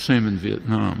 Same in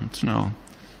Vietnam.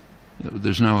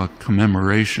 There's now a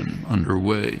commemoration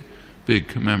underway, big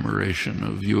commemoration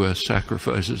of U.S.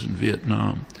 sacrifices in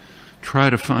Vietnam. Try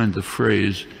to find the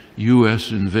phrase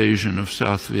U.S. invasion of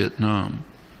South Vietnam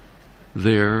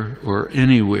there or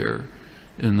anywhere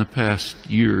in the past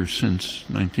year since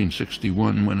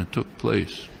 1961 when it took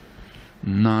place.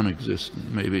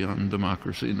 Non-existent, maybe on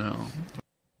Democracy Now!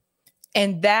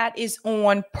 And that is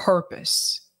on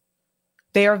purpose.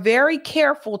 They are very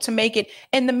careful to make it,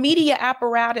 and the media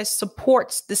apparatus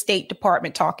supports the State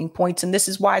Department talking points. And this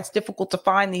is why it's difficult to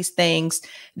find these things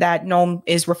that Noam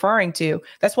is referring to.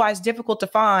 That's why it's difficult to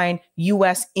find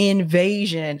U.S.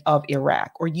 invasion of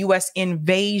Iraq or U.S.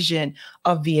 invasion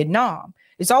of Vietnam.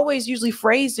 It's always usually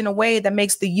phrased in a way that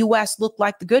makes the U.S. look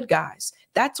like the good guys.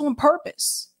 That's on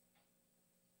purpose.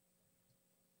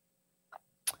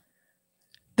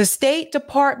 The State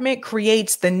Department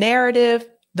creates the narrative.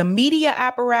 The media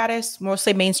apparatus,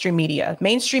 mostly mainstream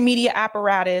media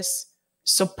apparatus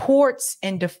supports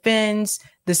and defends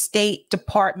the State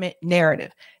Department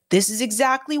narrative. This is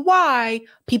exactly why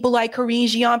people like Karine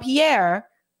Jean-Pierre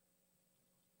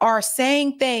are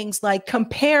saying things like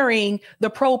comparing the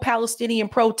pro-Palestinian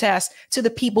protests to the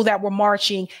people that were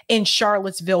marching in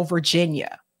Charlottesville,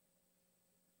 Virginia.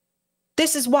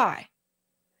 This is why.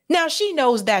 Now, she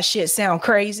knows that shit sound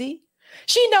crazy.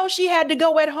 She knows she had to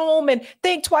go at home and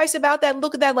think twice about that and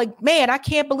look at that like, man, I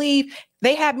can't believe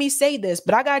they had me say this,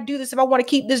 but I got to do this if I want to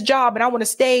keep this job and I want to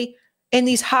stay in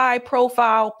these high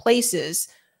profile places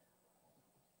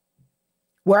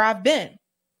where I've been.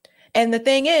 And the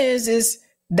thing is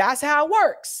that's how it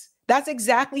works. That's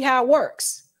exactly how it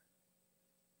works.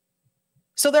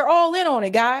 So they're all in on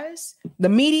it, guys. The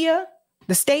media,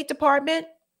 the State Department,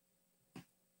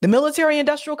 the military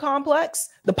industrial complex,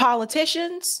 the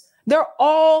politicians, they're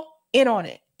all in on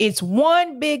it. It's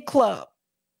one big club.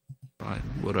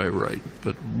 What I write,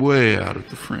 but way out at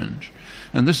the fringe.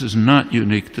 And this is not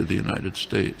unique to the United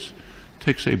States.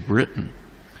 Take, say, Britain.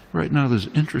 Right now there's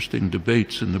interesting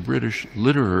debates in the British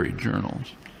literary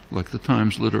journals, like the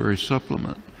Times Literary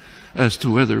Supplement, as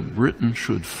to whether Britain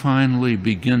should finally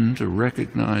begin to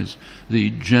recognize the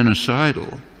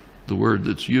genocidal, the word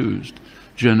that's used,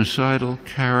 genocidal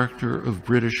character of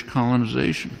British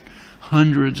colonization.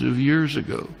 Hundreds of years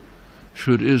ago,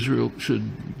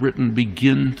 should Britain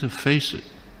begin to face it?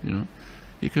 You know,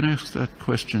 you can ask that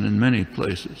question in many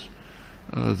places.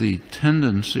 The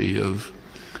tendency of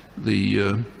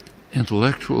the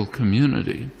intellectual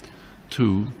community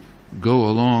to go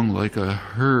along like a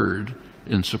herd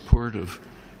in support of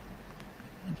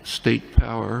state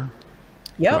power,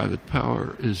 private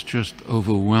power, is just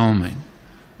overwhelming.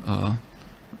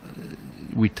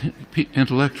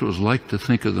 Intellectuals like to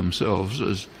think of themselves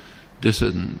as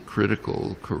dissident,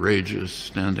 critical, courageous,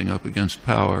 standing up against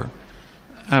power.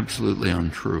 Absolutely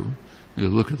untrue. You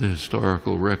look at the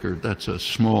historical record, that's a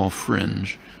small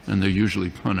fringe, and they're usually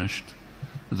punished.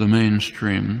 The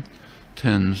mainstream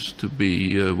tends to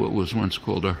be what was once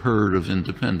called a herd of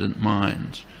independent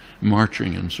minds,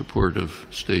 marching in support of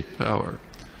state power.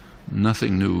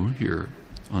 Nothing new here.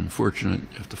 Unfortunate,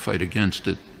 you have to fight against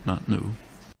it, not new.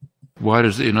 Why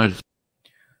does the United States?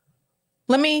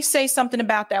 Let me say something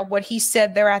about that, what he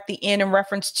said there at the end in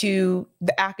reference to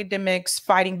the academics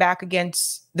fighting back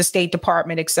against the State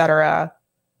Department, etc.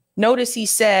 Notice he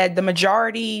said the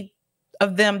majority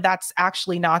of them, that's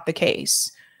actually not the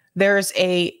case. There's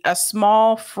a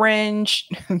small fringe,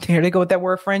 there they go with that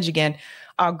word fringe again,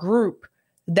 a group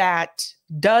that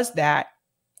does that,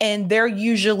 and they're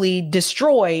usually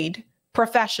destroyed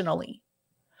professionally.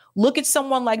 Look at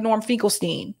someone like Norm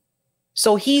Finkelstein.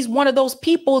 So he's one of those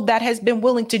people that has been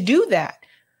willing to do that,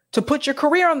 to put your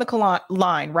career on the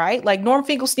line, right? Like Norm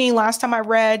Finkelstein, last time I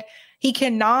read, he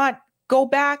cannot go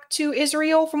back to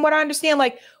Israel from what I understand.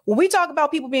 Like when we talk about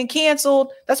people being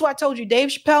canceled, that's why I told you Dave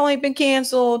Chappelle ain't been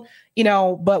canceled, you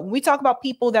know, but when we talk about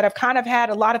people that have kind of had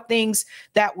a lot of things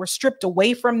that were stripped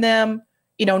away from them,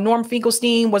 you know, Norm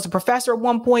Finkelstein was a professor at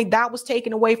one point that was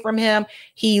taken away from him.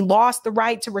 He lost the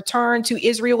right to return to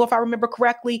Israel, if I remember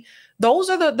correctly. Those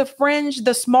are the fringe,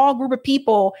 the small group of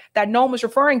people that Noam was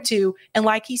referring to. And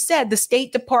like he said, the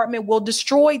State Department will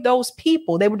destroy those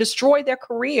people. They will destroy their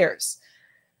careers.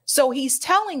 So he's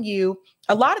telling you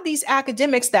a lot of these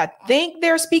academics that think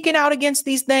they're speaking out against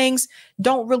these things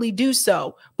don't really do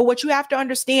so. But what you have to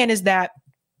understand is that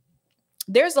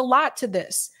there's a lot to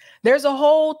this. There's a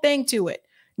whole thing to it.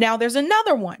 Now, there's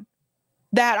another one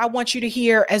that I want you to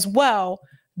hear as well.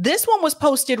 This one was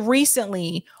posted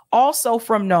recently, also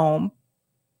from Noam.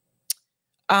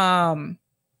 Let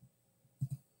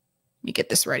me get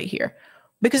this ready here,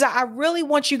 because I really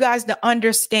want you guys to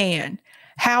understand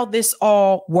how this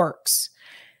all works.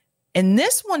 And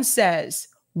this one says,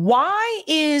 why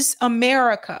is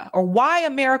America, or why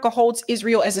America holds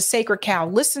Israel as a sacred cow?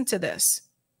 Listen to this.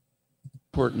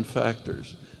 Important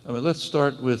factors. I mean, let's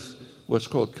start with what's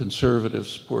called conservative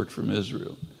support from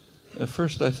Israel.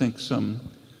 First, I think some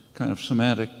kind of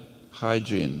semantic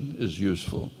hygiene is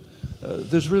useful.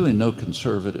 There's really no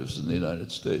conservatives in the United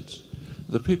States.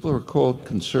 The people who are called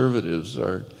conservatives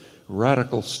are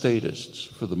radical statists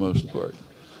for the most part.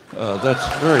 That's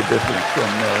very different from...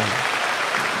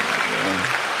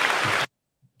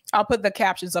 I'll put the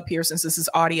captions up here since this is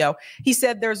audio. He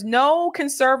said there's no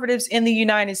conservatives in the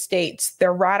United States.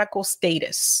 They're radical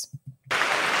statists.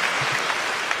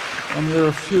 I mean, there are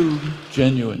a few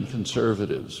genuine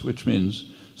conservatives, which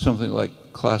means something like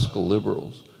classical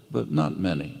liberals, but not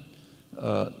many.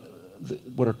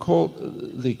 What are called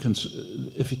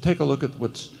if you take a look at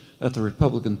what's at the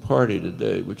Republican Party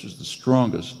today, which is the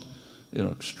strongest,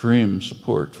 extreme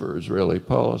support for Israeli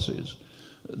policies,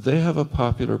 they have a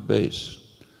popular base.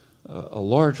 A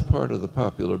large part of the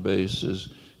popular base is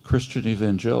Christian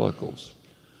evangelicals.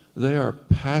 They are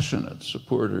passionate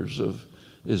supporters of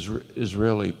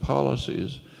Israeli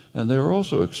policies, and they are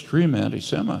also extreme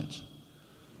anti-Semites.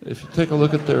 If you take a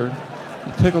look at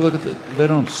they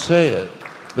don't say it,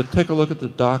 but take a look at the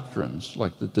doctrines,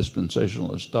 like the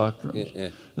dispensationalist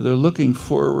doctrines. They're looking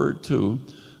forward to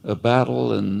a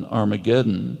battle in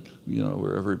Armageddon,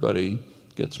 where everybody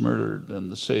gets murdered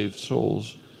and the saved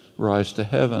souls rise to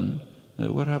heaven.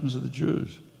 What happens to the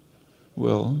Jews?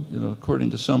 Well,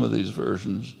 according to some of these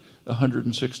versions,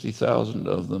 160,000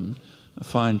 of them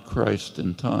find Christ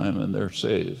in time and they're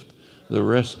saved. The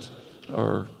rest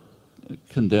are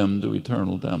condemned to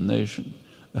eternal damnation.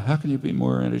 How can you be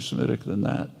more anti-Semitic than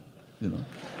that?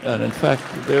 And in fact,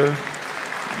 their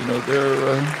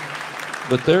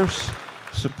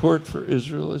support for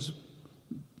Israel is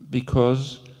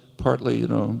because partly,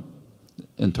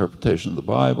 interpretation of the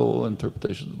Bible,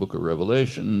 interpretation of the book of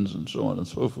Revelations, and so on and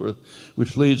so forth,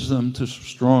 which leads them to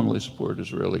strongly support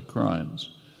Israeli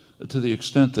crimes, to the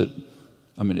extent that,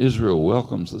 Israel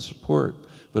welcomes the support,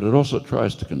 but it also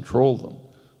tries to control them.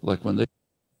 Like when they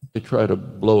try to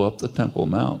blow up the Temple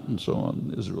Mount and so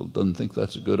on, Israel doesn't think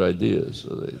that's a good idea,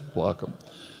 so they block them.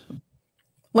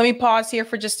 Let me pause here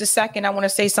for just a second. I want to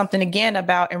say something again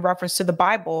in reference to the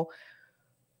Bible.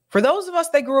 For those of us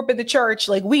that grew up in the church,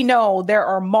 we know there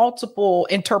are multiple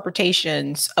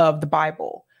interpretations of the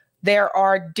Bible. There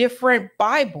are different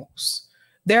Bibles.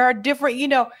 There are different,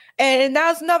 and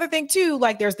that's another thing too.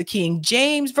 There's the King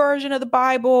James version of the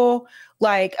Bible.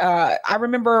 I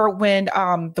remember when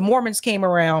the Mormons came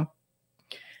around,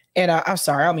 and I'm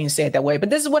sorry, I don't mean to say it that way,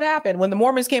 but this is what happened when the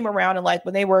Mormons came around, and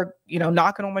when they were,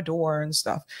 knocking on my door and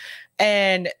stuff,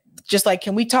 and just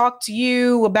can we talk to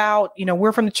you about,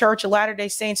 we're from the Church of Latter-day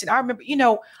Saints. And I remember,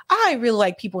 I really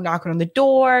like people knocking on the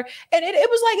door, and it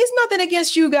was it's nothing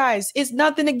against you guys. It's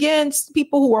nothing against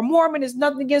people who are Mormon. It's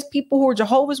nothing against people who are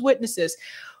Jehovah's Witnesses.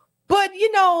 But,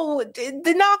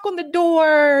 the knock on the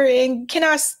door and can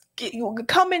I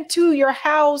come into your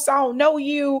house? I don't know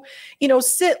you,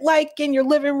 sit in your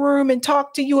living room and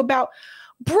talk to you about,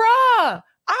 bruh, I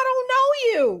don't know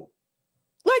you.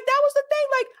 That was the thing.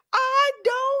 I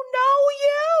don't know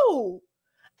you.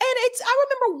 And I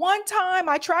remember one time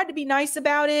I tried to be nice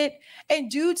about it and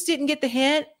dudes didn't get the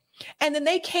hint. And then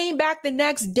they came back the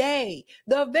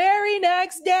very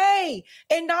next day,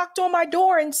 and knocked on my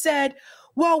door and said,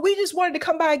 well, we just wanted to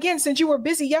come by again since you were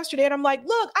busy yesterday. And I'm like,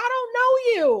 look, I don't know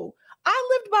you. I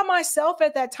lived by myself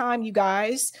at that time, you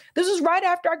guys. This was right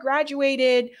after I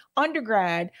graduated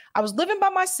undergrad. I was living by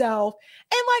myself.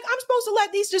 And I'm supposed to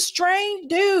let these just strange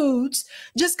dudes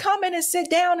just come in and sit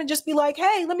down and just be like,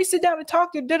 hey, let me sit down and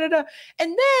talk to you. And then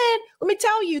let me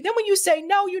tell you, then when you say,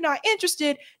 no, you're not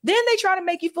interested, then they try to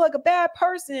make you feel like a bad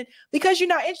person because you're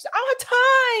not interested. I don't have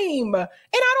time and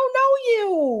I don't know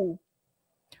you.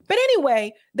 But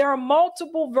anyway, there are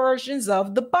multiple versions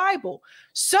of the Bible.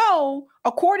 So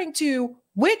according to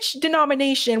which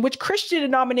Christian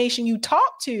denomination you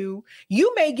talk to,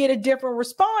 you may get a different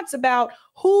response about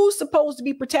who's supposed to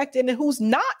be protected and who's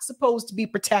not supposed to be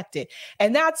protected.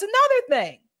 And that's another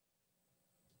thing.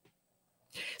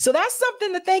 So that's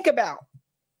something to think about.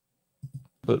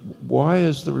 But why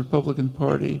is the Republican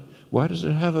Party, why does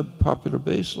it have a popular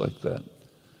base like that?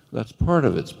 That's part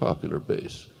of its popular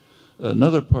base.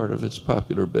 Another part of its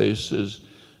popular base is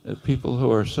people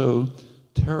who are so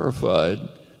terrified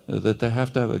that they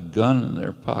have to have a gun in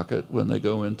their pocket when they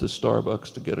go into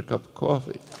Starbucks to get a cup of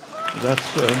coffee. That's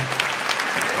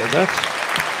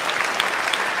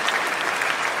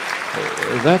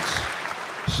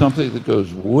something that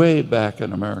goes way back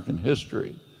in American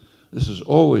history. This has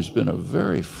always been a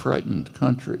very frightened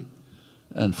country,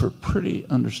 and for pretty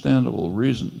understandable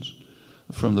reasons.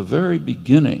 From the very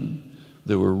beginning,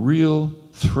 there were real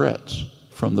threats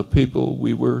from the people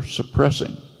we were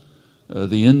suppressing.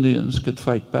 The Indians could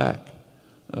fight back.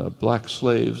 Black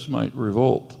slaves might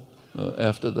revolt.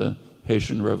 After the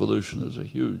Haitian Revolution, there's a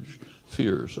huge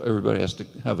fear. So everybody has to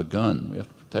have a gun. We have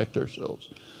to protect ourselves.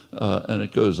 And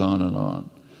it goes on and on.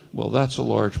 Well, that's a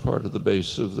large part of the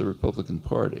base of the Republican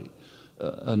Party.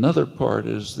 Another part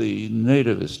is the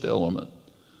nativist element.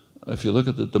 If you look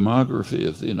at the demography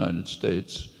of the United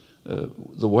States,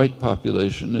 the white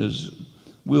population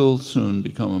will soon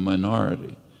become a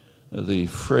minority. The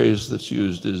phrase that's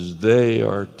used is, they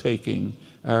are taking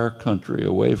our country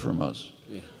away from us.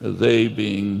 Yeah. They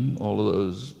being all of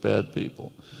those bad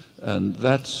people. And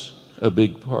that's a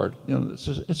big part. You know,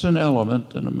 it's an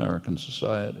element in American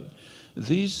society.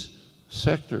 These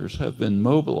sectors have been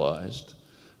mobilized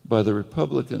by the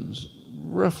Republicans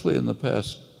roughly in the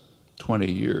past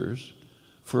 20 years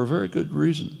for a very good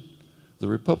reason. The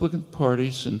Republican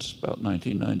Party, since about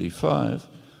 1995,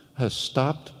 has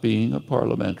stopped being a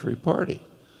parliamentary party.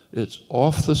 It's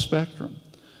off the spectrum.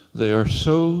 They are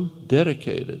so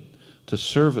dedicated to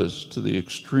service to the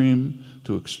extreme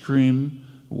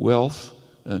wealth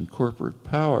and corporate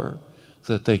power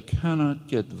that they cannot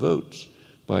get votes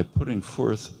by putting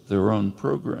forth their own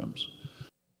programs.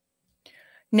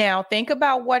 Now, think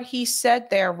about what he said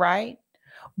there, right?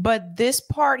 But this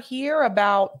part here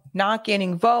about not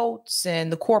getting votes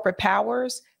and the corporate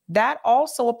powers, that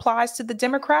also applies to the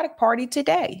Democratic Party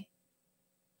today.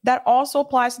 That also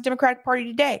applies to the Democratic Party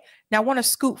today. Now, I want to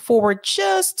scoot forward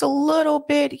just a little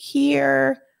bit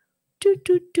here.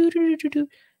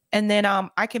 And then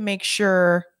I can make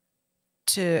sure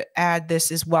to add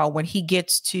this as well. When he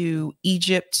gets to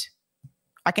Egypt,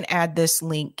 I can add this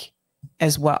link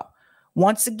as well.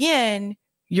 Once again,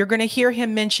 you're going to hear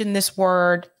him mention this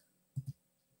word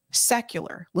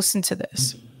secular. Listen to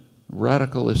this.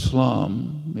 Radical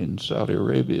Islam in Saudi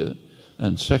Arabia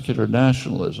and secular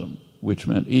nationalism, which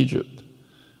meant Egypt.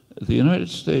 The United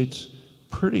States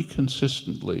pretty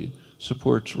consistently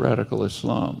supports radical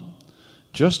Islam,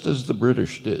 just as the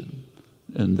British did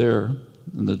in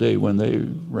the day when they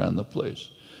ran the place.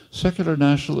 Secular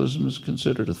nationalism is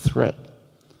considered a threat.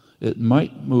 It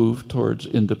might move towards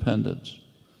independence,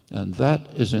 and that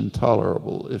is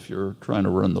intolerable if you're trying to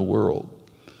run the world.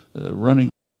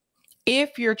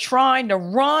 If you're trying to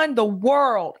run the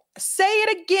world, say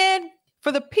it again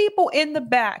for the people in the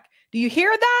back. Do you hear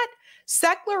that?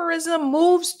 Secularism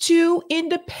moves to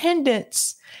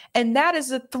independence. And that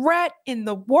is a threat in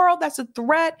the world. That's a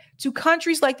threat to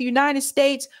countries like the United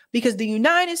States, because the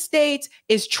United States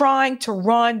is trying to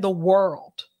run the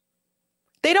world.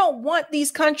 They don't want these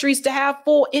countries to have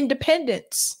full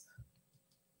independence.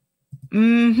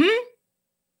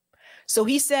 So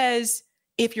he says,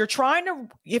 if you're trying to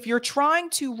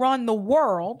run the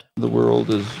world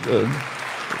is,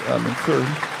 I mean,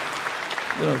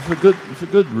 for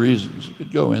good reasons. You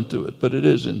could go into it, but it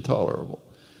is intolerable.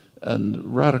 And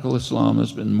radical Islam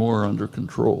has been more under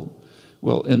control.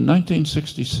 Well, in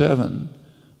 1967,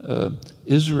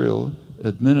 Israel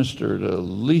administered a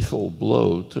lethal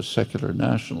blow to secular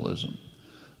nationalism.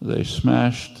 They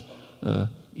smashed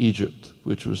Egypt,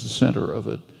 which was the center of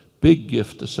it. Big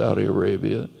gift to Saudi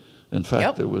Arabia. In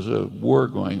fact, there was a war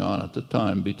going on at the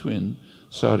time between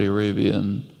Saudi Arabia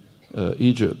and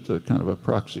Egypt, a kind of a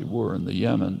proxy war in the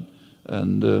Yemen,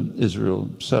 and Israel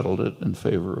settled it in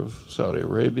favor of Saudi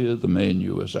Arabia, the main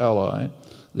U.S. ally,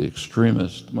 the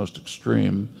extremist, most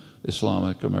extreme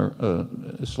Islamic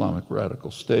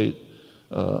radical state,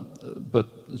 but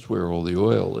it's where all the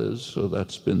oil is, so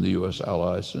that's been the U.S.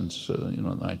 ally since the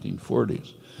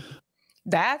 1940s.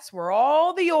 That's where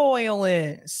all the oil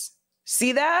is.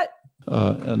 See that?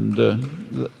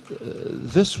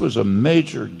 This was a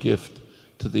major gift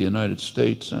to the United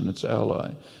States and its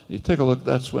ally. You take a look,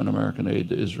 that's when American aid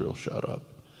to Israel shot up.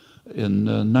 In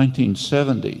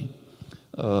 1970,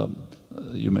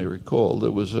 you may recall,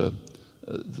 there was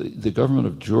the government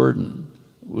of Jordan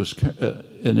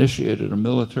initiated a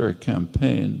military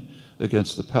campaign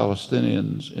against the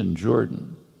Palestinians in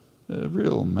Jordan, a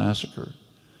real massacre.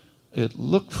 It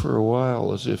looked for a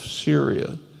while as if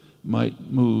Syria might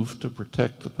move to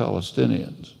protect the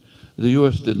Palestinians. The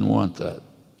U.S. didn't want that.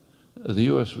 The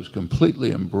U.S. was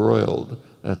completely embroiled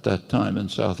at that time in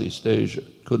Southeast Asia,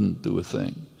 couldn't do a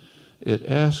thing. It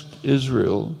asked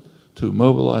Israel to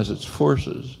mobilize its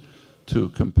forces to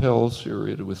compel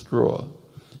Syria to withdraw.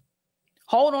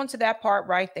 Hold on to that part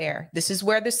right there. This is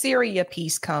where the Syria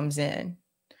piece comes in.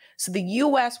 So the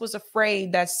U.S. was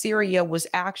afraid that Syria was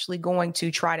actually going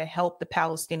to try to help the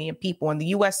Palestinian people. And the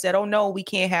U.S. said, oh, no, we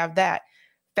can't have that.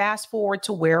 Fast forward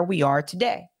to where we are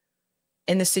today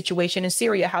in the situation in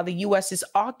Syria, how the U.S. is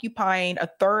occupying a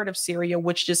third of Syria,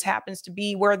 which just happens to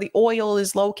be where the oil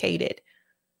is located.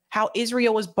 How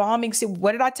Israel is bombing.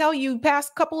 What did I tell you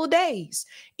past couple of days?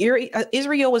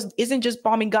 Israel isn't just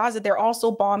bombing Gaza. They're also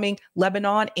bombing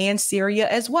Lebanon and Syria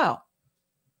as well.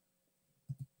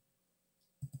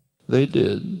 They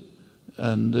did.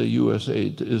 and the U.S.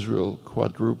 aid to Israel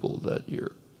quadrupled that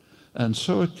year. And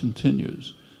so it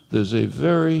continues. There's a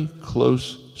very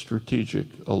close strategic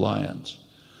alliance.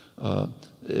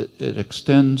 It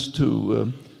extends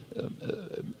to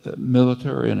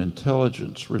military and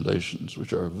intelligence relations,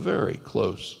 which are very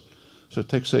close. So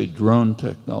take, say, drone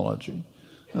technology.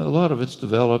 A lot of it's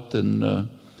developed in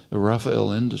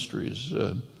Rafael Industries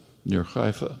near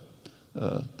Haifa.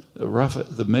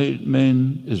 The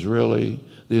main Israeli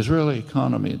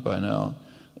economy by now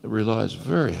relies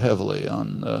very heavily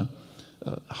on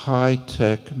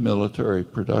high-tech military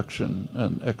production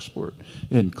and export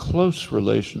in close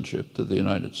relationship to the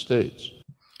United States.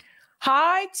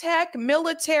 High-tech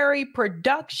military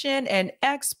production and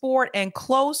export and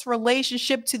close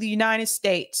relationship to the United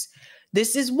States.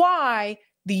 This is why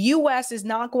the U.S. is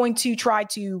not going to try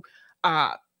to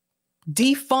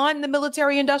defund the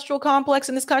military-industrial complex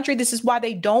in this country. This is why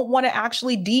they don't want to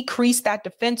actually decrease that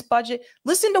defense budget.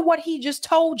 Listen to what he just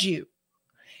told you,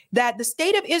 that the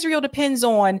state of Israel depends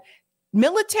on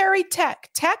military tech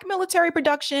military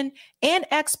production and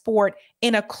export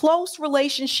in a close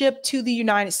relationship to the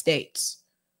United States.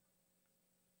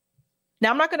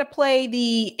 Now, I'm not going to play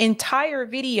the entire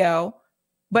video,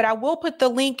 but I will put the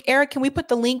link. Eric, can we put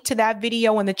the link to that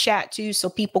video in the chat too, so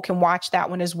people can watch that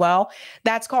one as well?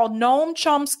 That's called Noam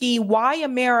Chomsky, Why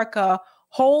America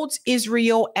Holds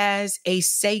Israel as a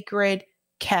Sacred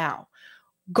Cow.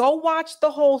 Go watch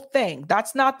the whole thing.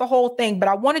 That's not the whole thing, but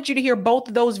I wanted you to hear both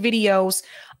of those videos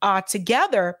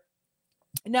together.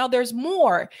 Now there's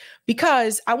more,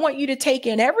 because I want you to take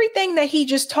in everything that he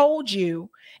just told you.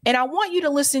 And I want you to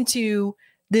listen to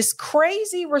this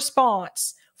crazy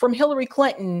response from Hillary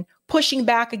Clinton pushing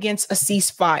back against a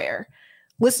ceasefire.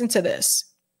 Listen to this.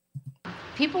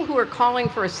 People who are calling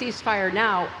for a ceasefire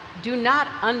now do not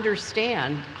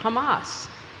understand Hamas.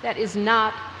 That is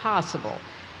not possible.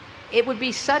 It would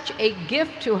be such a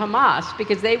gift to Hamas,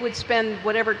 because they would spend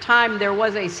whatever time there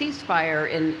was a ceasefire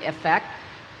in effect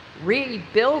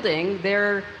rebuilding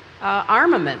their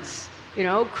armaments,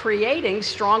 creating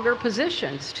stronger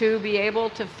positions to be able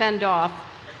to fend off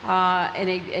an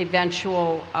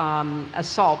eventual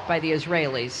assault by the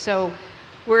Israelis. So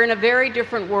we're in a very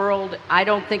different world. I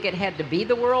don't think it had to be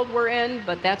the world we're in,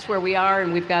 but that's where we are,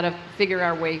 and we've got to figure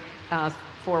our way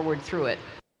forward through it.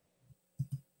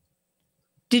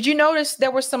 Did you notice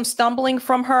there was some stumbling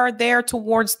from her there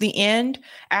towards the end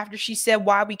after she said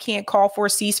why we can't call for a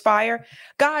ceasefire?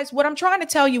 Guys, what I'm trying to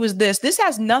tell you is this. This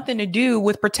has nothing to do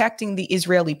with protecting the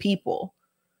Israeli people.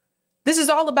 This is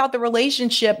all about the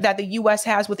relationship that the U.S.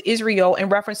 has with Israel in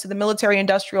reference to the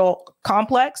military-industrial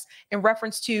complex, in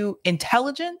reference to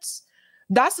intelligence.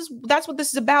 That's what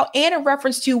this is about. And in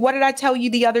reference to, what did I tell you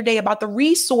the other day about the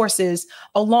resources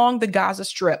along the Gaza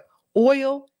Strip?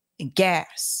 Oil and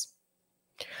gas.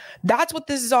 That's what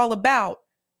this is all about.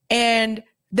 And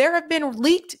there have been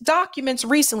leaked documents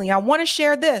recently. I want to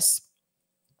share this,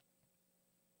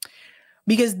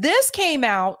 because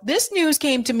this news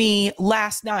came to me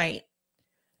last night.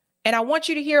 And I want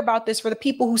you to hear about this for the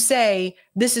people who say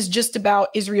this is just about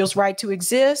Israel's right to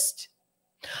exist.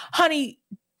 Honey,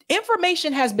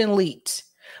 information has been leaked.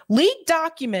 Leaked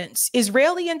documents,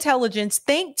 Israeli intelligence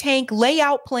think tank lay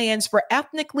out plans for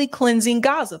ethnically cleansing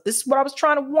Gaza. This is what I was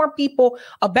trying to warn people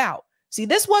about. See,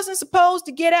 this wasn't supposed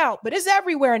to get out, but it's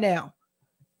everywhere now.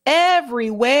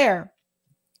 Everywhere.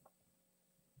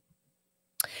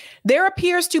 There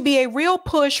appears to be a real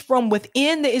push from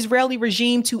within the Israeli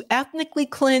regime to ethnically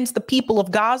cleanse the people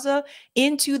of Gaza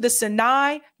into the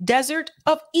Sinai desert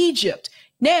of Egypt.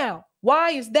 Now,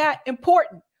 why is that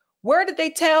important? Where did they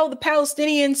tell the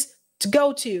Palestinians to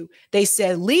go to? They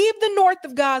said, leave the north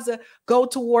of Gaza, go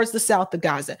towards the south of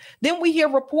Gaza. Then we hear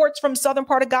reports from southern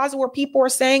part of Gaza where people are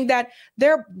saying that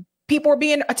people are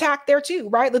being attacked there too,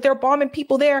 right? That they're bombing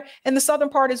people there in the southern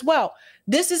part as well.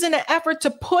 This is in an effort to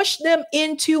push them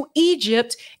into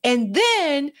Egypt and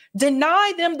then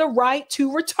deny them the right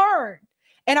to return.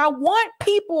 And I want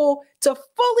people to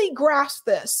fully grasp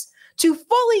this, to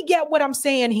fully get what I'm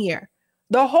saying here.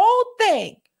 The whole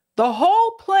thing, the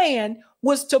whole plan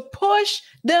was to push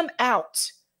them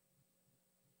out.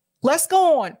 Let's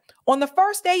go on. On the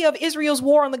first day of Israel's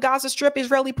war on the Gaza Strip,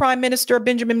 Israeli Prime Minister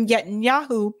Benjamin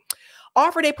Netanyahu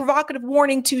offered a provocative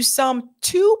warning to some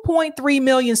 2.3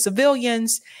 million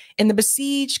civilians in the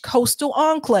besieged coastal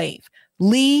enclave.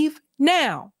 Leave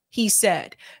now, he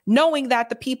said, knowing that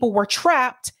the people were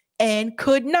trapped and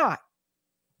could not.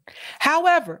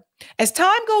 However, as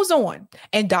time goes on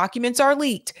and documents are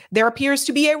leaked, there appears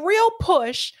to be a real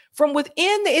push from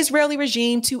within the Israeli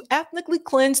regime to ethnically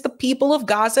cleanse the people of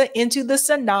Gaza into the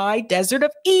Sinai desert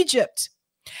of Egypt.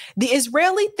 The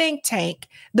Israeli think tank,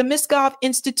 the Miskov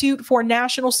Institute for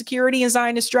National Security and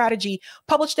Zionist Strategy,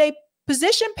 published a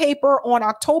position paper on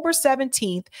October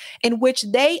 17th in which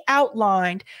they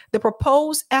outlined the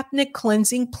proposed ethnic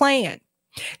cleansing plan,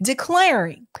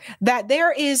 declaring that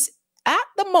there is at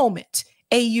the moment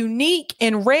a unique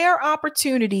and rare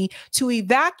opportunity to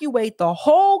evacuate the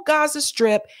whole Gaza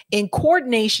Strip in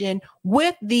coordination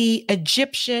with the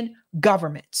Egyptian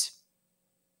government.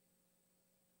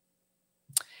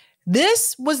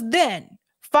 This was then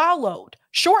followed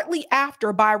shortly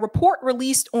after by a report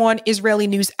released on Israeli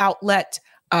news outlet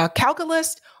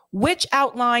Calculus, which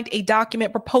outlined a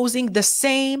document proposing the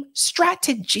same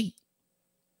strategy.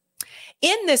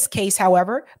 In this case,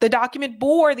 however, the document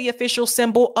bore the official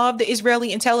symbol of the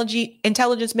Israeli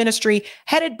intelligence ministry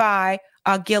headed by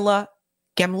Gila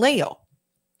Gamliel.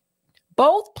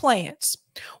 Both plans,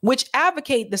 which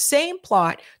advocate the same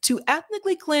plot to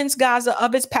ethnically cleanse Gaza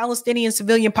of its Palestinian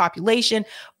civilian population,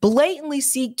 blatantly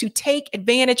seek to take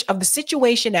advantage of the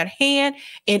situation at hand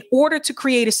in order to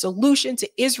create a solution to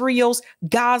Israel's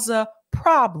Gaza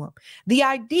problem. The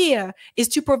idea is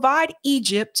to provide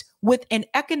Egypt with an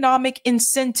economic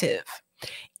incentive,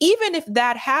 even if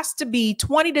that has to be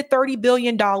 $20 to $30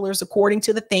 billion, according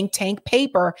to the think tank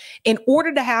paper, in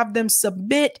order to have them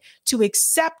submit to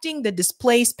accepting the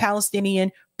displaced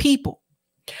Palestinian people.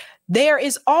 There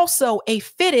is also a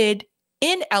fitted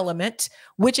in element,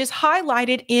 which is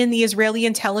highlighted in the Israeli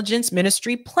intelligence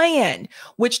ministry plan,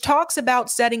 which talks about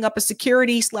setting up a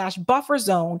security/buffer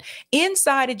zone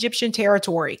inside Egyptian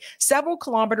territory, several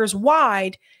kilometers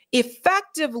wide,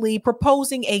 effectively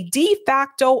proposing a de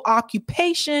facto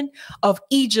occupation of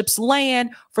Egypt's land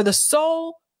for the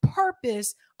sole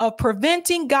purpose of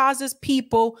preventing Gaza's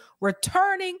people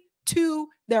returning to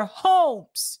their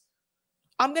homes.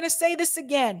 I'm going to say this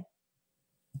again.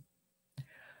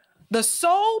 The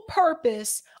sole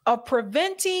purpose of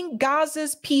preventing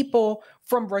Gaza's people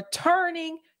from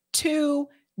returning to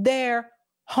their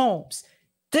homes.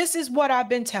 This is what I've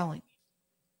been telling you.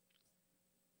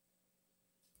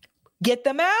 Get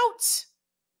them out.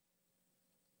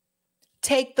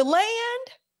 Take the land.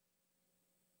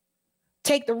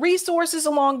 Take the resources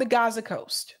along the Gaza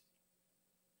coast.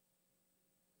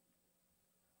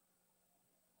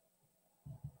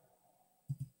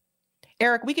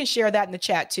 Eric, we can share that in the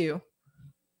chat too,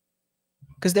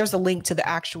 because there's a link to the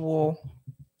actual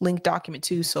link document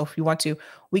too. So if you want to,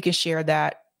 we can share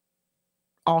that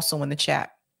also in the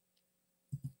chat.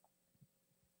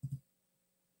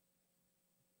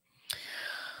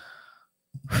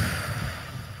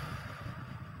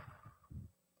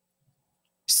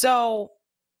 So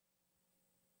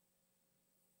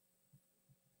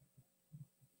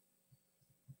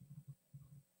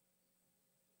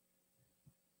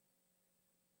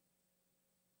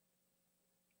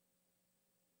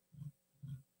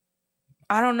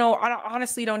I don't know. I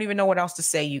honestly don't even know what else to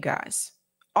say, you guys.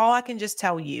 All I can just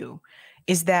tell you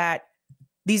is that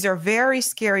these are very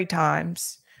scary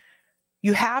times.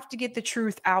 You have to get the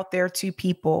truth out there to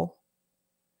people.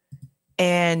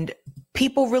 And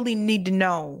people really need to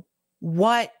know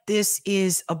what this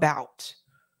is about.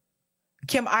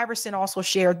 Kim Iverson also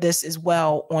shared this as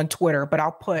well on Twitter, but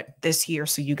I'll put this here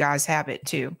so you guys have it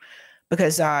too.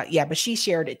 Because, but she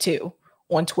shared it too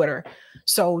on Twitter.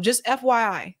 So just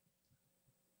FYI.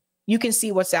 You can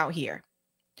see what's out here.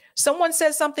 Someone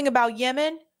said something about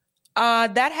Yemen.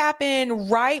 That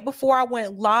happened right before I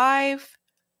went live.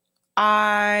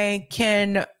 I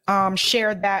can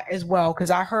share that as well, because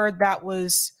I heard that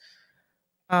was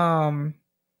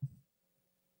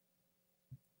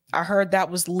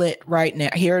lit right now.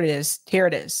 Here it is. Here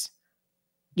it is.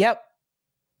 Yep.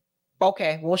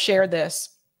 Okay, we'll share this.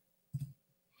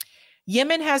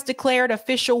 Yemen has declared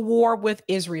official war with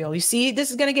Israel. You see, this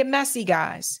is going to get messy,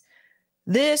 guys.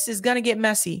 This is going to get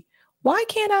messy. Why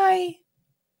can't I,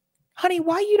 honey,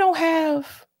 why you don't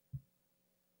have,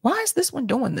 why is this one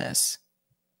doing this?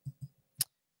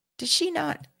 Did she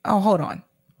not? Oh, hold on.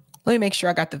 Let me make sure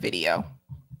I got the video.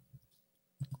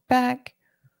 Back.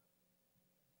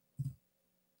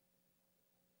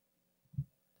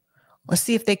 Let's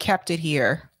see if they kept it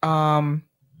here.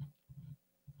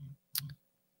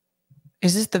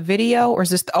 Is this the video or is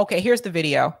this okay, here's the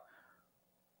video.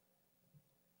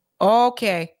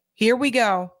 Okay, here we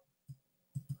go.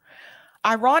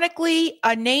 Ironically,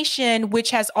 a nation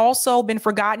which has also been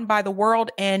forgotten by the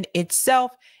world and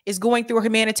itself is going through a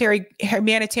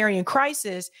humanitarian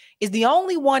crisis is the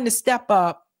only one to step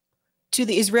up to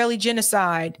the Israeli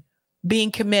genocide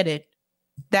being committed.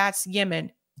 That's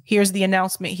Yemen. Here's the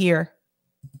announcement here.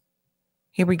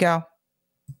 Here we go.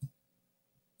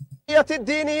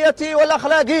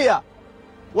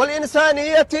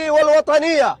 والإنسانية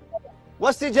والوطنية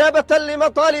واستجابة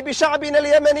لمطالب شعبنا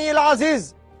اليمني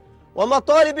العزيز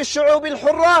ومطالب الشعوب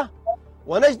الحرة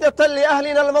ونجدة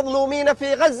لأهلنا المظلومين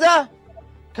في غزة،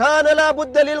 كان لا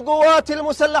بد للقوات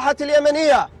المسلحة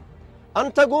اليمنية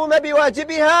أن تقوم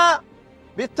بواجبها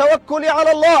بالتوكل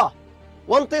على الله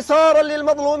وانتصارا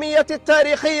للمظلومية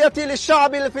التاريخية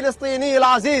للشعب الفلسطيني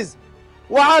العزيز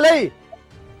وعليه.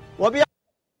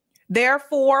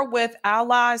 Therefore, with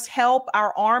Allah's help,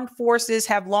 our armed forces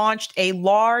have launched a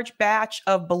large batch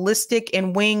of ballistic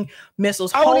and wing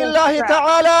missiles. بعون الله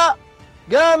تعالى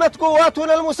قامت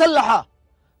قواتنا المسلحة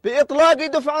بإطلاق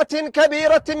دفعة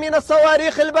كبيرة من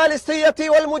الصواريخ البالستية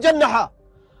والمجنحة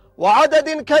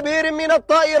وعدد كبير من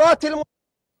الطائرات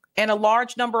and a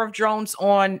large number of drones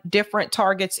on different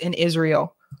targets in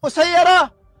Israel.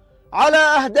 مسيرة على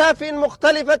أهداف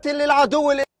مختلفة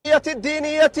للعدو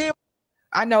الدينية.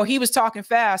 I know he was talking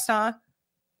fast, huh?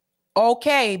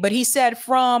 Okay, but he said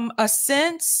from a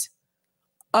sense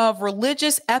of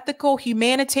religious, ethical,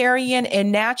 humanitarian,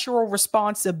 and natural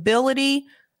responsibility.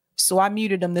 So I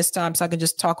muted him this time so I can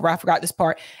just talk. I forgot this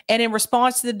part. And in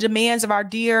response to the demands of our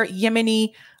dear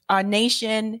Yemeni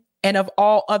nation and of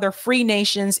all other free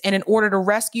nations, and in order to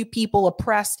rescue people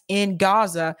oppressed in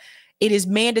Gaza, it is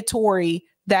mandatory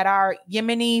that our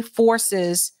Yemeni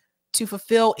forces to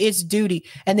fulfill its duty.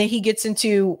 And then he gets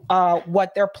into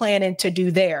what they're planning to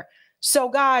do there. So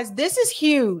guys, this is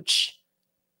huge.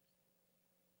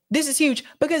 This is huge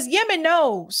because Yemen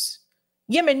knows,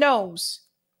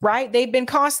 right? They've been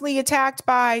constantly attacked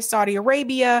by Saudi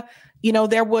Arabia. You know,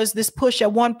 there was this push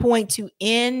at one point to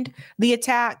end the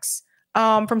attacks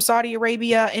from Saudi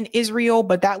Arabia and Israel,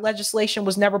 but that legislation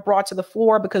was never brought to the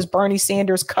floor because Bernie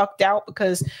Sanders cucked out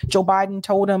because Joe Biden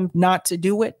told him not to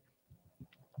do it.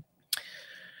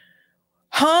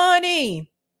 Honey,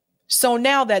 so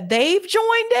now that they've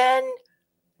joined in,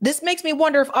 this makes me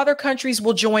wonder if other countries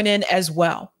will join in as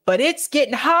well. But it's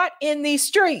getting hot in these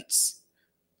streets.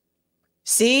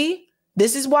 See,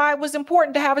 this is why it was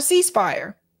important to have a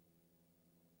ceasefire.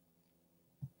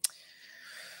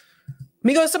 Let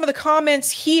me go to some of the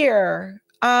comments here.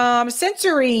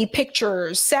 Sensory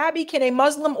pictures. Sabby, can a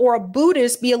Muslim or a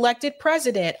Buddhist be elected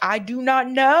president? I do not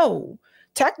know.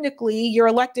 Technically, you're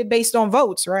elected based on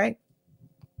votes, right?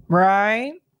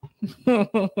 Right? I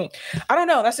don't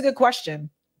know. That's a good question.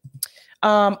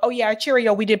 Oh, yeah,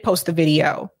 Cheerio. We did post the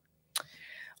video.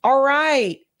 All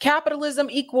right. Capitalism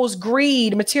equals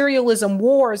greed, materialism,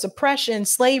 wars, oppression,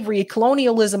 slavery,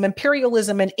 colonialism,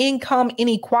 imperialism, and income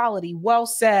inequality. Well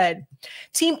said.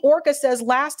 Team Orca says,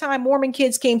 last time Mormon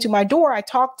kids came to my door, I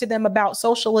talked to them about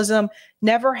socialism,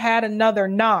 never had another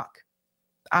knock.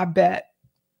 I bet.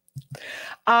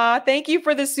 Thank you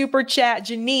for the super chat,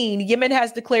 Janine. Yemen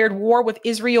has declared war with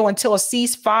Israel until a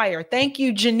ceasefire. Thank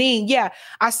you, Janine. Yeah,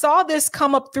 I saw this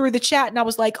come up through the chat and I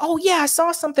was like, oh yeah, I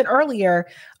saw something earlier,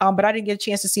 but I didn't get a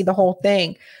chance to see the whole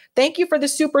thing. Thank you for the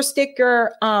super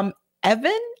sticker,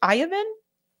 Ivan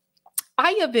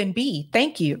B.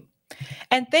 Thank you.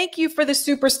 And thank you for the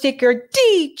super sticker,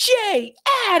 DJ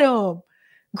Adam.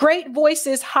 Great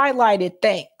voices highlighted.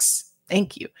 Thanks.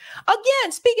 Thank you.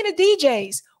 Again, speaking of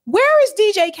DJs, where is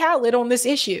DJ Khaled on this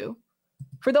issue?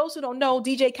 For those who don't know,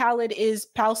 DJ Khaled is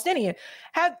Palestinian.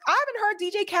 I haven't heard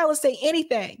DJ Khaled say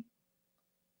anything.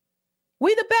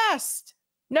 We the best.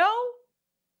 No?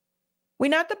 We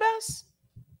not the best?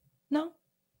 No?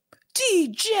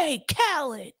 DJ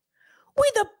Khaled.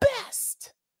 We the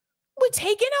best. We're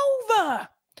taking over.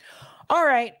 All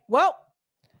right. Well,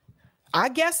 I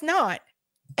guess not.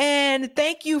 And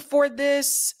thank you for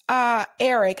this,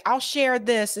 Eric. I'll share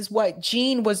this is what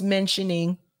Jean was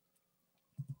mentioning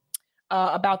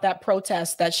about that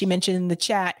protest that she mentioned in the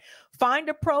chat. Find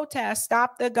a protest,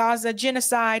 stop the Gaza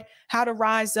genocide, how to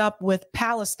rise up with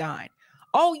Palestine.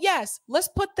 Oh yes, let's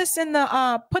put this in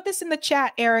the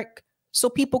chat, Eric, so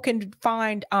people can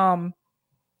find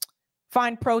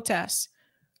protests.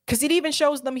 Because it even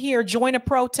shows them here, join a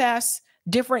protest,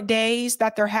 different days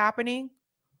that they're happening.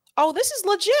 Oh, this is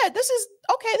legit. This is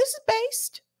okay. This is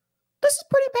based. This is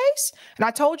pretty based. And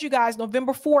I told you guys,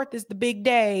 November 4th is the big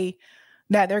day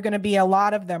that there are going to be a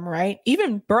lot of them, right?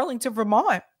 Even Burlington,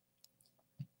 Vermont.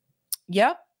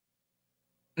 Yep.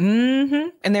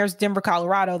 And there's Denver,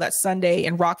 Colorado. That's Sunday,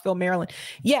 and Rockville, Maryland.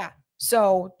 Yeah.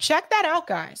 So check that out,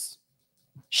 guys.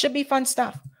 Should be fun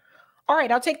stuff. All right.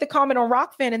 I'll take the comment on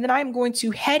Rockfin, and then I'm going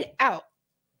to head out.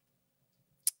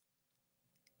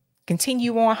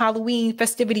 Continue on Halloween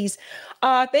festivities.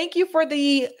 Thank you for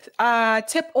the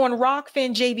tip on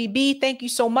Rockfin, JVB. Thank you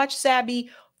so much, Sabby,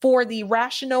 for the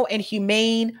rational and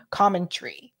humane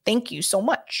commentary. Thank you so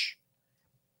much.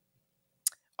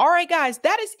 All right, guys,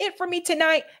 that is it for me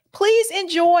tonight. Please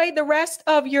enjoy the rest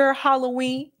of your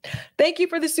Halloween. Thank you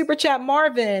for the super chat,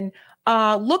 Marvin.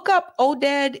 Look up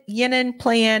Oded Yenin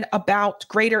plan about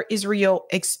Greater Israel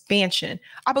expansion.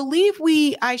 I believe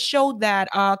I showed that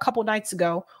a couple nights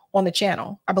ago on the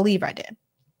channel. I believe I did.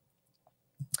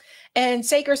 And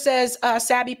Saker says,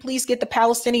 Sabby, please get the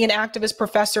Palestinian activist,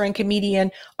 professor, and comedian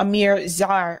Amir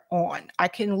Zahar on. I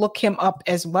can look him up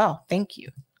as well. Thank you.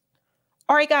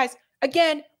 All right, guys.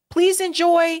 Again, please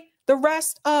enjoy the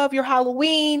rest of your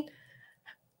Halloween.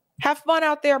 Have fun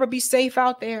out there, but be safe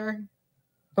out there.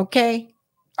 Okay?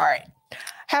 All right.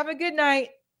 Have a good night.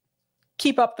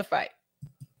 Keep up the fight.